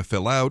don't want to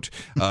fill out.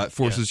 It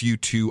forces you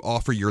to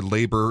offer your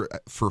labor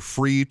for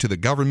free to the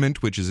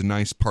government, which is a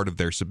nice part of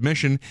their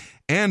submission.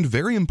 And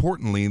very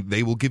importantly,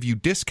 they will give you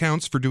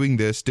discounts for doing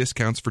this,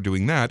 discounts for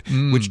doing that,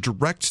 which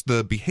directs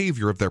the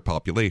behavior of their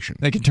population.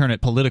 They can turn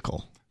it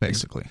political,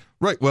 basically.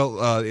 Right.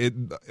 Well,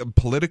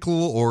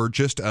 political or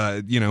just,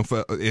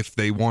 if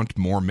they want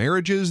more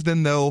marriages,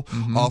 then they'll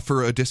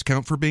offer a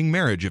discount for being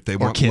married. If they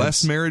want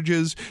less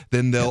marriages,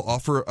 then they'll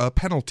offer a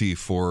penalty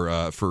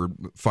for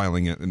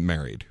filing it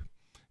married.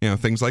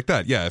 Things like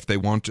that. Yeah, if they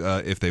want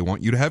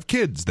you to have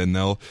kids, then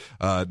they'll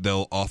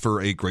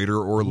offer a greater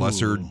or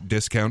lesser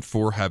discount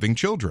for having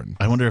children.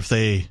 I wonder if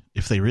they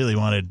really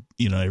wanted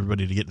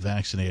everybody to get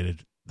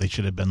vaccinated, they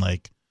should have been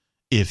like,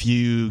 if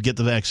you get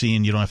the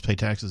vaccine, you don't have to pay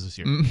taxes this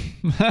year.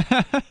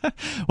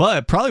 Well,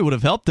 it probably would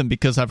have helped them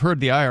because I've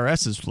heard the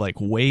IRS is like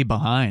way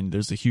behind.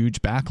 There's a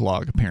huge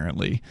backlog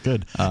apparently.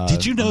 Good.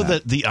 Did you know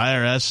that the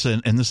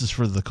IRS, and this is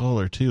for the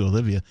caller too,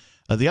 Olivia,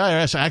 the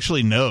IRS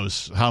actually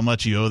knows how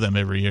much you owe them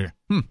every year.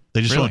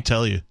 They just won't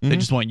tell you. They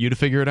just want you to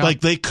figure it out?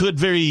 Like, they could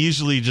very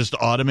easily just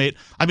automate.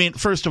 I mean,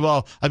 first of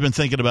all, I've been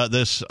thinking about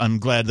this. I'm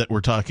glad that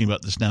we're talking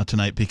about this now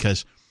tonight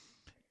because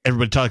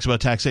everybody talks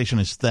about taxation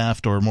as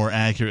theft, or more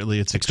accurately,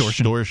 it's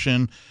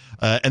extortion.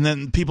 And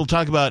then people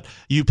talk about,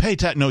 you pay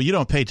tax. No, you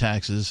don't pay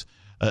taxes.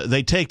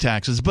 They take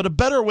taxes. But a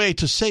better way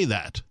to say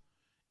that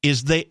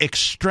is they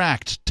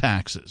extract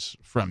taxes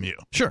from you.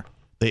 Sure.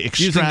 They extract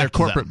using their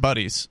corporate them.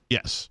 buddies.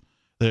 Yes.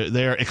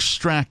 They're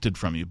extracted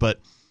from you. But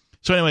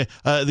so anyway,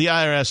 the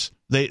IRS,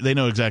 they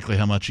know exactly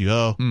how much you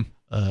owe.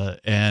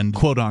 And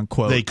quote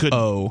unquote they could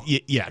owe.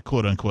 Yeah,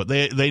 quote unquote.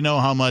 They know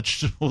how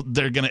much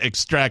they're going to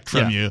extract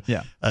from you.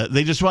 Yeah.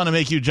 They just want to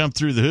make you jump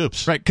through the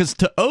hoops. Right, because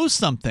to owe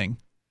something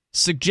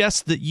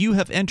suggests that you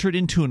have entered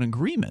into an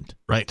agreement.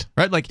 Right.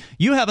 Right? Like,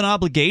 you have an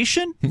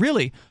obligation?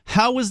 Really?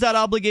 How was that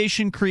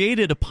obligation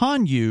created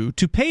upon you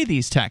to pay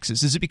these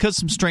taxes? Is it because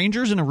some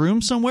strangers in a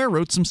room somewhere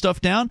wrote some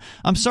stuff down?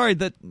 I'm sorry,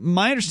 that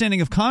my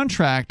understanding of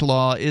contract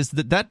law is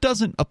that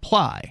doesn't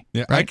apply.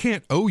 Yeah, right? I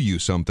can't owe you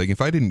something if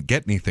I didn't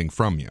get anything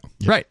from you.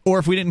 Right. Or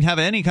if we didn't have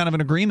any kind of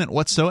an agreement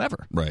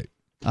whatsoever. Right.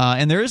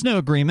 And there is no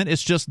agreement.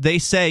 It's just they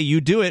say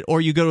you do it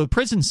or you go to a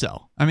prison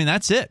cell. I mean,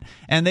 that's it.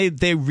 And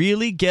they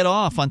really get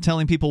off on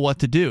telling people what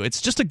to do.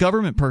 It's just a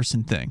government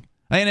person thing.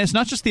 And it's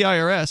not just the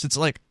IRS. It's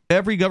like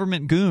every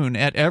government goon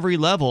at every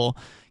level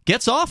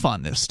gets off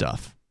on this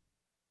stuff.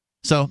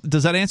 So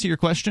does that answer your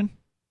question?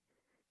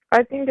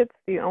 I think it's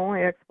the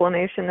only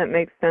explanation that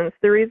makes sense.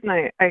 The reason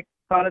I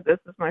thought of this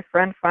is my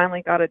friend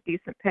finally got a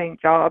decent paying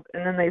job,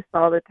 and then they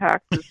saw the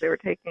taxes they were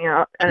taking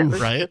out, and it was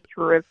just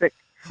terrific.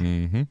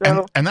 Mm-hmm.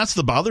 So, and that's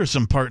the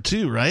bothersome part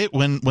too, right?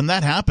 When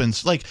that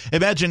happens, like,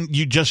 imagine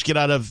you just get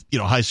out of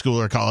high school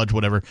or college,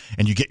 whatever,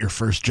 and you get your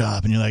first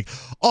job, and you're like,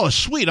 oh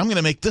sweet, I'm going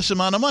to make this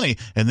amount of money,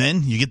 and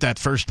then you get that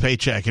first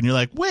paycheck, and you're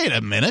like, wait a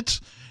minute,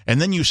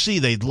 and then you see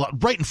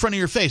right in front of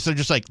your face, they're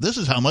just like, this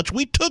is how much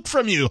we took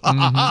from you, ha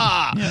ha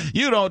ha! Yeah.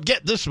 You don't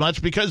get this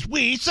much because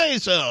we say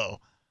so.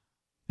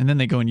 And then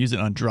they go and use it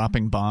on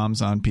dropping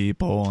bombs on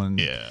people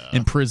and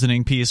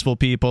imprisoning peaceful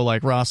people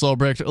like Ross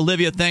Ulbricht.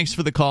 Olivia, thanks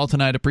for the call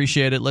tonight.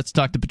 Appreciate it. Let's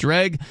talk to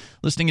Pedreg,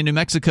 listening in New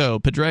Mexico.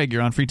 Pedreg,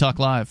 you're on Free Talk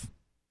Live.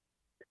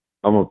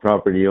 I'm a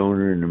property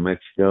owner in New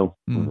Mexico.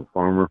 I'm a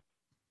farmer.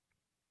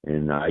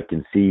 And I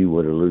can see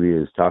what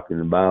Olivia is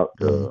talking about.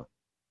 The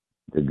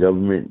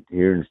government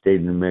here in the state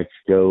of New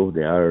Mexico,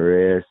 the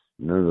IRS,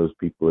 none of those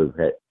people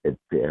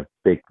have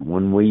picked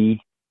one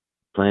weed,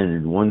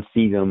 planted one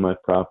seed on my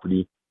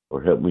property,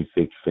 or help me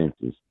fix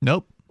fences.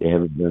 Nope. They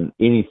haven't done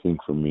anything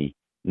for me.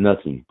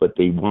 Nothing. But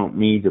they want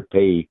me to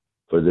pay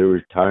for their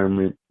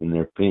retirement and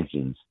their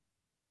pensions.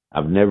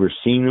 I've never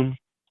seen them.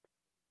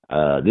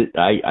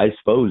 I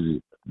suppose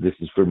this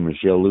is for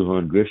Michelle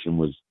Lujan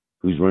Grisham,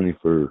 who's running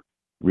for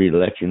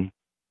re-election.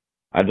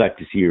 I'd like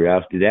to see her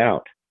ousted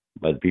out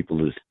by the people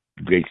of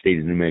the great state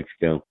of New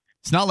Mexico.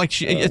 It's not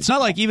like it's not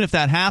like even if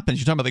that happens,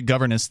 you're talking about the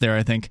governess there,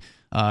 I think,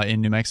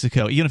 in New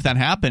Mexico. Even if that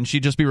happened,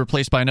 she'd just be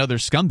replaced by another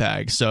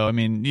scumbag. So, I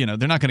mean,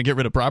 they're not going to get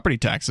rid of property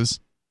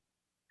taxes.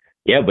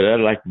 Yeah, but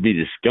I'd like to be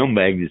the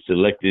scumbag that's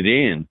elected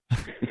in.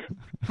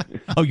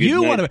 Oh,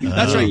 you want to?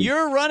 That's right.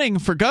 You're running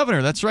for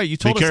governor. That's right. You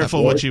told us. Be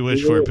careful what you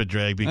wish for,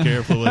 Pedreg. Be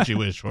careful what you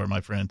wish for, my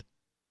friend.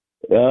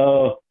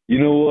 Oh, you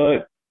know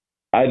what?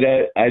 I'd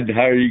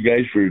hire you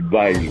guys for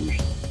advisors.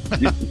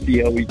 Just to see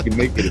how we can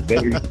make it a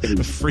better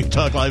state. Free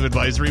Talk Live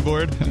Advisory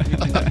Board.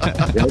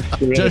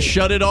 Just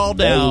shut it all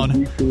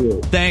down.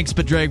 Thanks,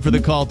 Pedreg, for the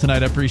call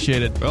tonight. I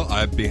appreciate it. Well,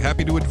 I'd be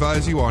happy to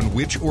advise you on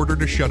which order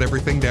to shut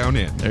everything down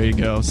in. There you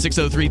go.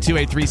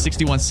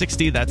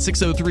 603-283-6160. That's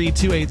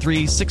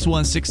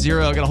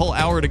 603-283-6160. I've got a whole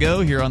hour to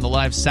go here on the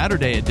live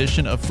Saturday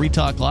edition of Free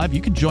Talk Live.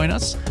 You can join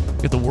us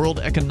at the World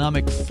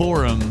Economic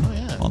Forum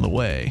on the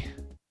way.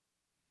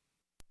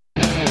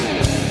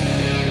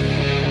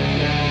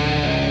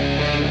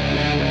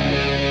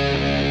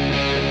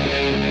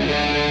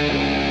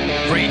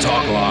 Free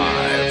Talk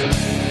Live.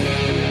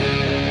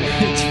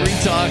 It's Free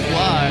Talk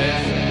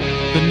Live,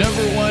 the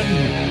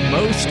 #1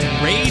 most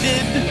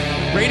rated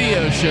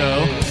radio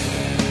show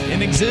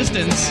in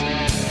existence,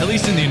 at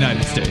least in the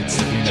United States.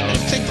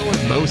 Take the word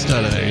most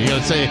out of there. You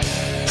got to say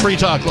Free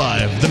Talk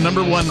Live, the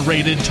 #1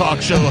 rated talk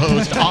show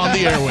host on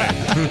the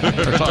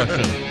airwaves. Or talk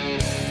show.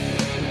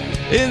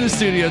 In the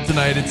studio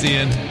tonight, it's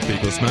Ian,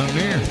 Peakless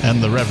Mountaineer,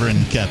 and the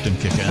Reverend Captain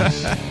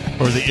Kickass.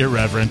 Or the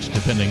irreverent,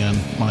 depending on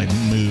my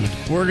mood.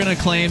 We're going to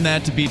claim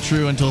that to be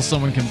true until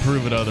someone can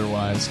prove it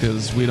otherwise,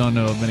 because we don't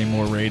know of any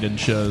more rated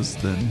shows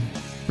than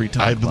Free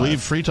Talk Live. I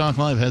believe Free Talk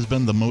Live has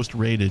been the most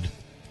rated.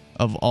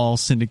 Of all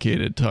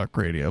syndicated talk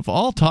radio. Of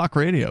all talk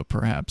radio,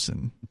 perhaps.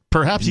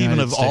 Perhaps even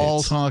of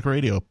all talk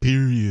radio,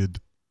 period.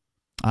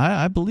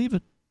 I believe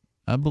it.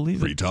 I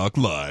believe Free Talk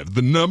Live,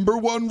 the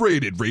 #1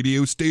 rated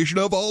radio station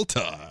of all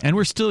time. And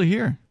we're still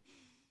here,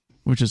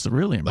 which is the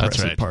really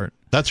impressive part.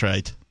 That's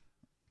right.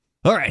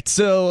 All right,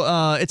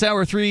 so it's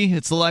hour 3.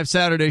 It's the live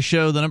Saturday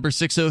show. The number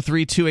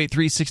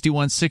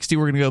 603-283-6160.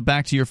 We're going to go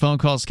back to your phone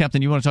calls.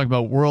 Captain, you want to talk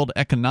about World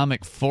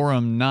Economic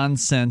Forum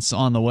nonsense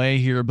on the way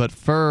here. But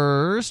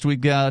first,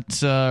 we've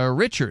got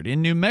Richard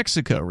in New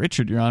Mexico.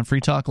 Richard, you're on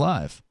Free Talk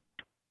Live.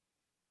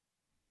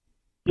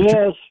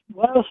 Yes,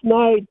 last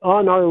night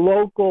on our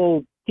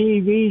local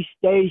TV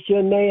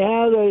station, they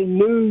had a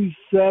news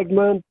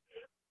segment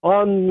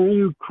on the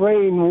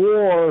Ukraine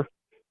war.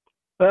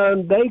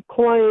 And they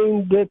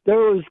claimed that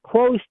there was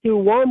close to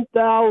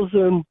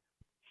 1,000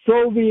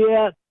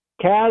 Soviet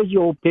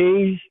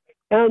casualties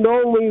and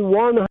only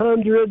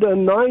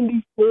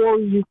 194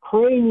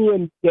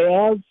 Ukrainian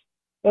deaths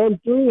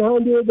and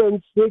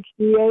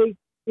 368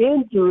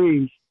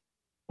 injuries,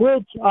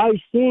 which I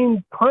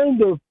seem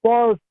kind of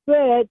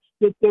far-fetched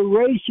that the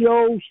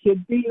ratio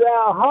should be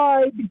that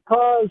high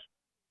because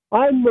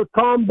I'm a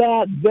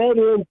combat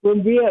veteran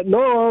from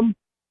Vietnam.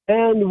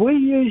 And we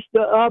used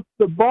to up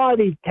the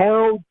body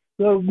count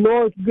of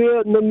North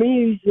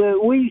Vietnamese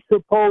that we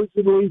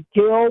supposedly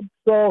killed.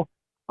 So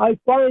I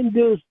find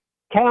this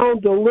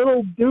count a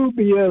little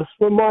dubious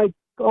from my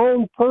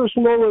own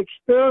personal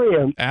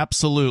experience.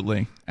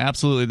 Absolutely.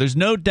 There's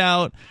no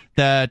doubt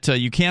that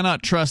you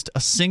cannot trust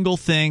a single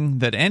thing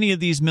that any of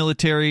these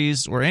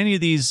militaries or any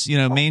of these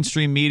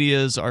mainstream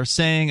medias are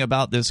saying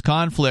about this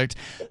conflict.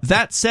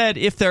 That said,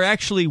 if there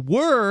actually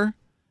were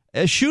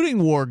a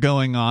shooting war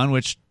going on,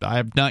 which I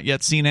have not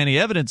yet seen any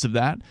evidence of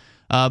that,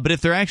 but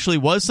if there actually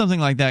was something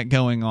like that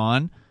going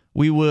on,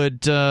 we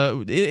would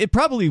it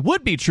probably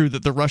would be true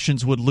that the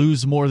Russians would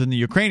lose more than the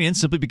Ukrainians,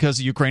 simply because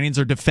the Ukrainians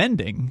are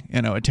defending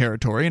a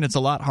territory, and it's a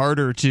lot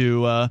harder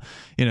to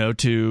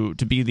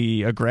be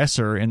the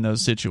aggressor in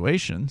those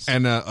situations.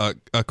 And a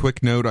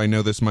quick note, I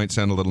know this might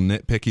sound a little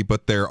nitpicky,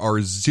 but there are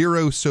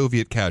 0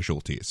 Soviet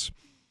casualties.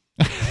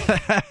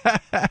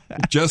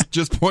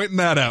 just pointing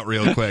that out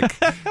real quick.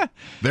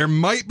 There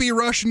might be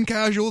Russian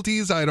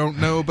casualties, I don't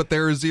know, but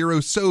there are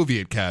 0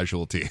 Soviet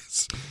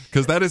casualties,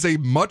 because that is a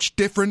much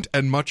different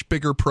and much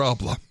bigger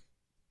problem.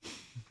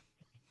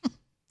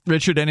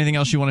 Richard, anything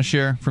else you want to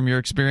share from your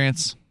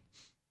experience?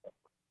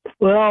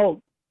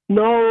 Well,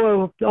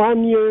 no,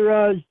 on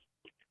your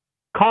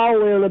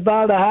call-in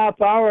about a half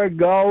hour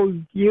ago,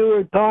 you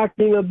were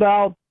talking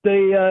about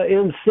the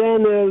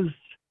incentives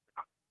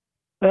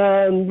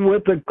and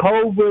with the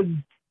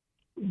COVID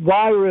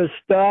virus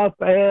stuff.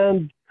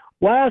 And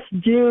last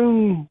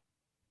June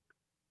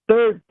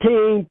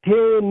 13th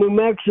here in New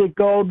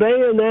Mexico,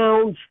 they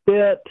announced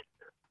that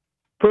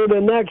for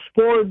the next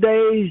 4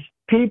 days,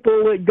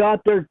 people that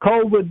got their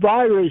COVID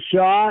virus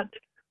shot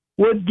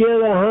would get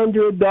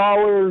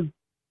 $100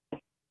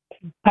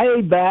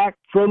 payback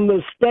from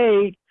the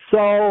state.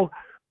 So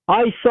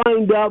I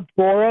signed up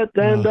for it,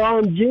 and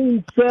on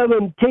June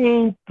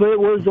 17th, it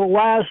was the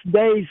last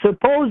day,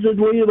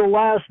 supposedly the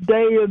last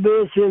day of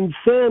this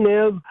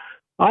incentive.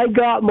 I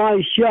got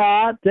my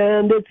shot,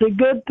 and it's a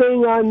good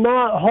thing I'm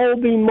not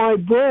holding my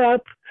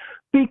breath,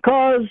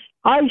 because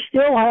I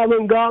still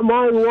haven't got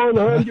my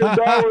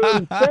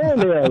 $100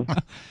 incentive.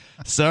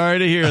 Sorry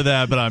to hear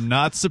that, but I'm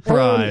not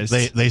surprised.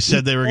 They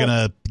said they were going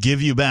to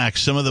give you back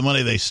some of the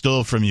money they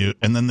stole from you,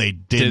 and then they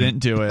didn't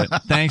do it.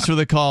 Thanks for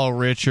the call,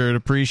 Richard.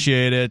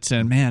 Appreciate it.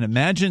 And man,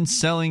 imagine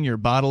selling your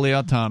bodily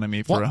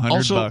autonomy for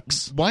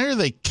 $100. Why are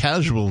they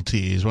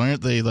casualties? Why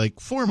aren't they like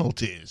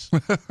formalties?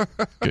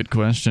 Good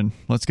question.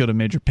 Let's go to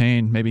Major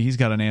Payne. Maybe he's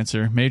got an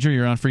answer. Major,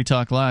 you're on Free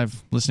Talk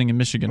Live, listening in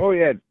Michigan. Oh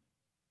yeah.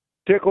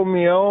 Tickle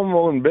Me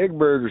Elmo and Big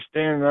Bird are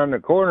standing on the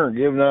corner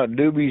giving out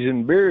doobies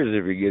and beers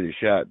if you get a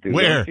shot to.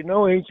 Where? Don't you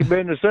know? Ain't you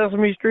been to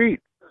Sesame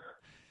Street?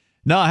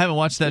 No, I haven't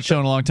watched that show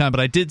in a long time, but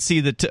I did see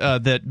that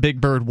that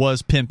Big Bird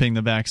was pimping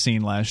the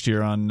vaccine last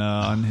year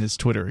on his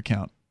Twitter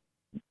account.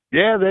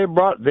 Yeah, they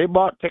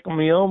bought Tickle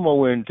Me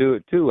Elmo into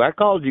it too. I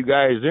called you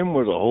guys in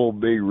with a whole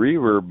big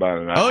reverb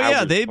on it. Oh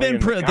yeah, they've been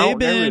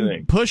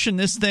pushing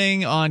this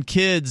thing on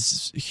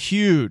kids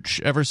huge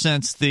ever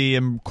since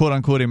the quote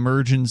unquote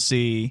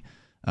emergency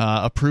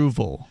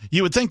approval.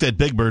 You would think that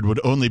Big Bird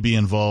would only be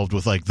involved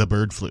with like the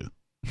bird flu.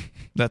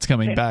 That's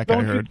coming back,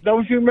 I heard.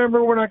 Don't you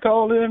remember when I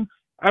called in?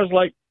 I was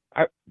like,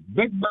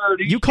 Big Bird.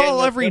 You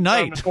call every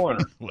night.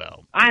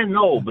 Well, I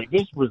know, but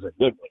this was a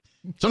good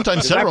one.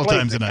 Sometimes several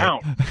times a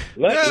night.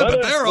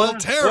 But they're all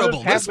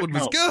terrible. This one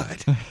was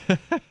good.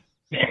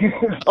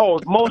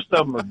 Oh, most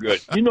of them are good.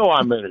 You know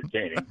I'm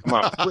entertaining. Come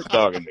on, quit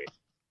talking to me.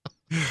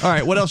 All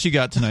right, what else you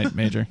got tonight,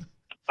 Major?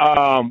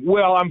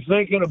 Well, I'm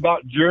thinking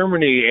about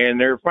Germany, and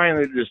they're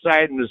finally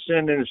deciding to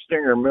send in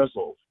Stinger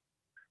missiles.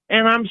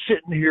 And I'm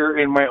sitting here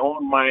in my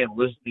own mind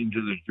listening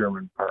to the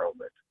German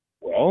parliament.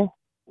 Well,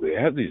 we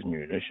have these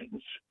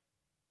munitions,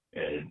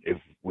 and if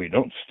we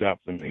don't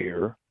stop them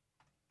here,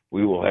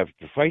 we will have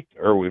to fight,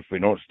 or if we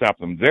don't stop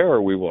them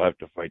there, we will have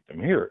to fight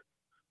them here.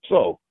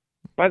 So,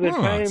 by the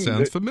time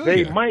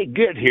they might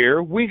get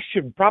here, we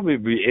should probably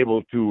be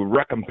able to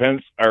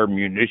recompense our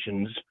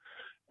munitions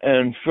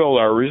and fill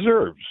our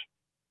reserves.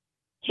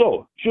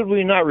 So, should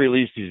we not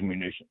release these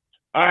munitions?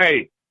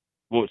 Aye,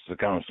 votes the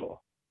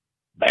council.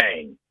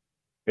 Bang.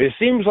 It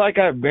seems like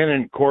I've been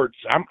in courts.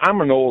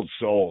 I'm an old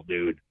soul,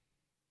 dude.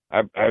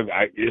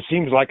 It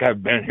seems like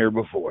I've been here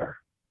before.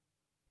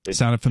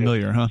 Sounded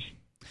familiar, huh?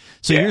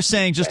 So you're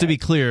saying, just to be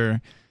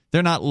clear,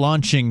 they're not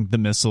launching the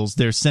missiles.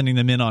 They're sending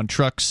them in on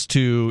trucks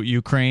to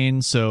Ukraine,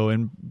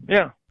 to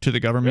the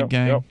government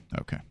gang? Yep.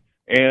 Okay.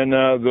 And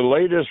the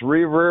latest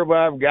reverb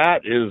I've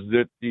got is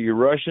that the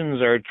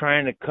Russians are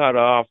trying to cut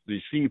off the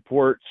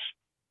seaports,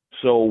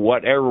 so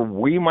whatever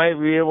we might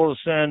be able to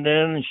send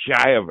in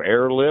shy of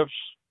airlifts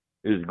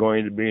is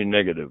going to be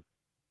negative.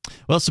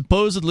 Well,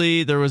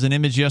 supposedly there was an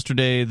image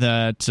yesterday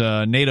that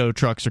NATO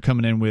trucks are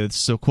coming in with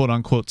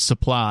quote-unquote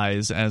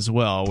supplies as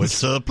well.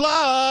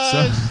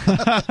 Supplies!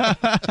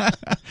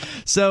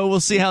 So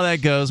we'll see how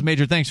that goes.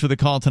 Major, thanks for the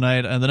call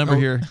tonight. The number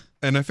here...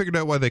 And I figured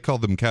out why they call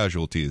them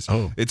casualties.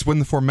 Oh. It's when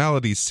the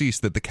formalities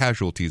cease that the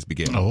casualties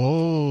begin.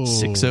 Oh.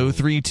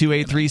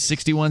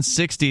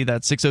 603-283-6160.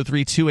 That's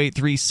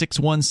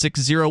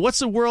 603-283-6160. What's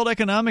the World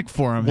Economic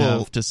Forum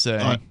have to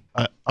say?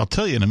 I'll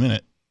tell you in a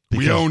minute.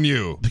 We own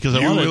you. Because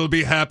you will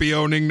be happy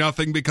owning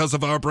nothing because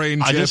of our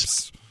brain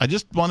chips. I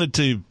just wanted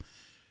to,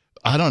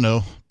 I don't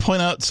know,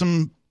 point out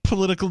some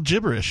political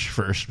gibberish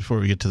first before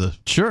we get to the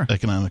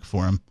Economic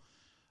Forum.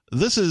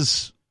 This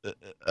is,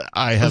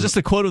 Is this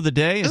the quote of the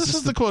day? This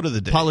is the quote of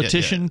the day.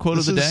 Politician quote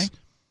of the day?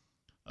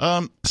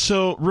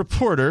 So,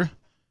 reporter,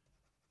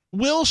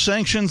 will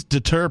sanctions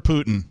deter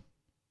Putin?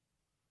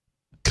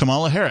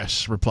 Kamala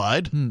Harris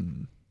replied.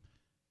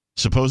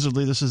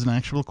 Supposedly, this is an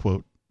actual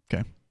quote.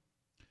 Okay.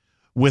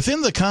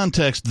 Within the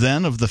context,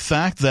 then, of the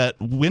fact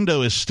that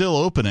window is still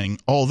opening,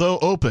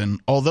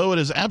 although it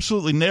is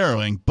absolutely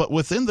narrowing, but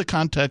within the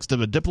context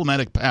of a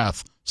diplomatic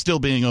path still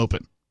being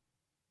open.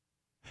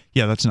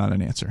 Yeah, that's not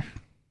an answer.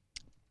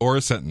 Or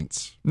a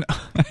sentence. No.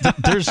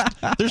 There's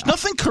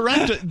nothing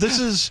correct.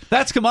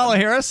 That's Kamala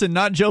Harris and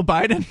not Joe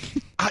Biden.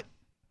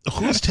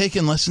 Who's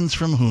taking lessons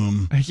from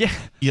whom? Yeah.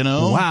 You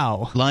know?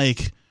 Wow.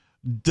 Like,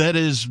 that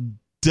is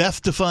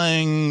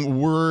death-defying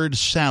word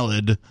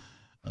salad.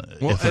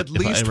 Well, at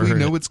least we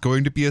know it's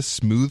going to be a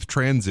smooth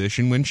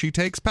transition when she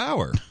takes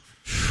power.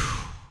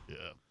 Yeah.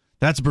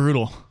 That's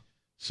brutal.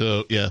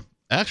 So, yeah.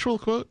 Actual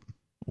quote?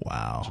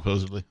 Wow.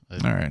 Supposedly.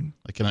 All right.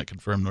 I cannot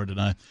confirm nor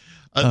deny.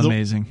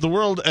 Amazing. The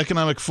World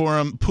Economic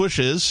Forum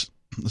pushes,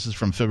 this is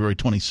from February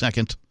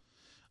 22nd.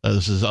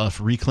 This is off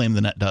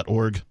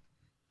reclaimthenet.org.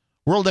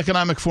 World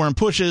Economic Forum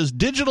pushes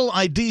digital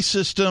ID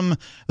system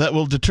that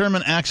will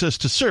determine access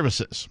to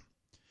services.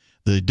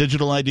 The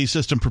digital ID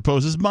system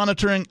proposes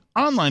monitoring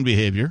online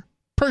behavior,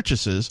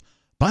 purchases,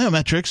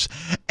 biometrics,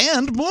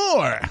 and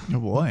more. Oh,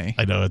 boy.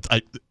 I know.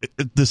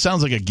 This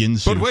sounds like a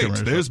Ginsu But wait,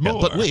 commercial. there's more.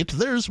 But wait,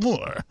 there's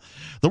more.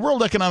 The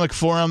World Economic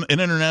Forum,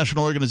 an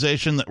international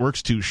organization that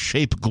works to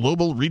shape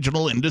global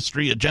regional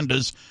industry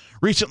agendas,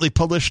 recently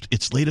published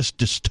its latest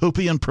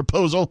dystopian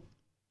proposal,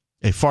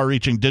 a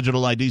far-reaching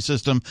digital ID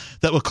system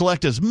that will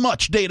collect as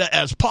much data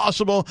as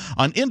possible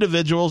on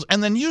individuals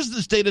and then use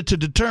this data to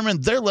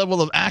determine their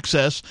level of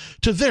access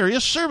to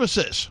various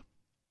services.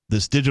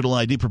 This digital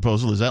ID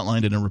proposal is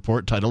outlined in a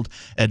report titled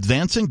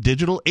Advancing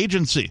Digital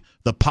Agency,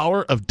 the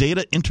Power of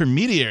Data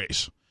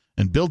Intermediaries,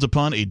 and builds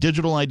upon a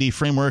digital ID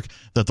framework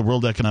that the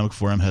World Economic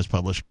Forum has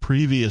published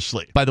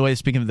previously. By the way,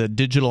 speaking of the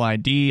digital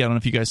ID, I don't know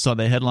if you guys saw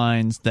the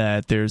headlines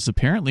that there's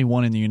apparently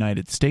one in the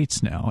United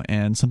States now,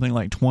 and something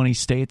like 20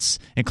 states,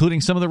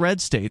 including some of the red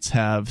states,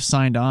 have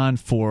signed on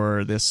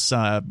for this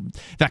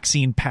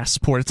vaccine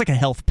passport. It's like a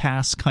health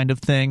pass kind of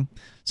thing.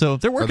 So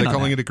they're working on it. Are they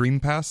calling it a green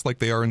pass like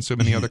they are in so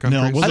many other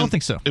countries? No, I don't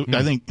think so.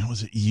 I think,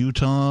 was it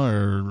Utah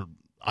or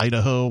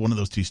Idaho? One of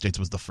those two states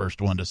was the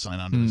first one to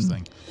sign on to this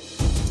thing.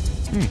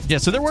 Yeah,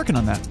 so they're working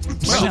on that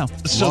right now.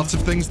 Lots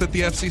of things that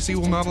the FCC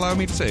will not allow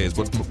me to say is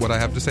what I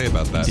have to say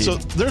about that. So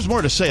there's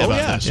more to say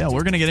about this. Yeah,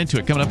 we're going to get into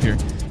it coming up here.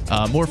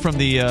 More from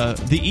the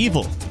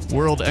evil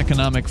World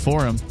Economic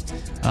Forum.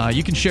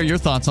 You can share your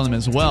thoughts on them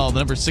as well. The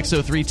number is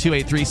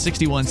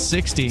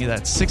 603-283-6160.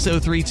 That's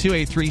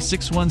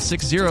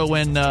 603-283-6160.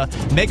 When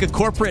mega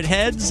corporate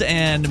heads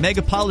and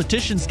mega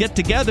politicians get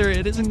together,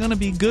 it isn't going to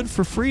be good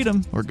for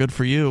freedom or good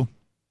for you.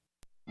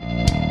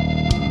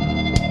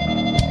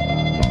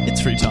 It's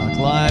Free Talk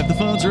Live. The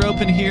phones are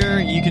open here.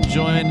 You can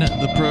join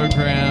the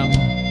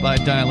program by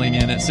dialing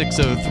in at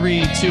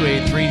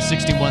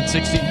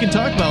 603-283-6160. You can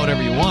talk about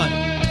whatever you want.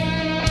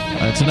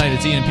 Tonight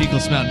it's Ian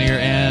Peakless, Mountaineer,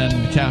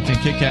 and Captain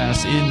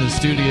Kickass in the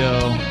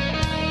studio.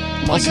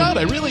 My God,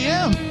 I really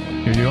am.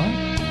 Here you are.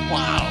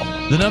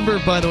 Wow. The number,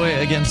 by the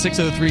way, again,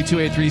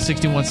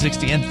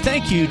 603-283-6160. And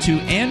thank you to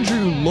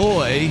Andrew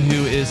Loy,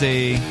 who is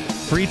a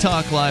Free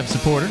Talk Live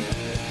supporter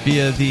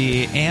via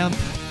the AMP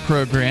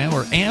program,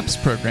 or AMPS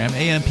program,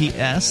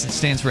 AMPS. It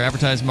stands for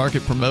Advertise,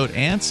 Market, Promote,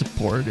 and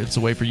Support. It's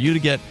a way for you to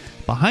get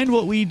behind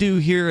what we do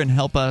here and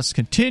help us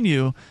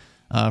continue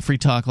Free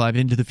Talk Live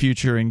into the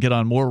future and get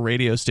on more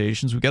radio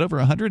stations. We've got over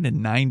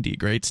 190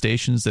 great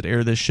stations that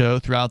air this show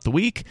throughout the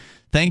week.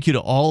 Thank you to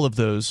all of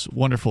those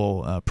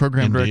wonderful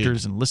program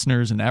directors and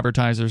listeners and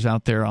advertisers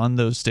out there on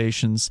those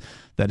stations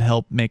that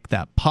help make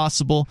that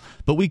possible.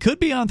 But we could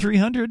be on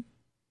 300,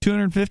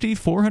 250,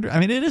 400.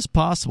 I mean, it is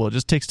possible. It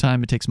just takes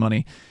time. It takes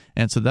money.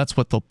 And so that's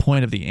what the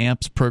point of the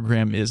AMPS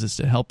program is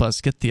to help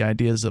us get the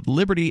ideas of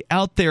liberty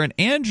out there. And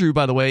Andrew,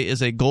 by the way,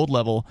 is a gold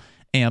level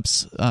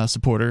AMPS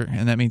supporter,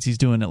 and that means he's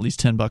doing at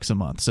least $10 a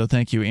month. So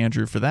thank you,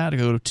 Andrew, for that.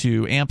 Go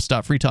to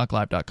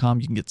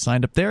amps.freetalklive.com. You can get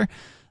signed up there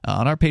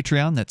on our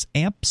Patreon. That's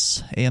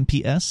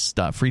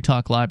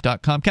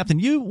amps.freetalklive.com. Captain,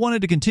 you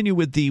wanted to continue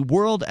with the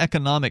World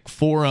Economic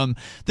Forum.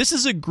 This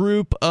is a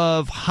group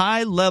of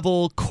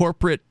high-level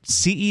corporate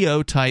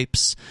CEO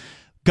types,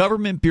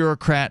 government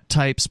bureaucrat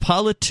types,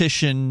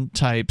 politician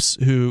types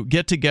who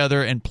get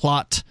together and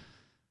plot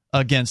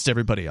against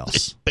everybody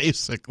else.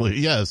 Basically,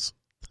 yes.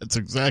 That's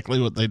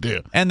exactly what they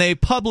do. And they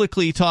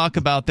publicly talk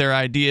about their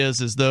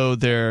ideas as though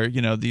they're,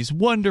 these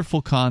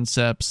wonderful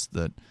concepts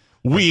that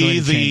We,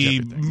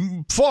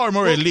 the far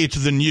more elite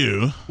than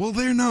you. Well,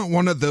 they're not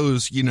one of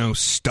those,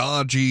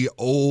 stodgy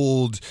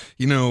old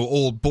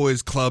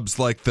boys clubs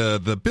like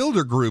the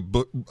Builder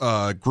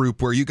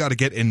group where you got to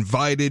get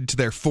invited to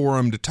their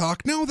forum to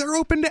talk. No, they're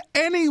open to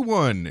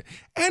anyone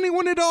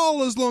at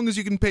all, as long as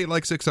you can pay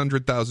like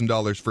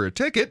 $600,000 for a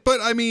ticket.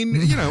 But I mean,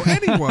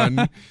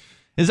 anyone.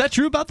 Is that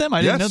true about them?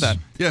 I didn't know that.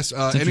 Yes,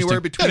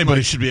 anywhere between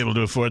anybody should be able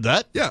to afford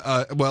that.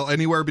 Yeah,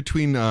 anywhere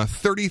between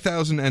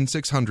 $30,000 and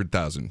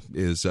 $600,000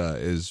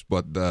 is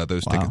what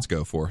those tickets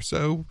go for.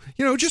 So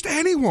just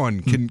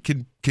anyone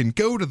can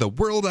go to the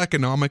World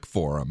Economic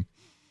Forum.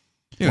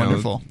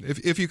 Wonderful.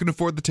 If you can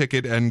afford the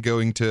ticket and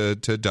going to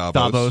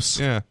Davos.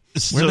 Yeah.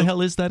 Where the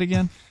hell is that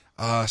again?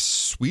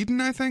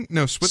 Sweden, I think.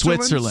 No,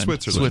 Switzerland.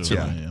 Switzerland.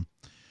 Yeah.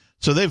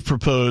 So they've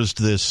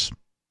proposed this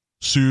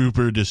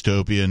super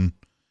dystopian.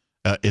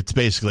 It's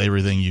basically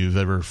everything you've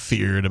ever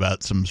feared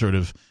about some sort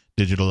of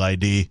digital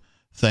ID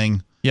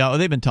thing. Yeah,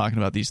 they've been talking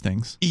about these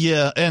things.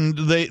 Yeah, and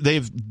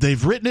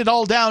they've written it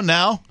all down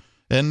now,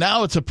 and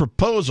now it's a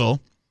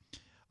proposal.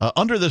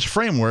 Under this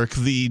framework,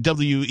 the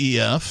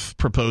WEF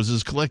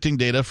proposes collecting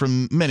data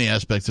from many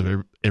aspects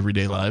of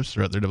everyday lives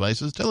throughout their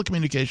devices,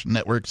 telecommunication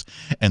networks,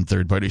 and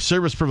third-party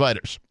service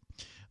providers.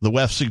 The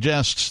WEF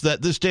suggests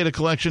that this data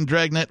collection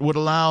dragnet would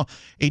allow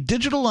a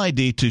digital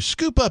ID to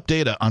scoop up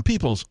data on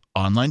people's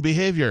online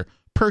behavior,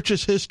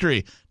 purchase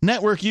history,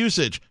 network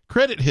usage,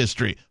 credit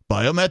history,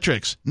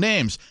 biometrics,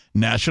 names,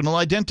 national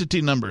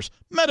identity numbers,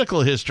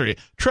 medical history,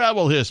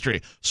 travel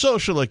history,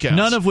 social accounts.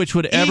 None of which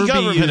would ever be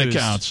used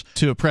accounts,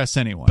 to oppress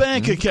anyone.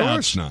 Bank accounts, of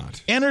course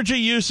not. Energy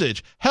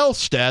usage, health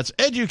stats,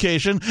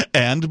 education,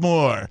 and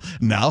more.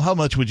 Now, how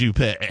much would you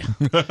pay?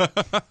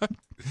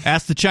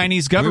 Ask the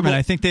Chinese government.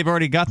 I think they've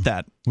already got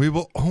that. We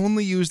will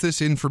only use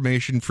this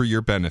information for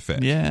your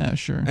benefit. Yeah,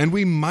 sure. And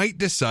we might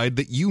decide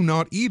that you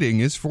not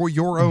eating is for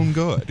your own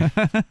good.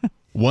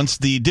 Once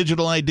the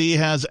digital ID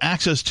has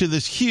access to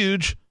this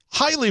huge,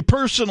 highly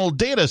personal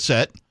data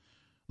set,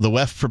 the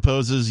WEF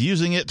proposes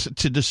using it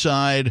to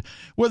decide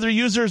whether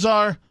users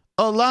are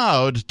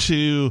allowed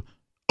to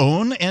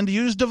own and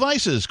use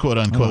devices, quote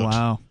unquote. Oh,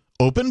 wow.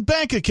 Open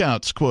bank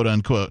accounts, quote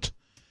unquote.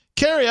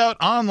 Carry out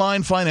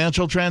online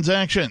financial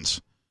transactions.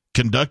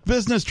 Conduct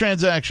business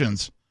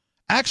transactions.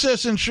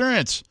 Access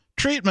insurance,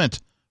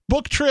 treatment,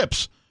 book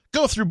trips.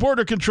 Go through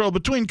border control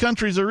between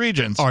countries or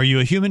regions. Are you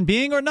a human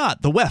being or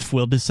not? The WEF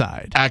will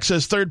decide.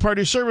 Access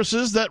third-party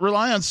services that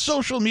rely on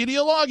social media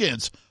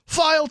logins.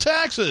 File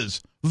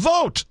taxes.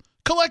 Vote.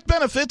 Collect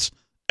benefits.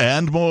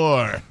 And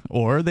more.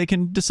 Or they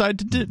can decide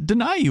to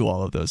deny you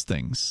all of those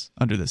things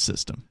under this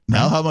system.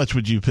 Now, how much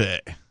would you pay?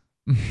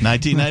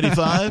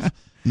 $19.95?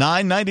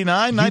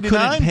 $9.99? You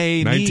couldn't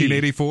pay me.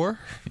 $19.84?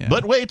 Yeah.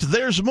 But wait,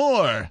 there's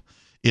more.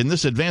 In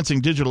this advancing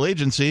digital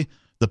agency,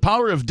 the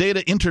Power of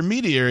Data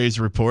Intermediaries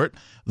report,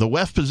 the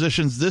WEF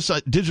positions this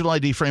digital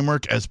ID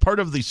framework as part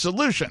of the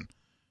solution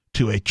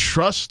to a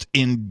trust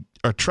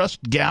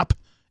gap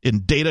in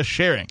data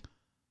sharing.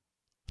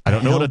 I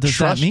don't know what a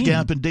trust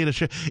gap in data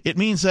sharing. It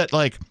means that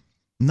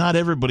not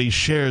everybody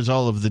shares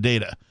all of the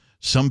data.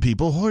 Some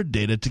people hoard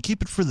data to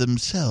keep it for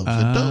themselves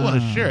and don't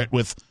want to share it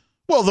with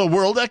the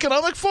World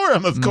Economic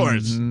Forum, of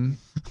course.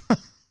 Mm-hmm.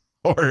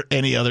 Or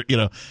any other,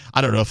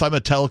 I don't know. If I'm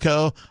a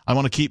telco, I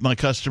want to keep my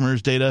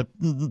customers' data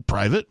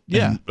private.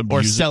 Yeah.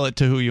 Or sell it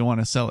to who you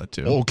want to sell it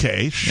to.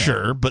 Okay,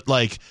 sure. But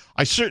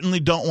I certainly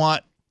don't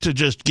want to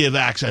just give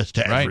access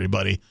to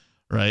everybody,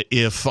 right?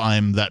 If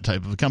I'm that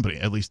type of a company.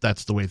 At least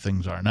that's the way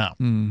things are now.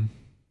 Mm.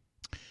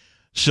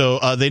 So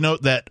they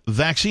note that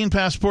vaccine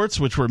passports,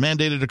 which were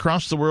mandated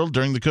across the world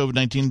during the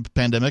COVID-19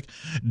 pandemic,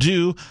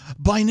 do,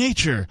 by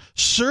nature,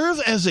 serve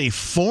as a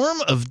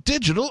form of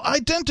digital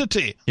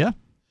identity. Yeah.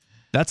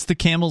 That's the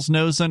camel's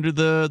nose under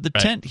the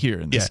tent here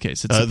in this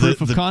case. It's a proof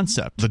of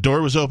concept. The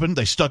door was open.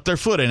 They stuck their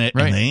foot in it,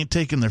 and they ain't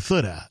taking their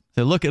foot out.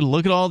 So look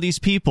at all these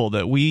people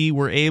that we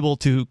were able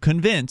to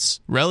convince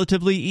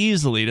relatively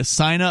easily to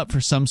sign up for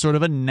some sort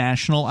of a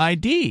national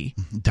ID.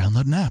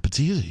 Download an app. It's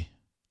easy.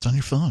 It's on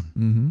your phone.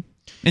 Mm-hmm.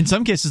 In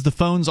some cases, the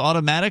phones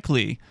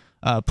automatically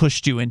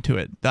pushed you into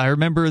it. I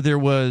remember there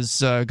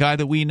was a guy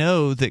that we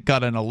know that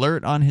got an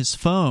alert on his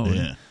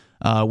phone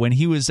when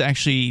he was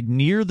actually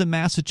near the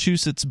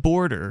Massachusetts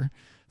border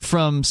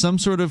from some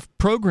sort of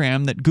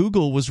program that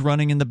Google was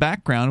running in the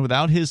background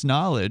without his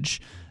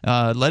knowledge,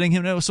 letting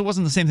him know. So it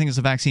wasn't the same thing as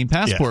a vaccine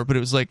passport, but it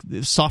was like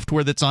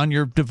software that's on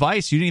your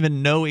device you didn't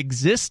even know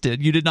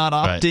existed. You did not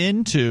opt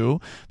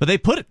into, but they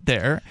put it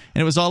there,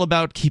 and it was all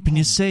about keeping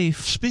you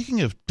safe. Speaking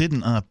of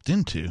didn't opt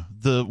into,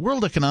 the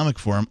World Economic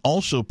Forum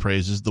also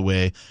praises the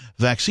way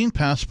vaccine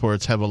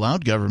passports have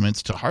allowed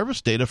governments to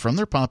harvest data from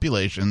their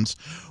populations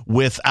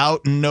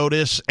without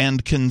notice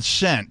and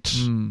consent.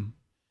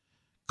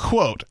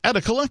 Quote, at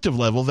a collective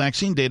level,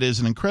 vaccine data is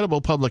an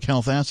incredible public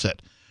health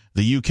asset.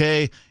 The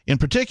UK, in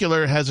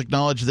particular, has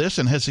acknowledged this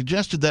and has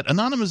suggested that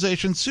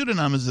anonymization,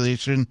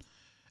 pseudonymization,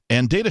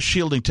 and data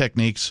shielding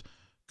techniques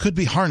could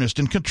be harnessed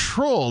and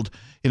controlled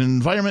in an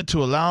environment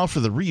to allow for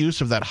the reuse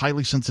of that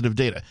highly sensitive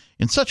data.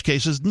 In such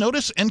cases,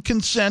 notice and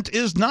consent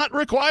is not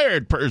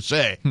required, per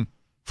se.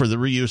 for the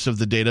reuse of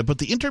the data, but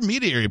the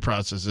intermediary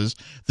processes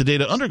the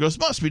data undergoes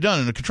must be done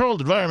in a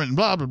controlled environment, and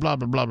blah, blah, blah,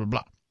 blah, blah, blah,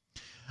 blah.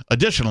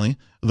 Additionally,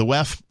 the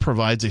WEF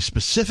provides a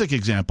specific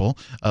example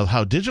of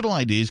how digital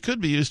IDs could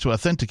be used to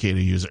authenticate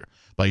a user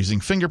by using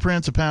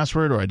fingerprints, a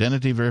password, or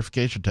identity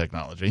verification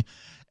technology,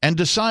 and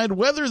decide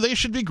whether they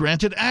should be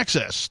granted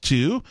access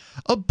to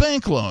a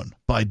bank loan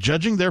by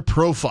judging their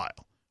profile,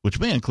 which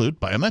may include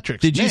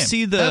biometrics. Did you name,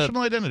 see the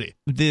national identity?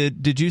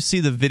 Did you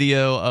see the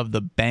video of the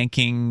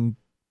banking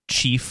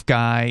chief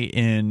guy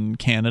in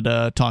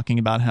Canada talking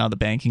about how the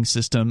banking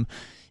system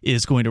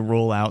is going to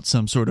roll out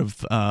some sort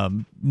of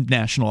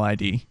national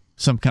ID,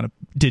 some kind of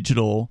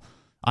digital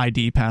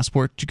ID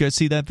passport? Did you guys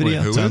see that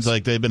video? Wait, sounds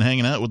like they've been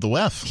hanging out with the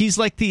WEF. He's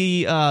like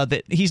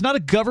he's not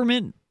a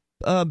government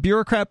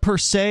bureaucrat per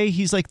se.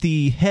 He's like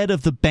the head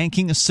of the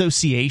banking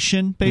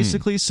association,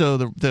 basically. So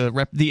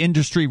the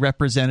industry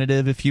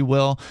representative, if you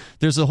will.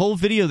 There's a whole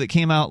video that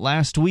came out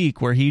last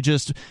week where he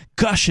just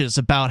gushes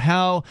about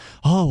how,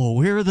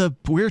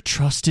 we're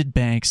trusted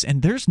banks,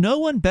 and there's no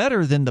one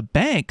better than the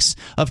banks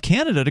of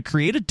Canada to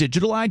create a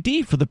digital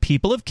ID for the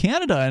people of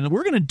Canada, and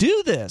we're going to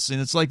do this.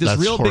 And it's like this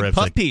That's real horrific. big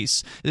puff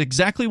piece.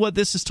 Exactly what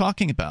this is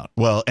talking about.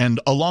 Well,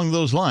 and along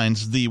those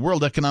lines, the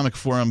World Economic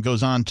Forum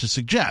goes on to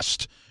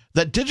suggest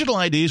that digital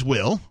IDs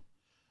will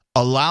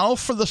allow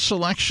for the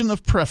selection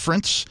of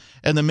preference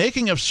and the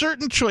making of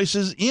certain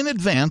choices in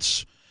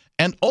advance,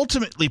 and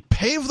ultimately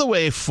pave the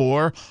way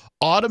for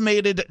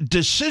automated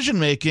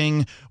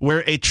decision-making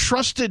where a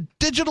trusted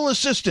digital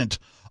assistant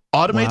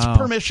automates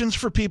permissions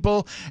for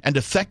people and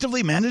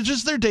effectively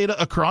manages their data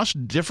across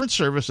different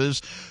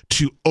services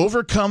to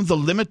overcome the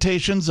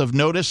limitations of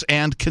notice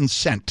and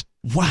consent.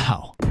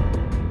 Wow.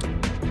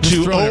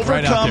 To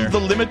overcome the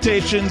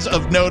limitations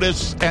of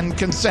notice and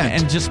consent.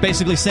 And just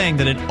basically saying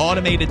that an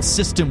automated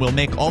system will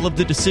make all of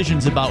the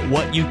decisions about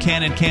what you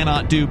can and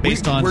cannot do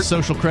based on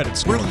social credit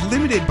score. We're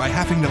limited by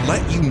having to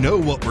let you know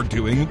what we're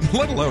doing,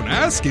 let alone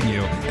asking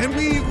you. And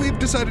we've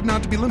decided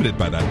not to be limited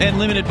by that. And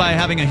limited by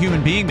having a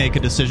human being make a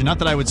decision. Not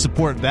that I would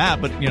support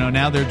that, but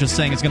now they're just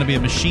saying it's going to be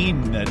a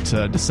machine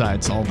that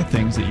decides all the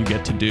things that you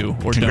get to do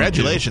or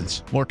Congratulations.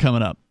 Don't do. More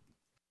coming up.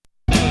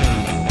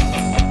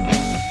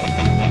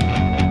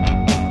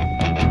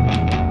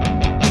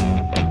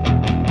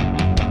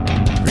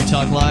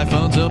 Talk Live,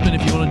 phones open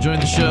if you want to join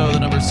the show. The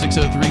number is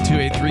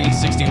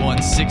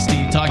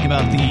 603-283-6160. Talking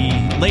about the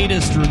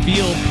latest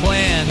revealed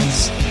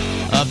plans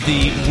of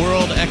the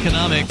World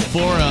Economic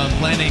Forum,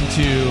 planning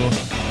to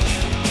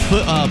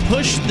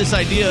push this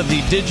idea of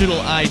the digital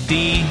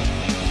ID,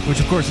 which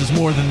of course is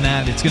more than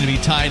that. It's going to be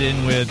tied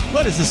in with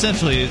what is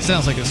essentially, it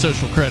sounds like a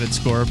social credit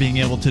score, being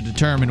able to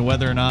determine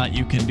whether or not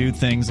you can do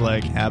things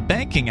like have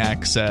banking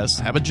access,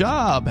 have a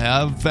job,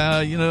 have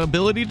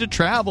ability to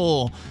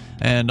travel.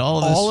 And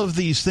all of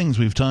these things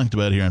we've talked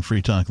about here on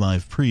Free Talk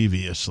Live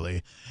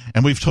previously.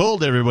 And we've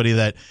told everybody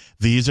that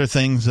these are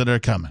things that are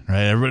coming,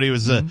 right? Everybody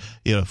was,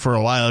 for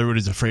a while,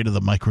 everybody's afraid of the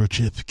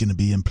microchip going to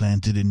be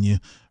implanted in you,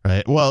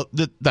 right? Well,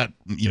 that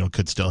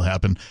could still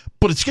happen.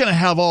 But it's going to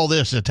have all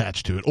this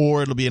attached to it.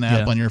 Or it'll be an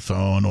app on your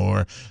phone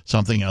or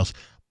something else.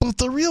 But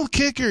the real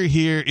kicker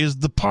here is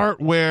the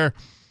part where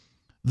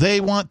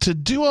they want to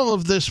do all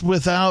of this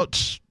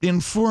without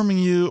informing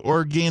you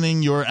or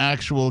gaining your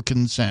actual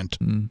consent.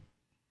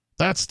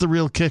 That's the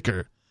real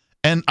kicker.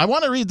 And I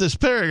want to read this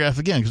paragraph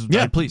again.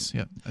 Please.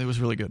 Yeah, it was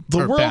really good.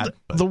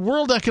 The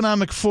World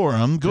Economic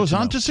Forum goes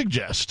on to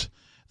suggest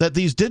that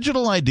these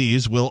digital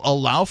IDs will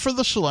allow for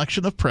the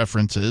selection of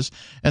preferences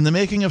and the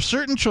making of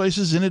certain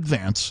choices in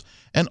advance,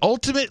 and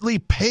ultimately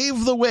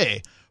pave the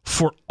way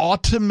for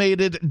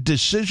automated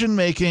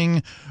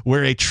decision-making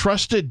where a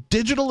trusted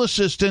digital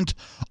assistant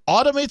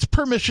automates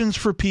permissions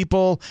for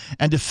people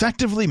and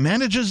effectively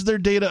manages their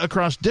data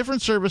across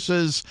different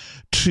services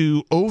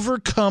to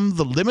overcome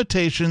the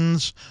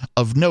limitations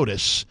of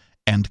notice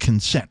and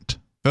consent.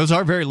 Those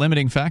are very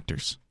limiting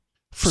factors.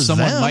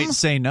 Someone might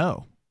say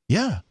no.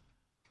 Yeah.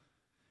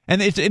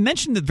 And it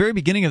mentioned at the very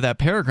beginning of that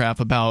paragraph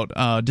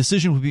about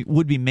decision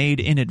would be made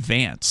in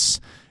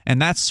advance. And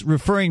that's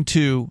referring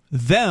to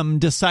them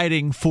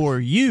deciding for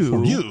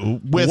you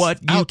what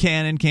you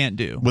can and can't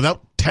do.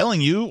 Without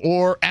telling you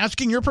or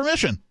asking your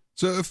permission.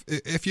 So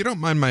if you don't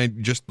mind my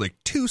just like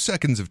 2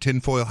 seconds of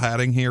tinfoil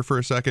hatting here for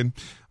a second.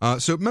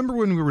 So remember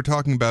when we were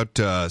talking about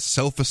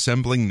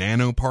self-assembling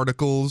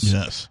nanoparticles?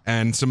 Yes.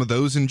 And some of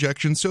those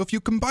injections? So if you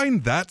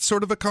combine that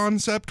sort of a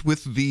concept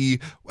with we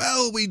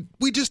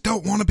just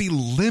don't want to be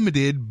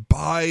limited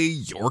by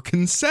your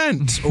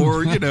consent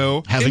or,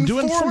 having to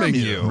inform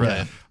you.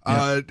 Right.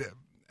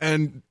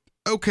 And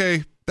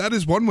okay, that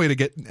is one way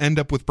to end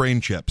up with brain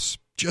chips.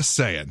 Just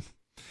saying.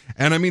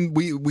 And I mean,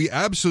 we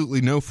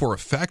absolutely know for a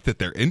fact that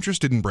they're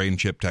interested in brain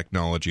chip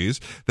technologies,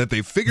 that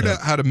they've figured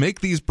out how to make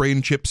these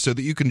brain chips so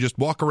that you can just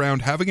walk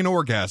around having an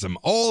orgasm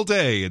all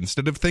day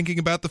instead of thinking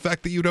about the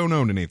fact that you don't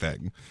own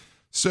anything.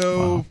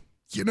 So,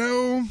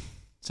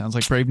 sounds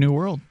like Brave New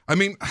World. I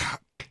mean,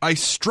 I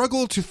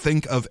struggle to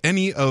think of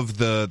any of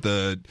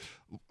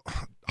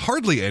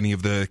hardly any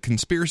of the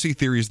conspiracy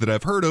theories that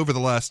I've heard over the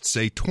last,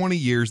 say, 20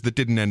 years that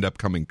didn't end up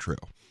coming true.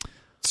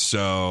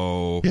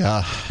 So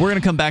yeah, we're going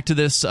to come back to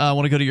this. I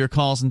want to go to your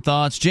calls and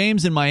thoughts.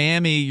 James in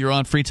Miami, you're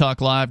on Free Talk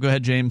Live. Go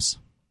ahead, James.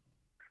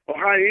 Oh,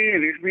 hi,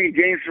 Ian. It's me,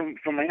 James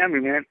from Miami,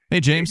 man.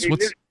 Hey, James. Hey,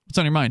 what's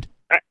on your mind?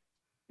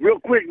 Real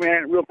quick,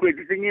 man. Real quick.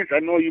 The thing is, I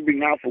know you've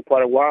been out for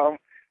quite a while.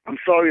 I'm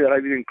sorry that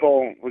I didn't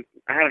call.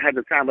 I haven't had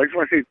the time. But I just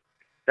want to say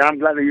that I'm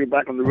glad that you're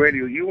back on the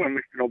radio. You weren't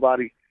missing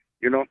nobody,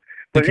 you know.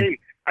 But hey,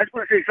 I just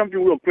want to say something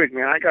real quick,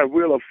 man. I got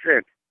real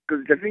upset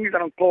because the thing is, I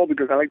don't call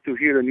because I like to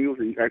hear the news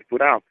that you guys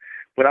put out.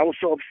 But I was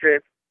so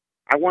upset.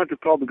 I wanted to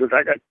call because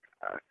I got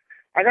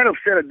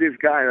upset at this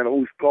guy that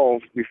always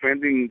calls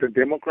defending the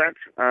Democrats.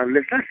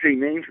 Let's not say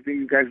names. I think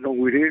you guys know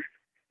who it is.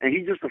 And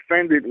he just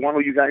offended one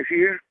of you guys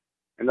here,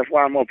 and that's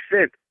why I'm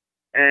upset.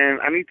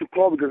 And I need to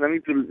call because I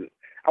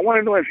want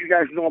to know if you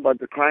guys know about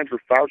the crimes of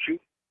Fauci.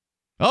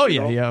 Oh,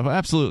 yeah,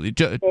 absolutely.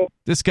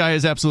 This guy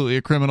is absolutely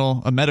a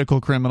criminal, a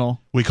medical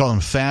criminal. We call him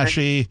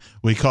Fauci.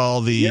 We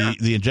call the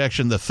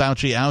injection the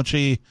Fauci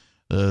ouchie.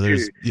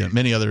 There's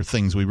many other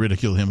things we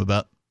ridicule him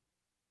about.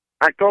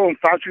 I call him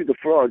Fauci the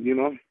fraud, you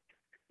know.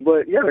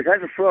 But, yeah, the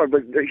guy's a fraud.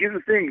 But here's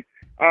the thing.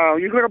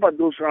 You heard about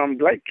those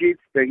black kids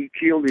that he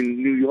killed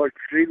in New York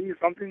City or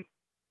something?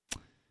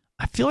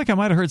 I feel like I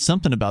might have heard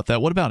something about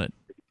that. What about it?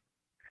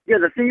 Yeah,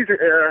 the thing is,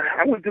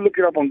 I went to look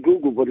it up on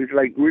Google, but it's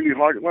like really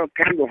hard. Well,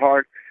 kind of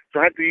hard. So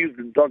I had to use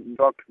the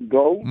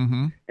DuckDuckGo.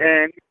 Mm-hmm.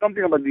 And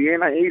something about the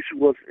NIH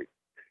was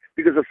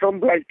because of some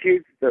black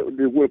kids that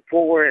they were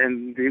poor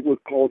and they were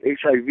called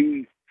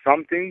HIV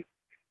something.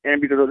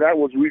 And because of that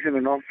was reason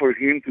enough for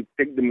him to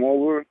take them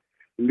over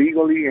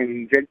legally and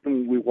inject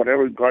them with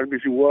whatever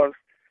garbage it was.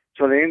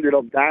 So they ended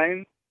up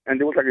dying. And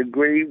there was like a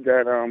grave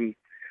that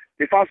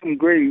they found some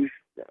graves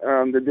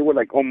that they were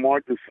like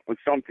unmarked or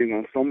something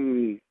on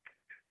some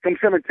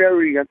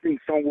cemetery, I think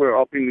somewhere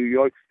up in New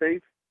York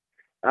State.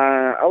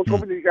 I was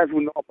hoping that you guys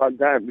would know about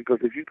that because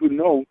if you could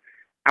know,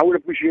 I would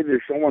appreciate it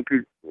if someone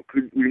could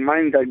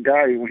remind that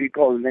guy when he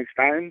calls next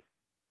time,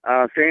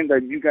 saying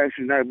that you guys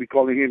should not be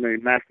calling him a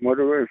mass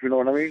murderer, if you know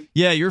what I mean.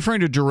 Yeah, you're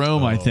referring to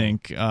Jerome, I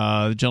think,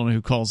 the gentleman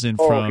who calls in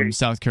from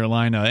South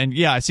Carolina. And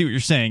yeah, I see what you're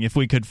saying. If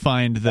we could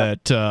find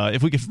that,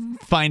 if we could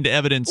find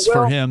evidence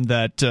for him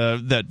that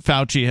that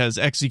Fauci has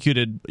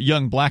executed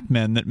young black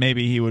men, that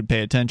maybe he would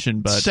pay attention.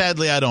 But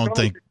sadly, I don't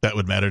think that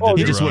would matter to he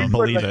Jerome. just wouldn't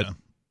believe it.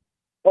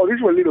 Oh,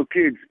 these were little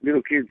kids.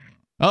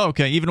 Oh,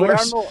 okay, even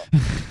worse.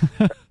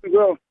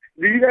 Well,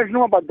 do you guys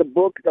know about the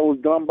book that was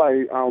done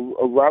by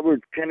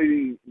Robert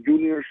Kennedy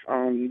Jr.'s,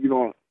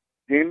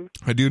 him?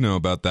 I do know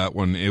about that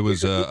one. It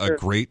was a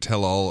great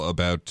tell-all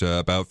about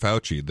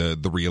Fauci,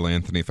 the real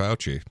Anthony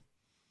Fauci.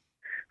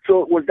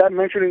 So was that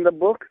mentioned in the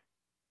book?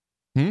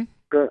 I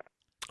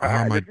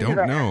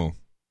don't know.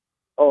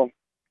 Oh.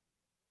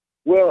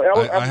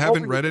 Well, I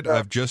haven't read it.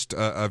 I've just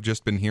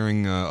been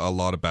hearing a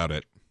lot about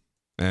it.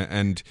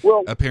 And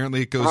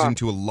apparently it goes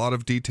into a lot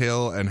of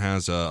detail and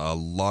has a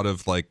lot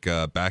of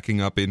backing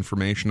up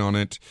information on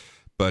it.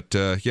 But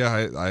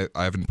I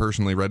haven't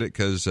personally read it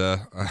because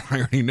I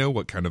already know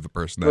what kind of a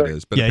person that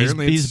is. But yeah,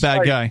 apparently he's a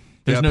bad guy.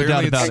 There's no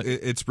doubt about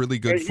it. It's really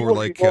good for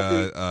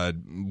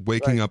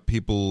waking up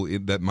people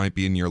that might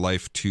be in your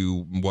life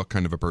to what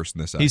kind of a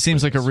person this is. He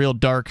seems like a real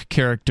dark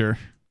character.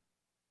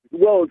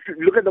 Well,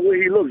 look at the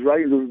way he looks,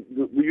 right? Will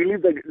you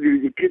leave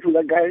the kids with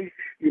that guy?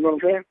 You know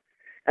what I'm saying?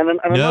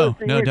 And no,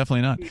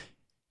 definitely not.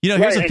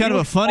 Here's a kind of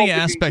a funny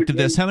aspect of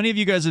this. How many of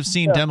you guys have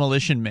seen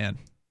Demolition Man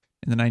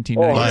in the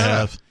 1990s? I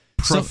have.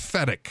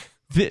 Prophetic.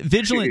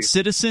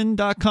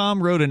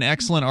 VigilantCitizen.com wrote an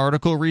excellent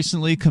article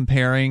recently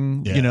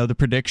comparing, the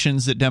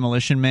predictions that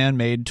Demolition Man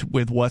made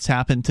with what's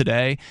happened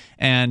today.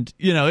 And,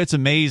 it's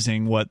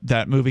amazing what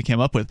that movie came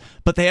up with.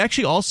 But they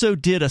actually also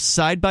did a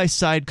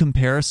side-by-side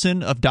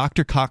comparison of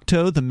Dr.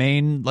 Cocteau, the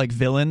main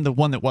villain, the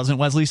one that wasn't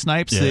Wesley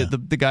Snipes,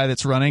 the guy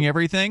that's running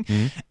everything.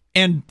 Mm-hmm.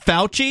 And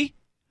Fauci,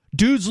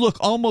 dudes look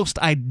almost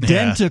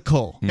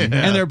identical. Yeah.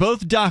 And they're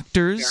both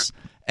doctors,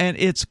 and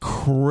it's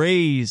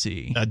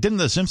crazy. Didn't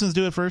The Simpsons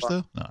do it first,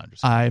 though? No,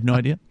 I have no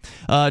idea.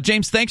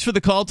 James, thanks for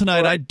the call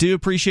tonight. I do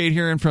appreciate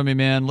hearing from you,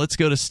 man. Let's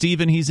go to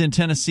Steven. He's in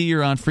Tennessee.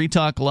 You're on Free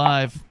Talk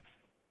Live.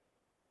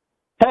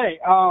 Hey,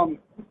 so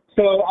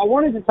I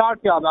wanted to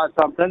talk to you about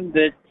something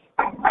that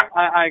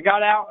I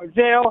got out of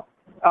jail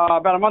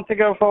about a month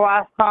ago for the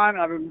last time.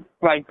 I've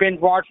been binge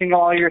watching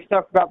all your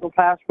stuff about the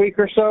past week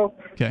or so.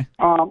 Okay.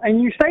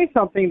 And you say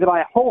something that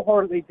I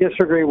wholeheartedly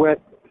disagree with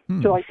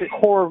to the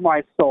core of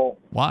my soul.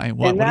 Why?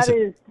 And that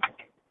is,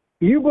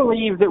 you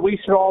believe that we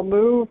should all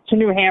move to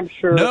New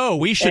Hampshire. No,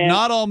 we should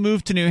not all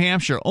move to New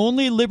Hampshire.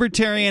 Only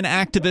libertarian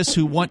activists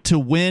who want to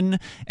win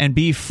and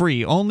be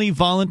free. Only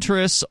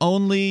voluntarists,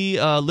 only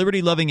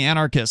liberty-loving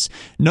anarchists.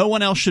 No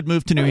one else should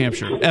move to New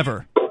Hampshire,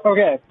 ever.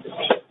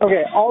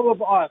 Okay, all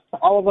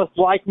of us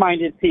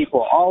like-minded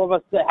people, all of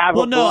us that have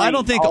Well, no, I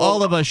don't think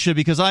all of us should,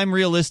 because I'm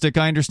realistic.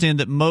 I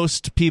understand that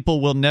most people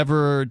will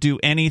never do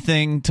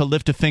anything to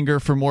lift a finger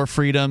for more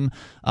freedom.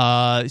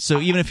 So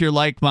even if you're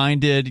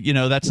like-minded,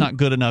 that's not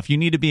good enough. You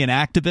need to be an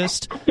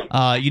activist.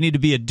 You need to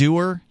be a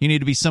doer. You need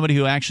to be somebody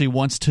who actually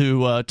wants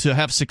to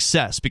have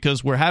success,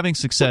 because we're having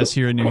success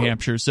here in New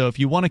Hampshire. So if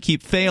you want to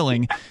keep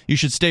failing, you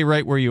should stay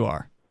right where you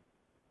are.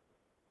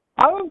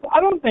 I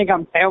don't think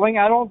I'm failing.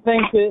 I don't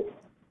think that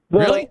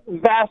the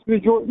vast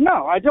majority.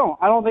 No, I don't.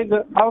 I don't think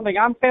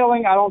I'm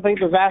failing. I don't think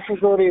the vast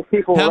majority of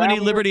people. How many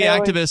liberty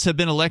activists have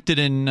been elected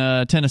in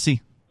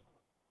Tennessee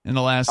in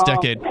the last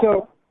decade?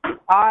 So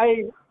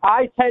I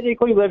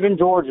technically live in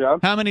Georgia.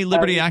 How many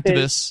liberty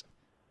activists,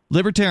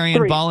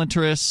 libertarian,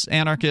 voluntarists,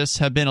 anarchists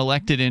have been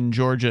elected in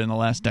Georgia in the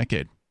last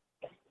decade?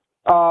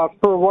 For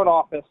what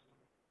office?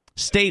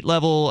 State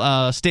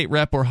level, state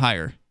rep or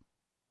higher.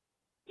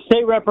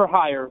 State rep or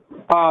higher.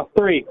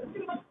 3.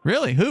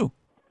 Really? Who?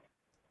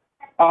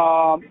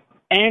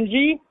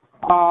 Angie.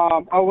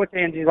 What's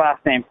Angie's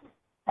last name?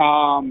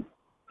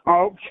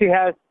 She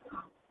has.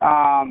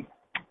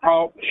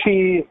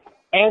 She's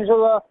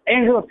Angela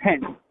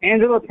Pence.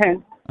 Angela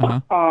Pence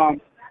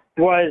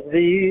was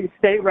the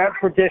state rep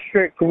for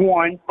District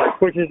 1,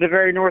 which is the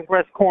very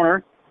northwest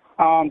corner.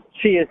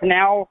 She is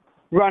now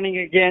running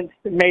against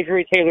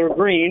Marjorie Taylor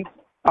Greene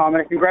in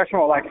a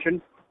congressional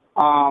election.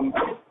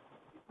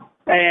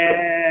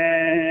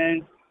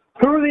 And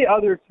who are the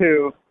other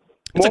two?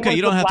 It's okay.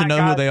 You don't have to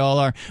know who they all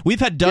are.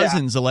 We've had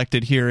dozens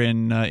elected here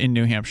in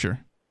New Hampshire.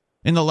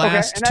 In the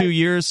last 2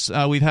 years,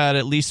 we've had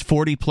at least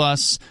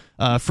 40-plus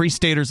Free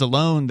Staters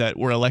alone that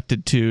were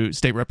elected to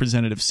state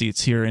representative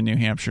seats here in New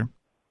Hampshire.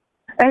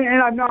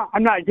 And I'm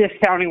not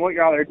discounting what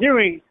y'all are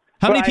doing.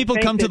 How many people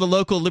come to the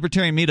local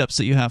libertarian meetups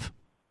that you have?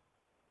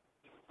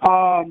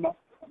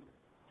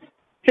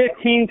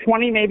 15,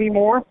 20, maybe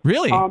more.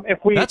 Really?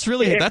 That's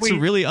a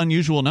really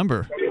unusual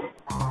number.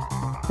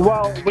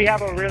 Well, we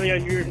have a really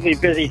unusually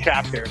busy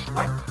chapter.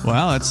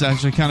 Wow, that's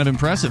actually kind of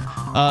impressive.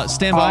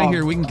 Stand by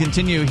here. We can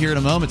continue here in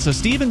a moment. So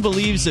Stephen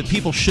believes that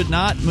people should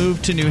not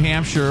move to New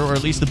Hampshire, or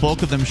at least the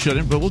bulk of them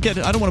shouldn't, but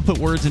I don't want to put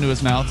words into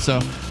his mouth, so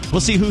we'll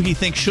see who he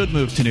thinks should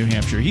move to New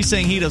Hampshire. He's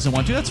saying he doesn't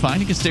want to. That's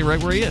fine. He can stay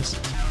right where he is.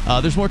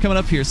 There's more coming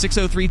up here,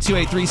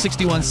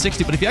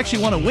 603-283-6160. But if you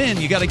actually want to win,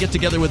 you got to get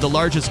together with the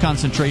largest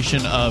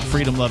concentration of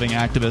freedom-loving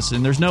activists,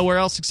 and there's nowhere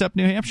else except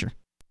New Hampshire.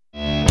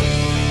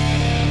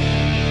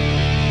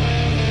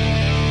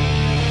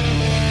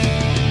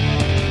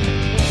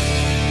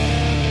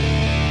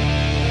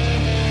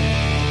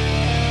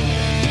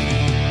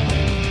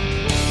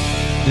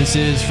 This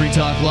is Free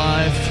Talk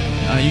Live.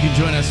 You can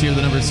join us here.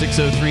 The number is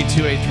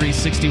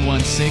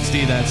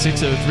 603-283-6160. That's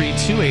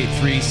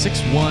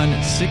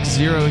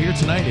 603-283-6160. Here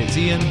tonight, it's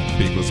Ian,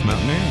 Peakless,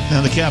 Mountaineer,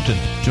 and the Captain.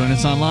 Join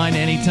us online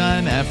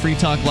anytime at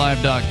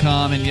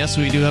freetalklive.com. And yes,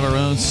 we do have our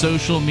own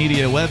social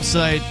media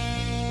website.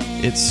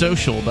 It's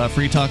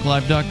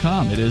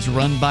social.freetalklive.com. It is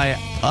run by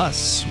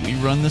us. We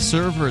run the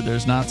server.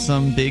 There's not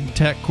some big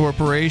tech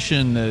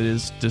corporation that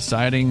is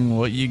deciding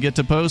what you get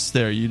to post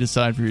there. You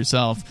decide for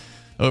yourself.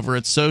 Over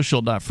at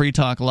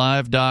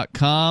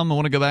social.freetalklive.com. I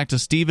want to go back to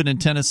Stephen in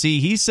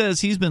Tennessee. He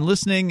says he's been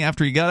listening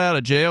after he got out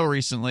of jail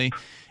recently,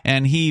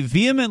 and he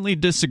vehemently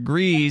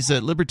disagrees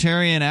that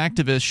libertarian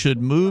activists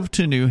should move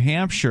to New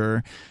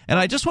Hampshire. And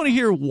I just want to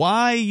hear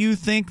why you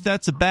think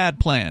that's a bad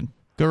plan.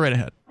 Go right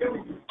ahead.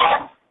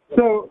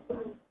 So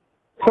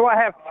I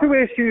have two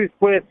issues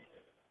with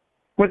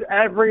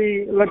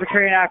every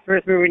libertarian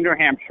activist moving to New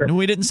Hampshire. And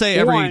we didn't say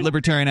every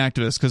libertarian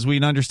activist, because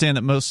we understand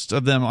that most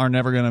of them are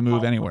never going to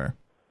move anywhere.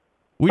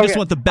 We just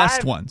want the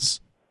best ones.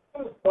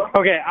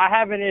 Okay, I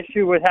have an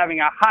issue with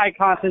having a high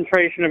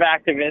concentration of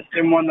activists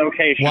in one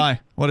location. Why?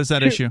 What is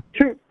that issue?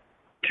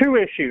 Two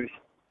issues.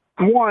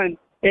 One,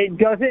 it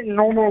doesn't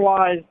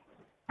normalize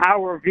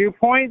our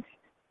viewpoints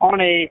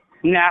on a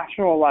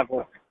national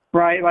level,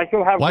 right? Like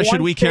you'll have. Why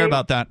should we care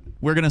about that?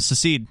 We're going to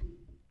secede.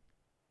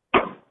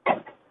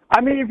 I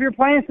mean, if your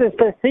plan is to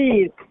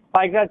secede,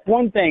 like that's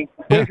one thing.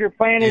 But if your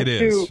plan is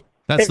to,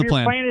 that's the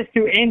plan. If your plan is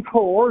to end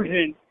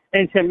coercion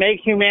and to make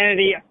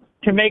humanity.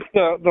 To make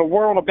the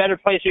world a better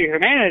place for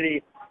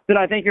humanity, then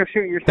I think you're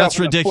shooting yourself. That's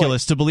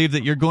ridiculous to believe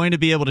that you're going to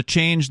be able to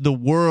change the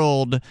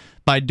world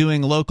by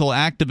doing local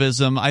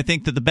activism. I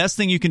think that the best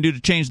thing you can do to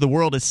change the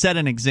world is set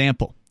an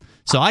example.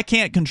 So I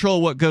can't control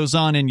what goes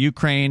on in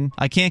Ukraine.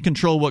 I can't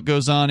control what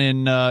goes on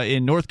in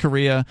North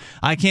Korea.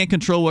 I can't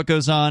control what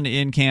goes on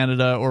in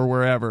Canada or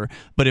wherever.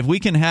 But if we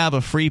can have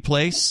a free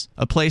place,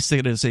 a place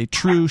that is a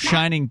true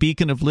shining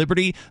beacon of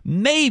liberty,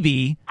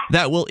 maybe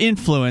that will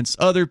influence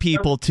other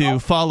people to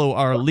follow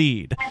our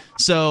lead.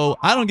 So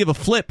I don't give a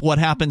flip what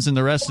happens in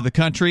the rest of the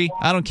country.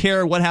 I don't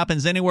care what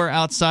happens anywhere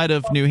outside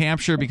of New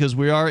Hampshire, because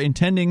we are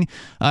intending,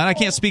 and I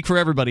can't speak for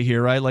everybody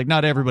here, right? Like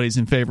not everybody's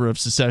in favor of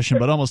secession,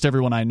 but almost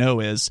everyone I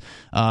know is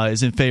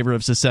in favor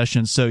of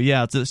secession. So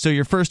yeah, so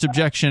your first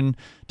objection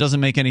doesn't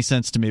make any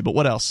sense to me, but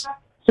what else?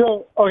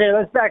 So, okay,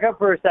 let's back up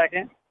for a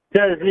second.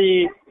 Does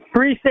the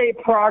Free State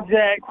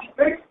Project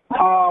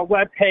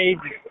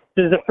webpage,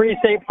 does the Free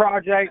State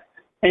Project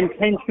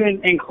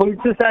intention include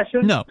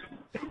secession? No,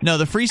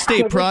 the Free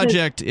State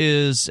Project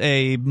is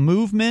a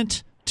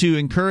movement to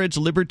encourage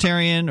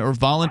libertarian or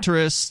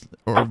voluntarists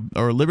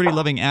or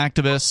liberty-loving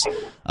activists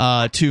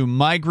to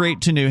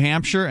migrate to New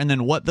Hampshire, and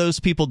then what those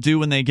people do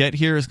when they get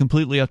here is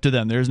completely up to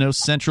them. There's no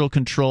central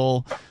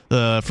control.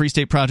 The Free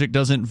State Project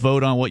doesn't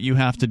vote on what you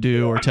have to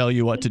do or tell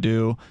you what to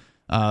do.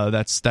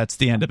 That's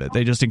the end of it.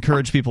 They just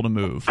encourage people to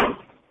move.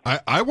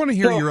 I want to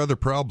hear your other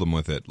problem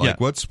with it. Like,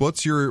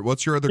 what's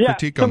your other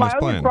critique so on this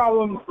plan?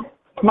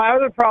 My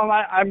other problem,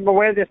 I'm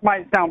aware this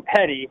might sound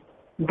petty,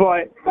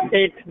 but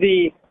it's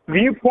the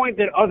viewpoint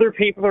that other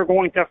people are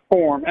going to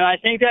form. And I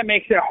think that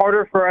makes it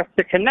harder for us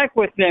to connect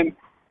with them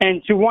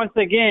and to once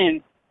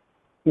again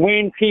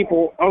win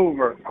people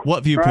over.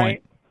 What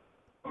viewpoint?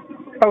 Right?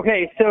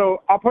 Okay,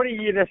 so I'll put it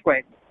to you this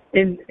way.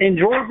 In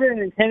Georgia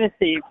and in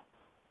Tennessee,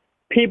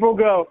 people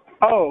go,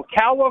 oh,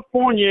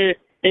 California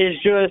is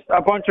just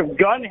a bunch of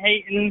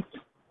gun-hating,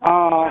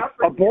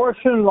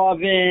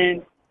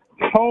 abortion-loving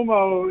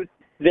homos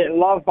that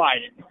love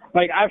Biden.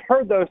 Like, I've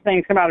heard those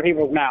things come out of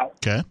people's mouths.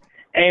 Okay.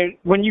 And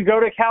when you go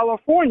to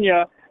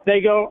California,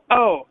 they go,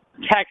 oh,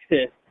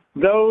 Texas,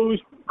 those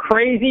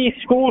crazy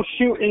school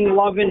shooting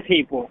loving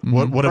people.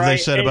 What have they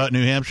said about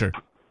New Hampshire?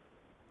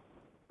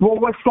 Well,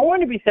 what's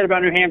going to be said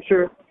about New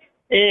Hampshire,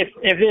 if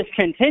this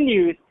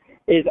continues,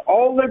 is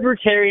all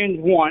libertarians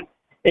want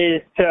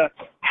is to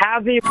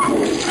have the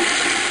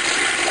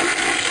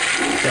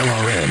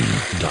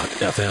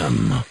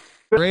LRN.FM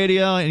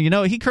radio.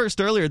 And he cursed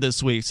earlier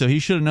this week, so he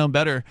should have known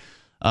better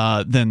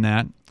than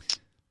that.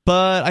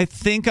 But I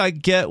think I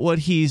get what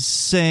he's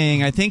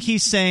saying. I think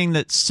he's saying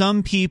that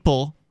some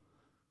people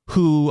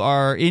who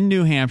are in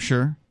New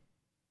Hampshire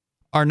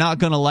are not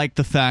going to like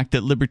the fact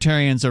that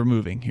libertarians are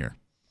moving here.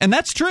 And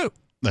that's true.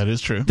 That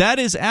is true. That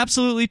is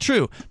absolutely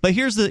true. But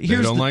they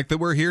don't like that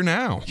we're here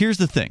now. Here's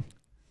the thing.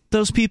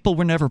 Those people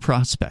were never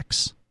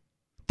prospects.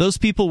 Those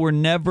people were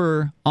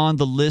never on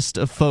the list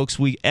of folks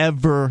we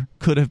ever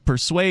could have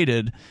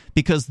persuaded,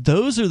 because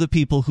those are the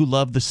people who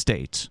love the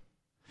state.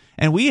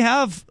 And we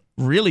have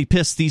really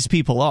pissed these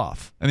people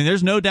off. I mean,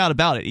 there's no doubt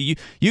about it. You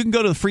can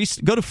go to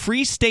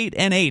Free State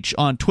NH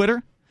on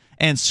Twitter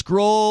and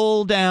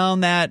scroll down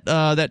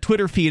that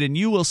Twitter feed, and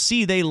you will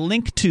see they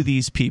link to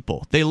these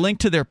people. They link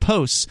to their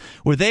posts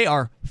where they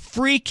are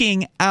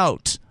freaking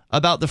out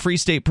about the Free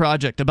State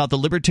Project, about the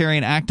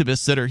libertarian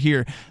activists that are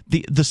here.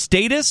 The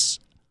statists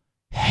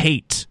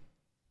hate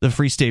the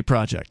Free State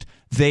Project.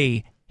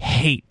 They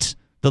hate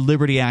the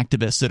liberty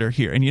activists that are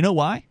here. And you know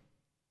why?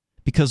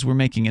 Because we're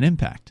making an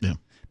impact. Yeah.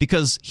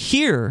 Because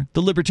here,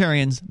 the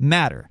libertarians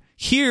matter.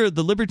 Here,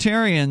 the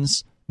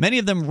libertarians, many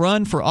of them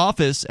run for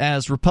office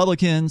as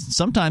Republicans,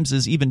 sometimes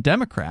as even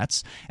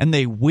Democrats, and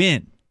they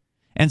win.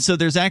 And so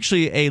there's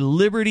actually a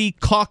liberty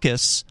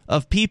caucus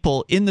of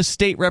people in the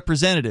state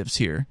representatives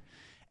here.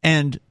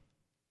 And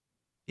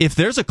if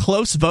there's a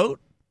close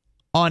vote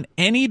on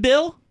any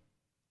bill,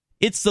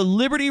 it's the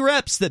liberty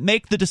reps that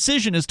make the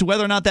decision as to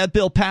whether or not that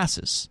bill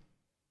passes.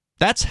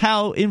 That's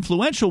how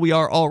influential we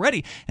are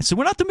already. And so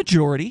we're not the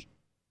majority,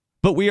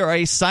 but we are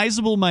a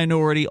sizable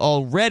minority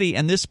already,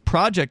 and this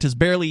project has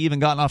barely even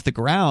gotten off the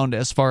ground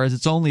as far as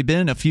it's only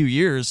been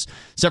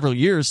several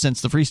years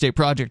since the Free State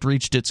Project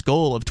reached its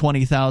goal of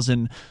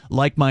 20,000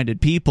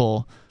 like-minded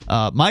people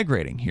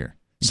migrating here.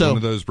 So, one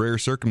of those rare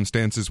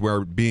circumstances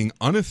where being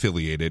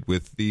unaffiliated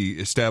with the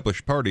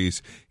established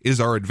parties is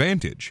our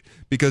advantage,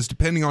 because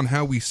depending on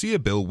how we see a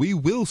bill, we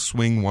will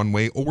swing one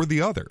way or the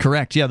other.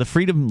 Correct. Yeah, the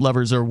freedom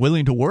lovers are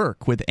willing to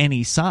work with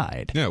any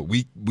side. Yeah,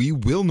 we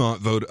will not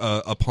vote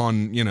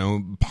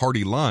upon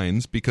party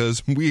lines,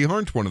 because we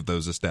aren't one of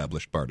those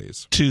established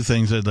parties. Two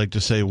things I'd like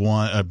to say.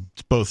 One,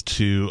 both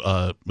to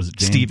was it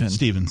James?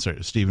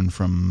 Stephen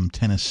from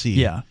Tennessee.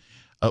 Yeah.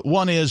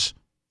 One is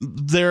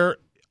there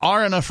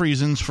are enough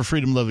reasons for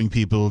freedom-loving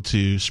people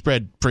to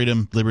spread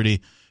freedom,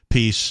 liberty,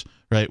 peace,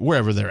 right,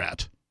 wherever they're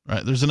at.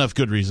 Right, there's enough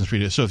good reasons for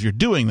you to. So if you're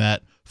doing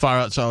that, fire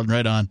out, solid, and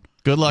right on.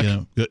 Good luck.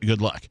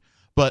 Good luck.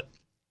 But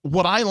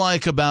what I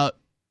like about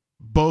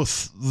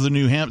both the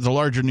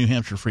larger New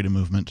Hampshire freedom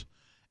movement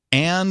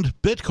and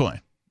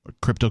Bitcoin, or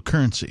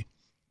cryptocurrency,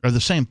 are the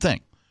same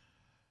thing.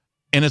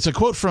 And it's a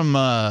quote from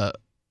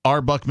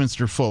R.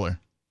 Buckminster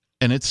Fuller,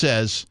 and it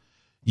says,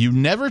 "You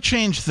never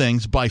change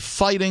things by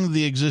fighting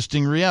the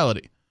existing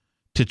reality.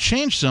 To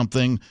change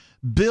something,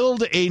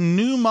 build a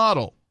new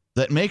model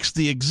that makes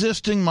the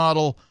existing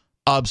model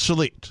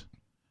obsolete."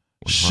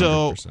 100%.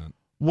 So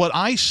what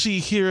I see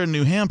here in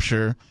New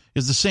Hampshire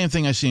is the same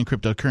thing I see in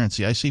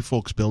cryptocurrency. I see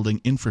folks building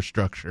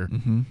infrastructure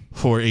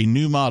for a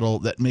new model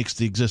that makes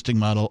the existing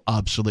model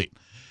obsolete.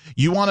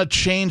 You want to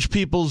change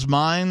people's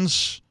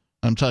minds?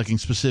 I'm talking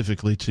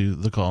specifically to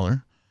the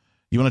caller.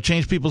 You want to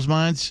change people's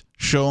minds?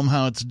 Show them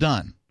how it's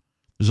done.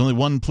 There's only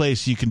one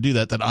place you can do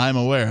that I'm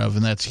aware of,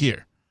 and that's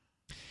here.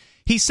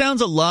 He sounds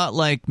a lot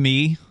like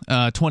me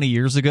 20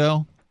 years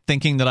ago,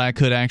 thinking that I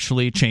could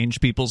actually change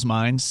people's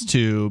minds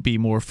to be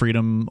more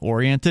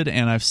freedom-oriented,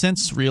 and I've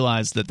since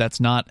realized that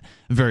that's not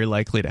very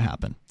likely to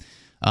happen.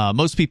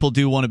 Most people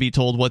do want to be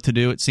told what to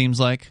do, it seems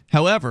like.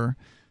 However,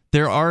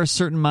 there are a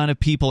certain amount of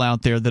people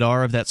out there that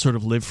are of that sort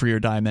of live free or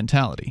die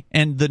mentality.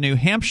 And the New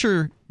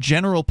Hampshire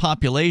general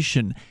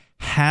population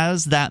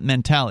has that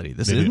mentality.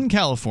 This isn't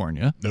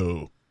California.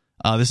 No.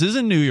 This is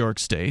in New York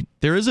State.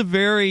 There is a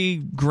very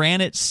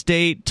granite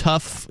state,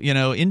 tough,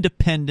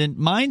 independent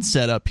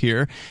mindset up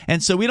here.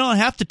 And so we don't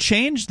have to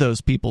change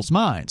those people's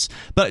minds.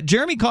 But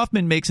Jeremy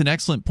Kaufman makes an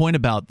excellent point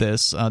about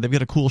this. They've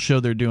got a cool show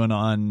they're doing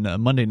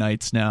on Monday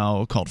nights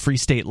now called Free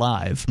State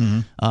Live.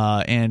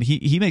 And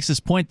he makes this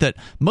point that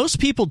most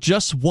people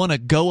just want to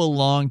go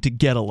along to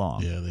get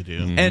along. Yeah, they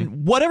do.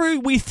 And whatever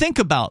we think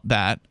about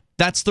that,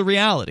 that's the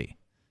reality.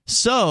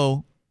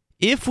 So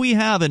if we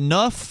have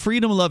enough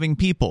freedom-loving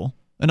people,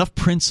 enough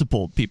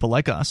principled people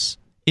like us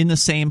in the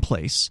same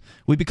place,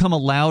 we become a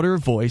louder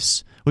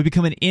voice. We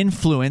become an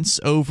influence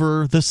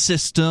over the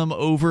system,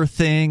 over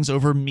things,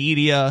 over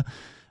media,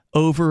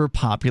 over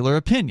popular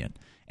opinion.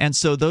 And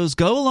so those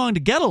go along to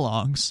get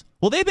alongs,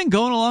 well, they've been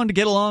going along to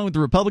get along with the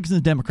Republicans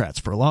and Democrats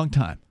for a long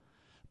time.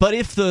 But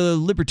if the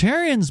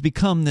libertarians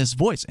become this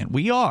voice, and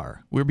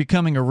we're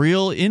becoming a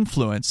real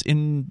influence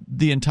in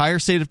the entire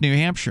state of New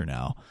Hampshire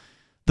now,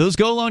 those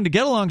go along to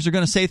get alongs are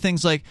going to say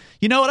things like,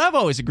 you know what, I've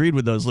always agreed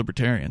with those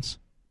libertarians.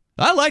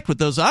 I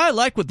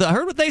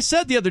heard what they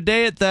said the other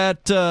day at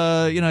that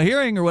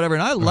hearing or whatever,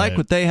 and I like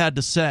what they had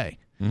to say.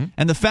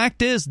 And the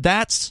fact is,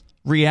 that's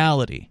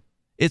reality.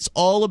 It's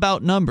all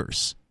about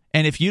numbers.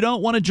 And if you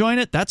don't want to join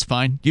it, that's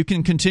fine. You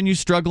can continue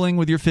struggling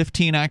with your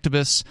 15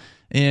 activists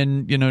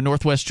in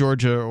Northwest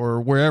Georgia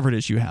or wherever it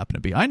is you happen to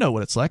be. I know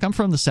what it's like. I'm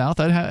from the South.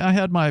 I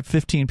had my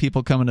 15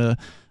 people coming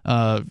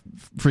to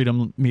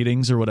freedom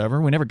meetings or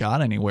whatever. We never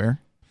got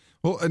anywhere.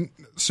 Well, and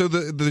so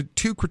the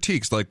two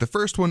critiques, like the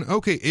first one,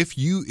 okay, if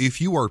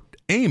you are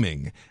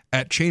aiming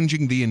at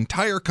changing the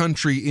entire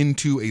country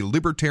into a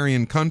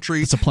libertarian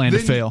country, it's a plan to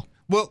fail.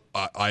 Well,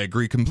 I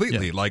agree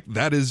completely. Yeah. Like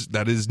that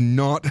is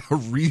not a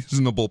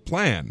reasonable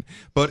plan.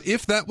 But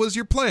if that was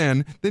your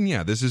plan, then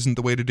yeah, this isn't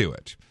the way to do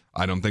it.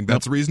 I don't think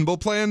that's a reasonable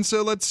plan,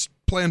 so let's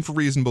plan for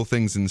reasonable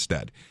things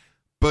instead.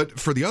 But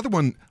for the other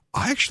one,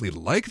 I actually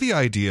like the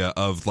idea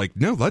of, like,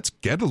 no, let's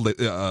get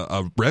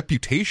a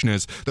reputation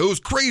as those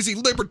crazy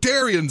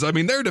libertarians. I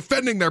mean, they're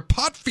defending their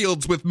pot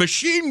fields with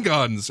machine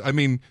guns. I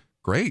mean,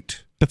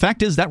 great. The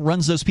fact is that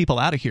runs those people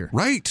out of here.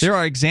 Right. There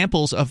are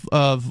examples of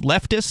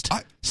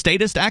leftist,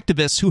 statist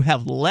activists who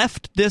have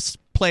left this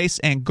place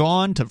and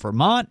gone to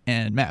Vermont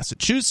and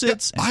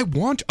Massachusetts. I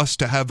want us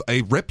to have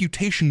a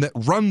reputation that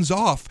runs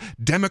off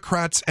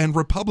Democrats and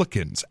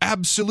Republicans.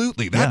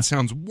 Absolutely. That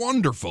sounds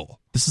wonderful.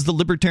 This is the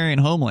libertarian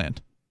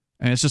homeland,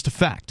 and it's just a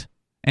fact.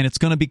 And it's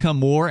going to become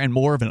more and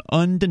more of an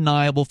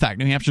undeniable fact.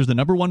 New Hampshire is the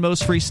 #1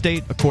 most free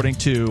state, according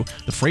to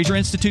the Fraser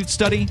Institute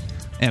study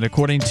and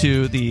according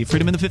to the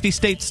Freedom in the 50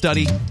 States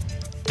study.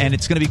 And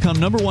it's going to become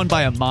 #1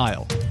 by a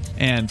mile.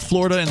 And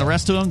Florida and the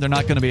rest of them, they're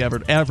not going to be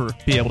ever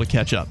be able to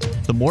catch up.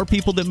 The more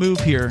people that move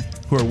here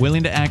who are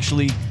willing to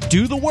actually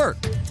do the work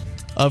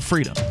of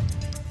freedom.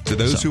 To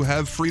those who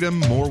have freedom,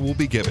 more will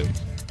be given.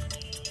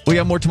 We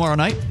got more tomorrow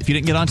night. If you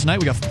didn't get on tonight,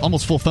 we got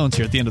almost full phones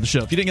here at the end of the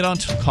show. If you didn't get on,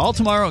 call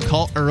tomorrow and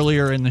call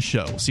earlier in the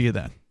show. We'll see you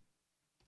then.